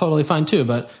 And that's totally fine too.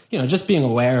 But, you know, just being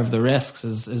aware of the risks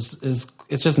is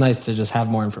it's just nice to just have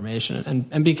more information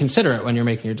and be considerate when you're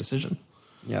making your decision.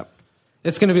 Yep.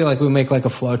 It's going to be like we make like a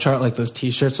flow chart, like those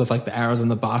T-shirts with like the arrows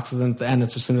and the boxes, and at the end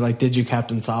it's just going to be like, did you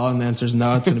captain Salah? And the answer is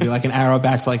no. It's going to be like an arrow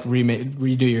back to like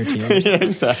redo your team. Yeah,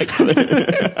 exactly.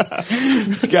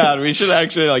 God, we should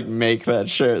actually like make that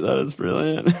shirt. That is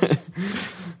brilliant.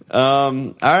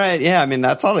 All right. Yeah. I mean,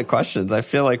 that's all the questions. I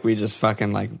feel like we just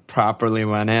fucking like properly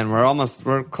went in. We're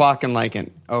clocking like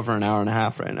over an hour and a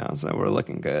half right now. So we're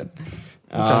looking good.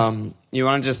 Okay. You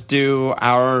want to just do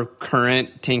our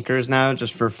current tinkers now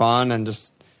just for fun and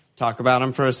just talk about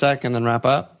them for a sec and then wrap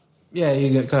up? Yeah,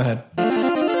 go ahead.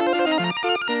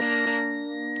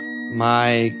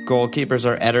 My goalkeepers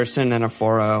are Ederson and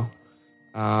Aforo.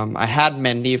 I had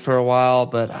Mendy for a while,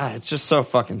 but it's just so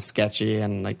fucking sketchy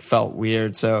and like felt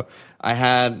weird. So I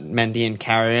had Mendy and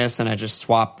Karius, and I just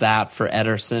swapped that for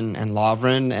Ederson and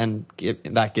Lovren, and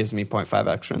that gives me 0.5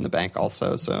 extra in the bank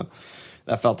also. So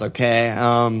that felt okay.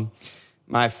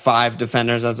 My 5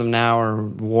 defenders as of now are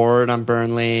Ward on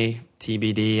Burnley,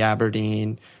 TBD,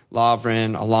 Aberdeen,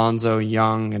 Lovren, Alonso,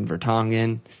 Young, and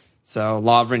Vertonghen. So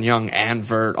Lovren, Young, and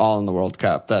Vert all in the World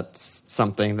Cup. That's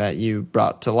something that you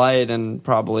brought to light and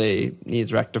probably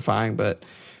needs rectifying. But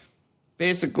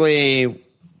basically,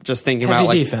 just thinking heavy about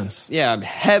like defense. Yeah,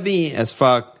 heavy as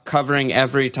fuck, covering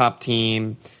every top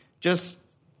team. Just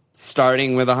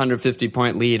starting with a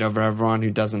 150-point lead over everyone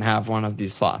who doesn't have one of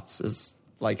these slots is,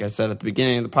 like I said at the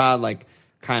beginning of the pod, like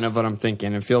kind of what I'm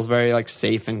thinking. It feels very like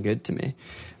safe and good to me.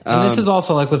 And this is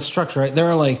also like with structure, right? There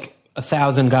are like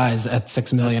 1,000 guys at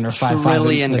 6 million or 5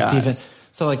 trillion guys. Defense.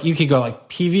 So like you could go like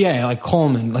PVA, like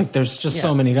Coleman, like there's just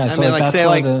so many guys. I so mean, like like that's say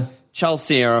why like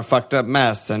Chelsea are a fucked up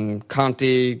mess and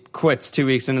Conte quits 2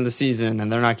 weeks into the season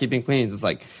and they're not keeping cleans. It's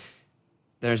like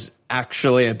there's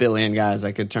actually a billion guys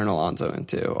I could turn Alonso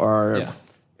into, or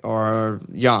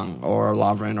Young, or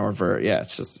Lovren, or Vert. Yeah,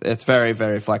 it's very,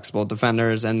 very flexible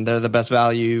defenders, and they're the best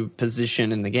value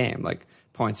position in the game. Like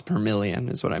points per million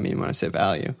is what I mean when I say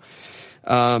value.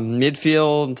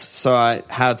 Midfield, so I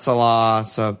had Salah,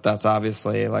 so that's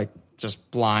obviously like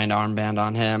just blind armband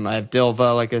on him. I have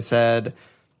Dilva, like I said.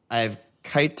 I have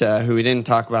Keita, who we didn't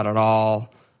talk about at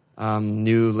all.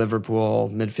 New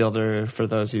Liverpool midfielder, for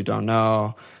those who don't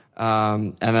know.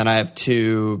 And then I have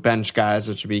 2 bench guys,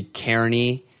 which would be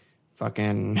Kearney.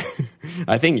 Fucking,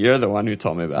 I think you're the one who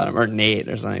told me about him, or Nate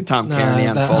or something. Tom Kearney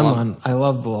on Fulham. I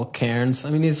love the little Cairns.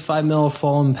 I mean, he's 5 mil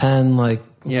Fulham pen, like.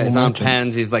 Yeah, he's on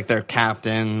pens. He's like their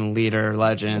captain, leader,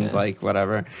 legend, like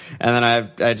whatever. And then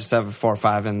I just have a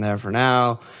 4-5 in there for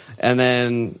now. And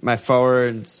then my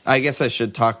forwards, I guess I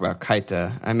should talk about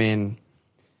Keita. I mean,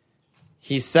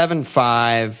 he's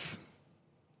 7'5",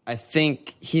 I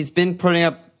think he's been putting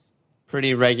up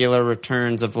pretty regular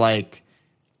returns of like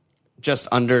just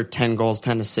under 10 goals,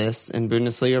 10 assists in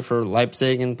Bundesliga for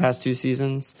Leipzig in the past 2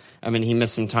 seasons. I mean, he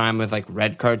missed some time with like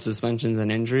red card suspensions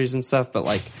and injuries and stuff, but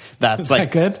like that's Is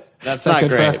like that good? That's Is that not good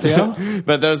great. for FPL?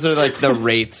 But those are like the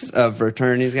rates of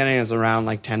return he's getting is around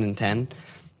like 10 and 10.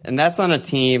 And that's on a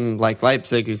team like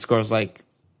Leipzig who scores like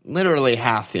literally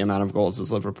half the amount of goals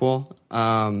as Liverpool.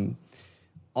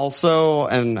 Also,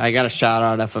 and I got to shout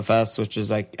out FFS, which is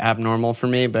like abnormal for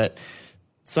me, but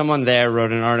someone there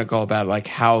wrote an article about like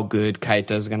how good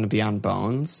Keita is going to be on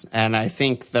Bones. And I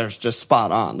think there's just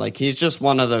spot on. Like he's just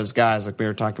one of those guys, like we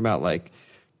were talking about, like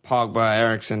Pogba,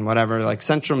 Eriksen, whatever, like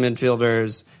central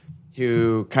midfielders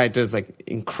who Keita is like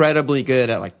incredibly good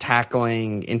at like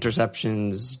tackling,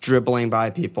 interceptions, dribbling by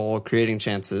people, creating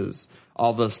chances,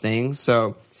 all those things.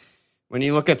 So when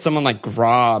you look at someone like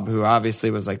Grob, who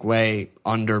obviously was like way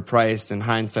underpriced in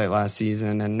hindsight last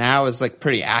season and now is like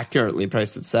pretty accurately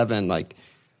priced at 7, like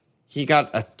he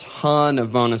got a ton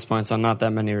of bonus points on not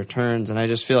that many returns. And I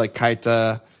just feel like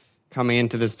Keita coming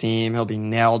into this team, he'll be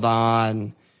nailed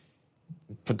on,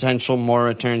 potential more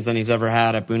returns than he's ever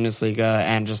had at Bundesliga,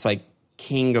 and just like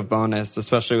king of bonus,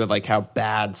 especially with like how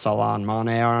bad Salah and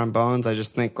Mane are on Bones. I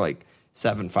just think like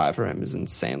 7.5 for him is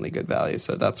insanely good value.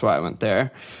 So that's why I went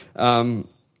there. And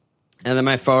then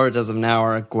my forwards as of now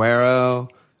are Aguero,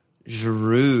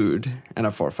 Giroud, and a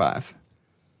 4-5.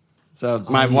 So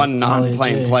my one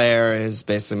non-playing player is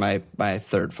basically my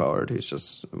third forward, who's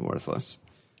just worthless.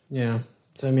 Yeah.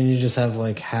 So, I mean, you just have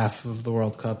like half of the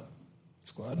World Cup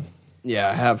squad. Yeah,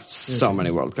 I have so many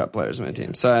World Cup players in my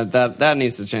team. So that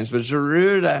needs to change. But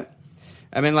Giroud,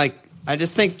 I mean, like, I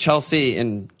just think Chelsea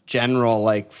in general,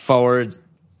 like forwards,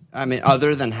 I mean,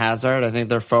 other than Hazard, I think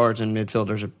their forwards and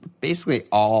midfielders are basically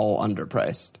all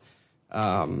underpriced.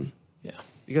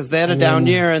 Because they had a down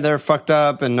year and they're fucked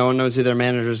up and no one knows who their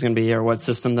manager is going to be or what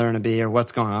system they're going to be or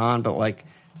what's going on. But like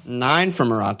 9 for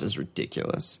Morata is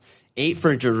ridiculous. 8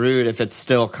 for Giroud, if it's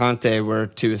still Conte, were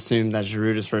to assume that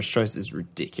Giroud is first choice, is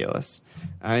ridiculous.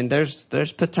 I mean, there's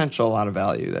potential, a lot of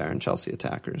value there in Chelsea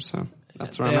attackers. So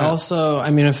that's where I'm at. Also, I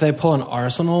mean, if they pull an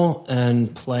Arsenal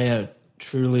and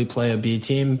truly play a B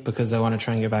team because they want to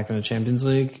try and get back into Champions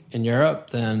League in Europe,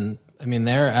 then I mean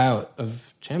they're out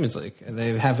of Champions League.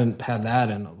 They haven't had that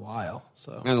in a while.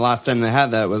 So, and the last time they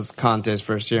had that was Conte's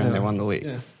first year, and they won the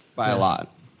league by a lot.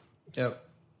 Yep.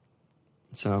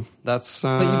 So that's.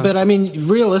 But I mean,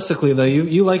 realistically though,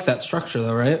 you like that structure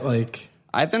though, right? Like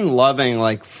I've been loving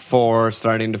like 4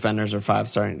 starting defenders or 5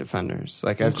 starting defenders.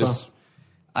 Like I've just.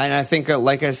 And I think,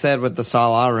 like I said with the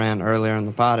Salah rant earlier in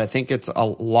the pod, I think it's a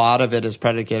lot of it is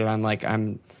predicated on like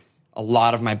a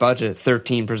lot of my budget,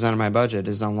 13% of my budget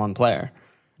is on one player.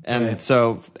 And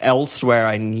so elsewhere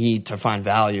I need to find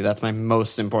value. That's my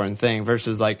most important thing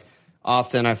versus like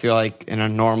often I feel like in a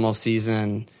normal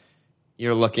season,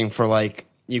 you're looking for like,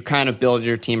 you kind of build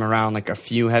your team around like a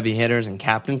few heavy hitters and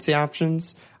captaincy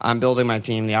options. I'm building my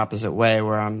team the opposite way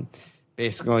where I'm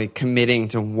basically committing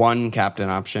to one captain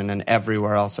option and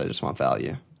everywhere else I just want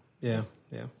value. Yeah.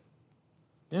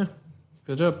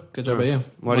 Good job by you.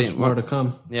 More to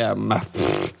come. Yeah,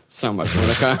 so much more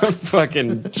to come.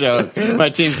 Fucking joke. My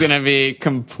team's going to be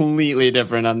completely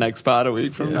different on next pod a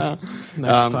week from now.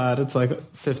 Next pod, it's like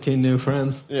 15 new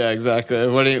friends. Yeah, exactly.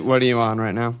 What are you on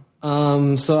right now?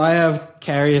 So I have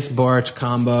Karius Boric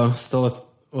combo still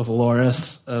with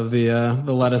Loris of the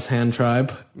Lettuce Hand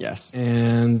Tribe. Yes.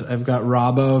 And I've got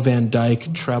Robbo, Van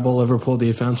Dijk, treble Liverpool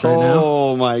defense right now.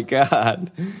 Oh my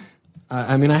God.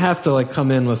 I mean, I have to like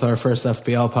come in with our first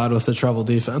FPL pod with the treble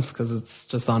defense because it's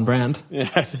just on brand.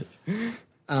 Yeah.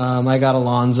 I got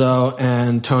Alonso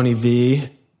and Tony V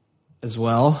as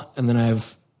well. And then I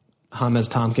have James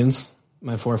Tompkins,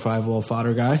 my 4-5 little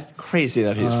fodder guy. Crazy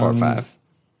that he's 4-5.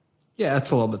 Yeah,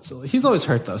 it's a little bit silly. He's always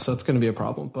hurt though, so it's going to be a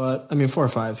problem. But I mean,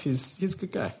 4-5, he's a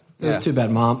good guy. It was too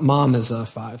bad. Mom is a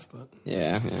 5, but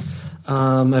yeah.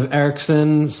 I have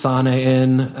Eriksen, Sane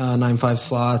in 9-5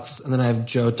 slots, and then I have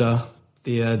Jota,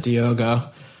 the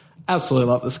Diogo. Absolutely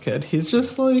love this kid. He's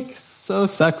just like so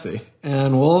sexy,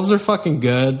 and Wolves are fucking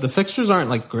good. The fixtures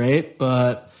aren't like great,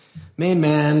 but main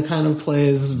man kind of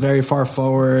plays very far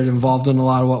forward, involved in a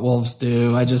lot of what Wolves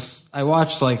do. I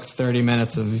watched like 30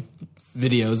 minutes of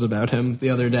videos about him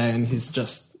the other day, and he's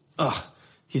just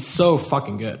he's so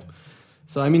fucking good.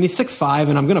 So I mean, he's 6'5",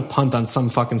 and I'm gonna punt on some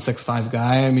fucking 6'5"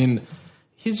 guy. I mean,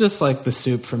 he's just like the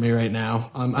soup for me right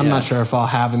now. I'm not sure if I'll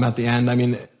have him at the end. I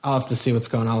mean, I'll have to see what's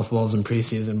going on with Wolves in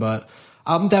preseason, but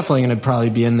I'm definitely gonna probably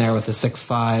be in there with a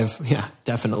 6'5". Yeah,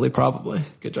 definitely, probably.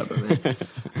 Good job at me.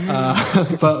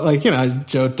 But like, you know,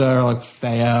 Jota or like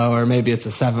Feo, or maybe it's a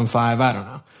 7'5". I don't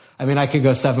know. I mean, I could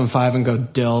go 7-5 and go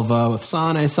Dilva with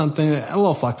Sane, something a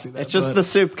little flexy. It's just the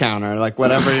soup counter, like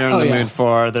whatever you're in the mood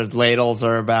for. There's ladles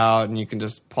are about, and you can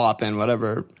just plop in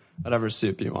whatever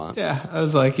soup you want. Yeah, I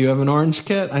was like, you have an orange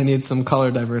kit? I need some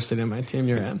color diversity in my team.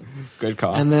 You're in. Good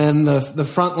call. And then the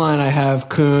front line, I have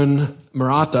Kun,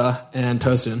 Murata, and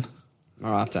Tosun.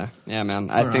 Murata. Yeah,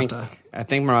 man. I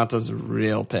think Murata's a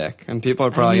real pick. And people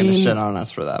are probably going to shit on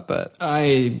us for that, but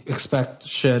I expect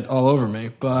shit all over me.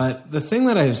 But the thing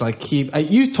that I was like,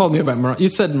 you told me about Murata. You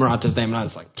said Murata's name, and I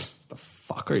was like, the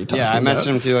fuck are you talking about? Yeah, I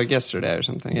mentioned him to you like yesterday or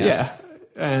something. Yeah.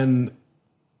 And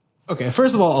okay,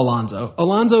 first of all, Alonso.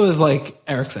 Alonso is like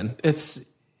Eriksson. It's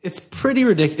pretty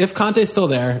ridiculous. If Conte's still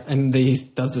there and he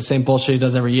does the same bullshit he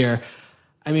does every year,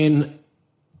 I mean,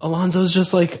 Alonso's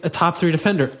just like a top 3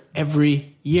 defender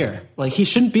every year. Like, he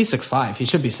shouldn't be 6'5". He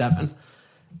should be 7.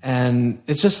 And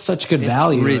it's just such good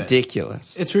value.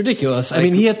 Ridiculous. It's ridiculous. Like, I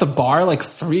mean, he hit the bar like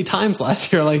 3 times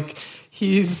last year. Like,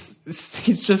 he's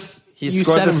just... He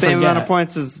scored the same amount of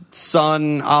points as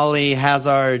Son, Ali,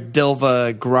 Hazard,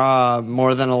 Dilva, Gra,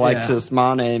 more than Alexis,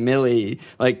 Mane, Millie.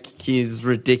 Like, he's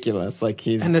ridiculous. Like,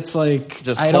 and it's like,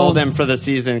 just hold him for the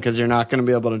season because you're not going to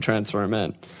be able to transfer him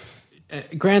in.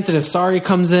 Granted, if Sarri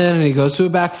comes in and he goes to a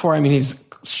back 4, I mean, he's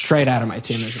straight out of my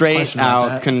team. Straight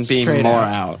out, couldn't be more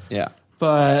out. Yeah.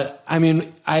 But, I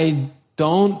mean, I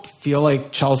don't feel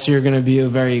like Chelsea are going to be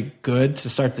very good to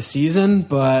start the season,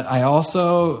 but I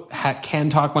also can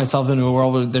talk myself into a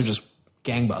world where they're just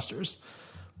gangbusters.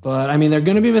 But, I mean, they're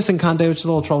going to be missing Conte, which is a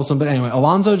little troublesome. But anyway,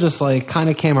 Alonso just, like, kind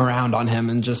of came around on him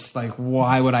and just, like,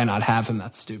 why would I not have him?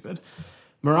 That's stupid.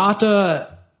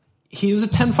 Murata, he was a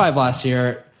 10-5 last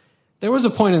year. There was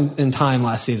a point in time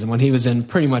last season when he was in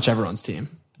pretty much everyone's team.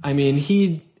 I mean,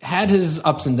 he had his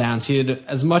ups and downs. He had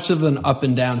as much of an up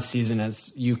and down season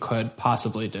as you could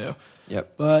possibly do.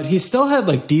 Yep. But he still had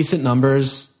like decent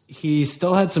numbers. He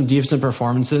still had some decent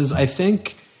performances. I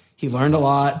think he learned a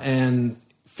lot and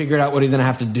figured out what he's going to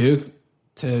have to do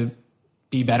to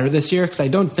be better this year. Because I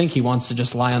don't think he wants to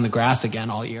just lie on the grass again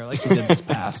all year like he did this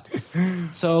past.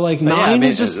 So like 9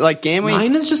 is just like game week.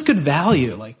 9 is just good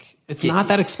value. Like it's not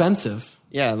that expensive.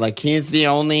 Yeah, like he's the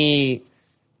only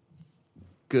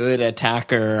good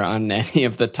attacker on any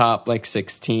of the top like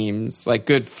 6 teams, like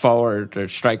good forward or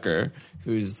striker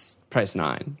who's price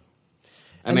 9.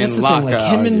 I mean, Laka,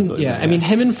 like him and I mean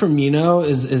him and Firmino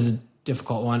is a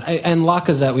difficult one. And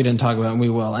Lacazette we didn't talk about, and we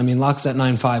will. I mean, Lacazette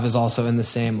 9.5 is also in the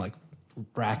same like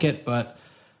bracket, but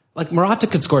like Morata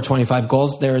could score 25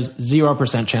 goals. There's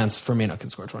 0% chance Firmino can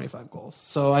score 25 goals.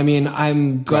 So I mean,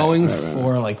 I'm going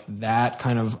for like that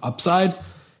kind of upside.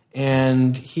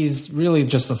 And he's really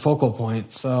just the focal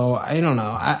point. So I don't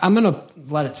know. I'm going to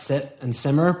let it sit and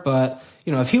simmer. But,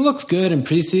 you know, if he looks good in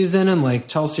preseason and like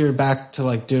Chelsea are back to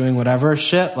like doing whatever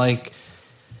shit, like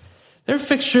their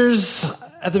fixtures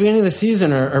at the beginning of the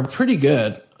season are pretty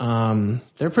good.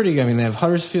 They're pretty good. I mean, they have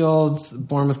Huddersfield,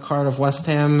 Bournemouth, Cardiff, West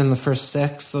Ham in the first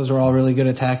 6. Those are all really good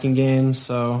attacking games.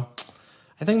 So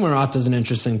I think Morata's an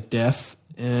interesting diff.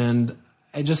 And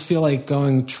I just feel like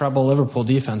going treble Liverpool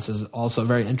defense is also a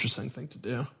very interesting thing to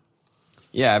do.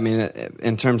 Yeah, I mean,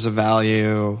 in terms of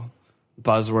value,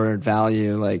 buzzword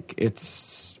value, like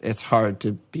it's hard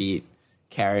to beat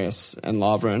Karius and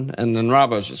Lovren, and then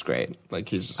Robbo's just great. Like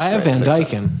he's just. I have Van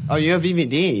Dijk in. Oh, you have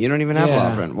VVD. You don't even have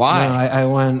Lovren. Why? No, I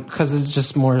went because it's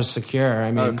just more secure.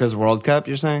 I mean, because World Cup.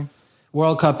 You're saying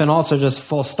World Cup, and also just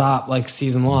full stop, like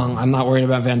season long. I'm not worried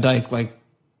about Van Dijk like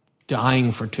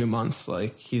dying for 2 months.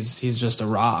 Like he's just a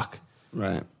rock,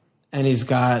 right? And he's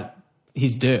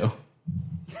due.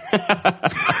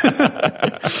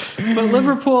 But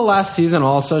Liverpool last season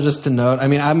also, just to note, I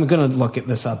mean, I'm going to look at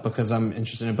this up because I'm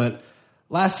interested in it, but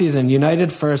last season,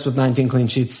 United first with 19 clean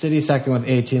sheets, City second with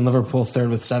 18, Liverpool third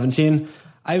with 17.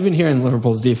 I've been hearing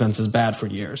Liverpool's defense is bad for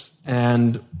years,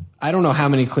 and I don't know how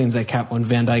many cleans they kept when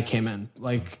Van Dijk came in.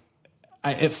 Like,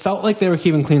 it felt like they were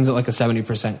keeping cleans at like a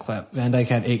 70% clip. Van Dijk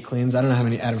had 8 cleans. I don't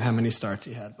know how many starts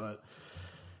he had, but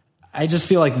I just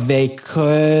feel like they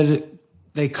could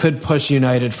push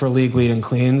United for league leading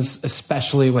cleans,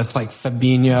 especially with like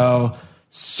Fabinho,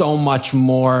 so much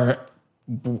more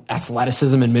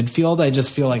athleticism in midfield. I just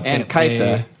feel like and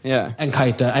Keita. And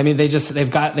Keita. I mean,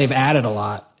 they've added a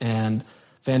lot, and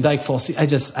Van Dijk full.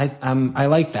 I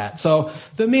like that. So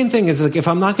the main thing is like if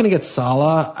I'm not going to get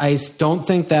Salah, I don't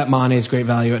think that Mane is great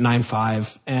value at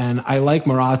 9.5, and I like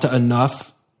Morata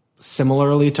enough,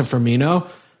 similarly to Firmino,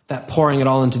 that pouring it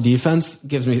all into defense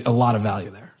gives me a lot of value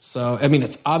there. So I mean,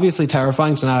 it's obviously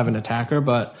terrifying to not have an attacker,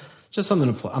 but just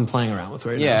something I'm playing around with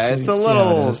right now. Yeah, it's a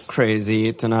little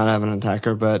crazy to not have an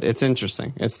attacker, but it's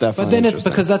interesting. It's definitely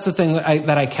interesting. Because that's the thing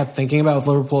that I kept thinking about with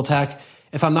Liverpool attack.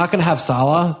 if I'm not going to have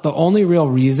Salah, the only real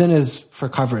reason is for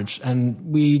coverage.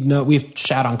 And we know we've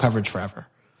shat on coverage forever.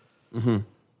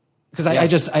 Because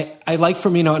I like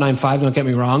Firmino at 9.5, don't get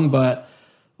me wrong, but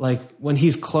like when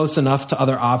he's close enough to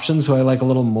other options who I like a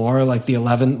little more, like the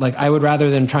 11, like I would rather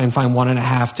than try and find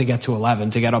 1.5 to get to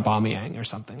 11 to get Aubameyang or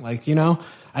something. Like, you know,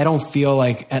 I don't feel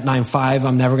like at 9.5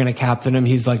 I'm never going to captain him.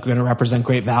 He's like going to represent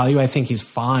great value. I think he's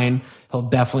fine. He'll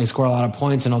definitely score a lot of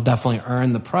points and he'll definitely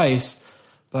earn the price.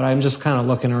 But I'm just kind of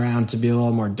looking around to be a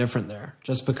little more different there,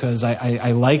 just because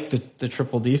I like the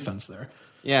triple defense there.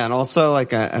 Yeah, and also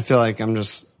like I feel like I'm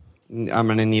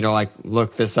going to need to like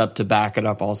look this up to back it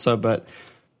up also, but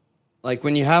like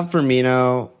when you have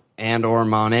Firmino and or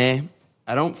Mane,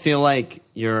 I don't feel like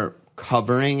you're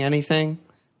covering anything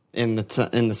in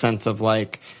the sense of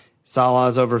like Salah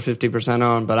is over 50%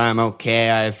 owned, but I'm okay.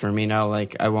 I have Firmino,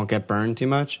 like I won't get burned too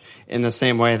much. In the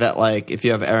same way that like if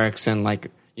you have Eriksen,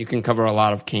 like you can cover a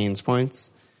lot of Kane's points.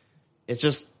 It's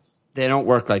just they don't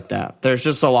work like that. There's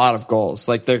just a lot of goals.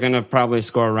 Like they're going to probably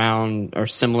score around or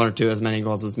similar to as many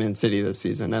goals as Man City this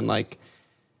season, and like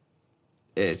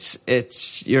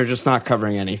it's you're just not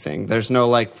covering anything. There's no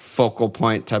like focal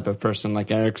point type of person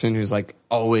like Eriksen who's like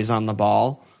always on the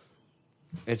ball.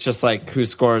 It's just like who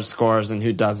scores and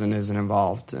who doesn't isn't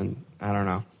involved, and I don't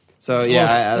know. So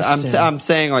yeah, I'm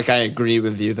saying like I agree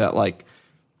with you that like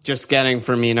just getting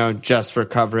Firmino just for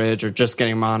coverage or just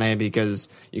getting Mane because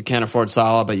you can't afford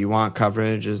Salah but you want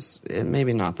coverage is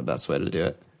maybe not the best way to do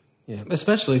it. Yeah,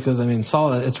 especially because I mean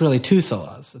Salah, it's really two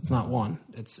Salahs. It's not one.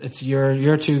 It's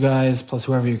your two guys plus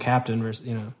whoever you captain versus,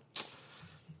 you know,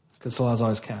 because Salah's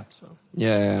always capped. So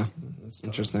yeah.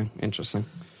 Interesting.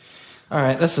 All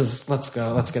right, let's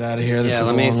go. Let's get out of here.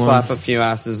 Let me slap a few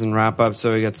asses and wrap up.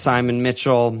 So we got Simon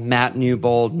Mitchell, Matt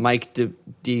Newbold, Mike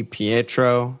Di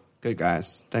Pietro. Good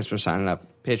guys. Thanks for signing up.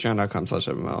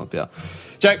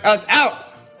 Patreon.com/FMLPL. Check us out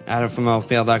at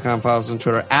FMLPL.com. Follow us on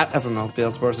Twitter at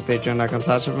FMLPL Sports at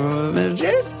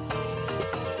Patreon.com/FMLPL.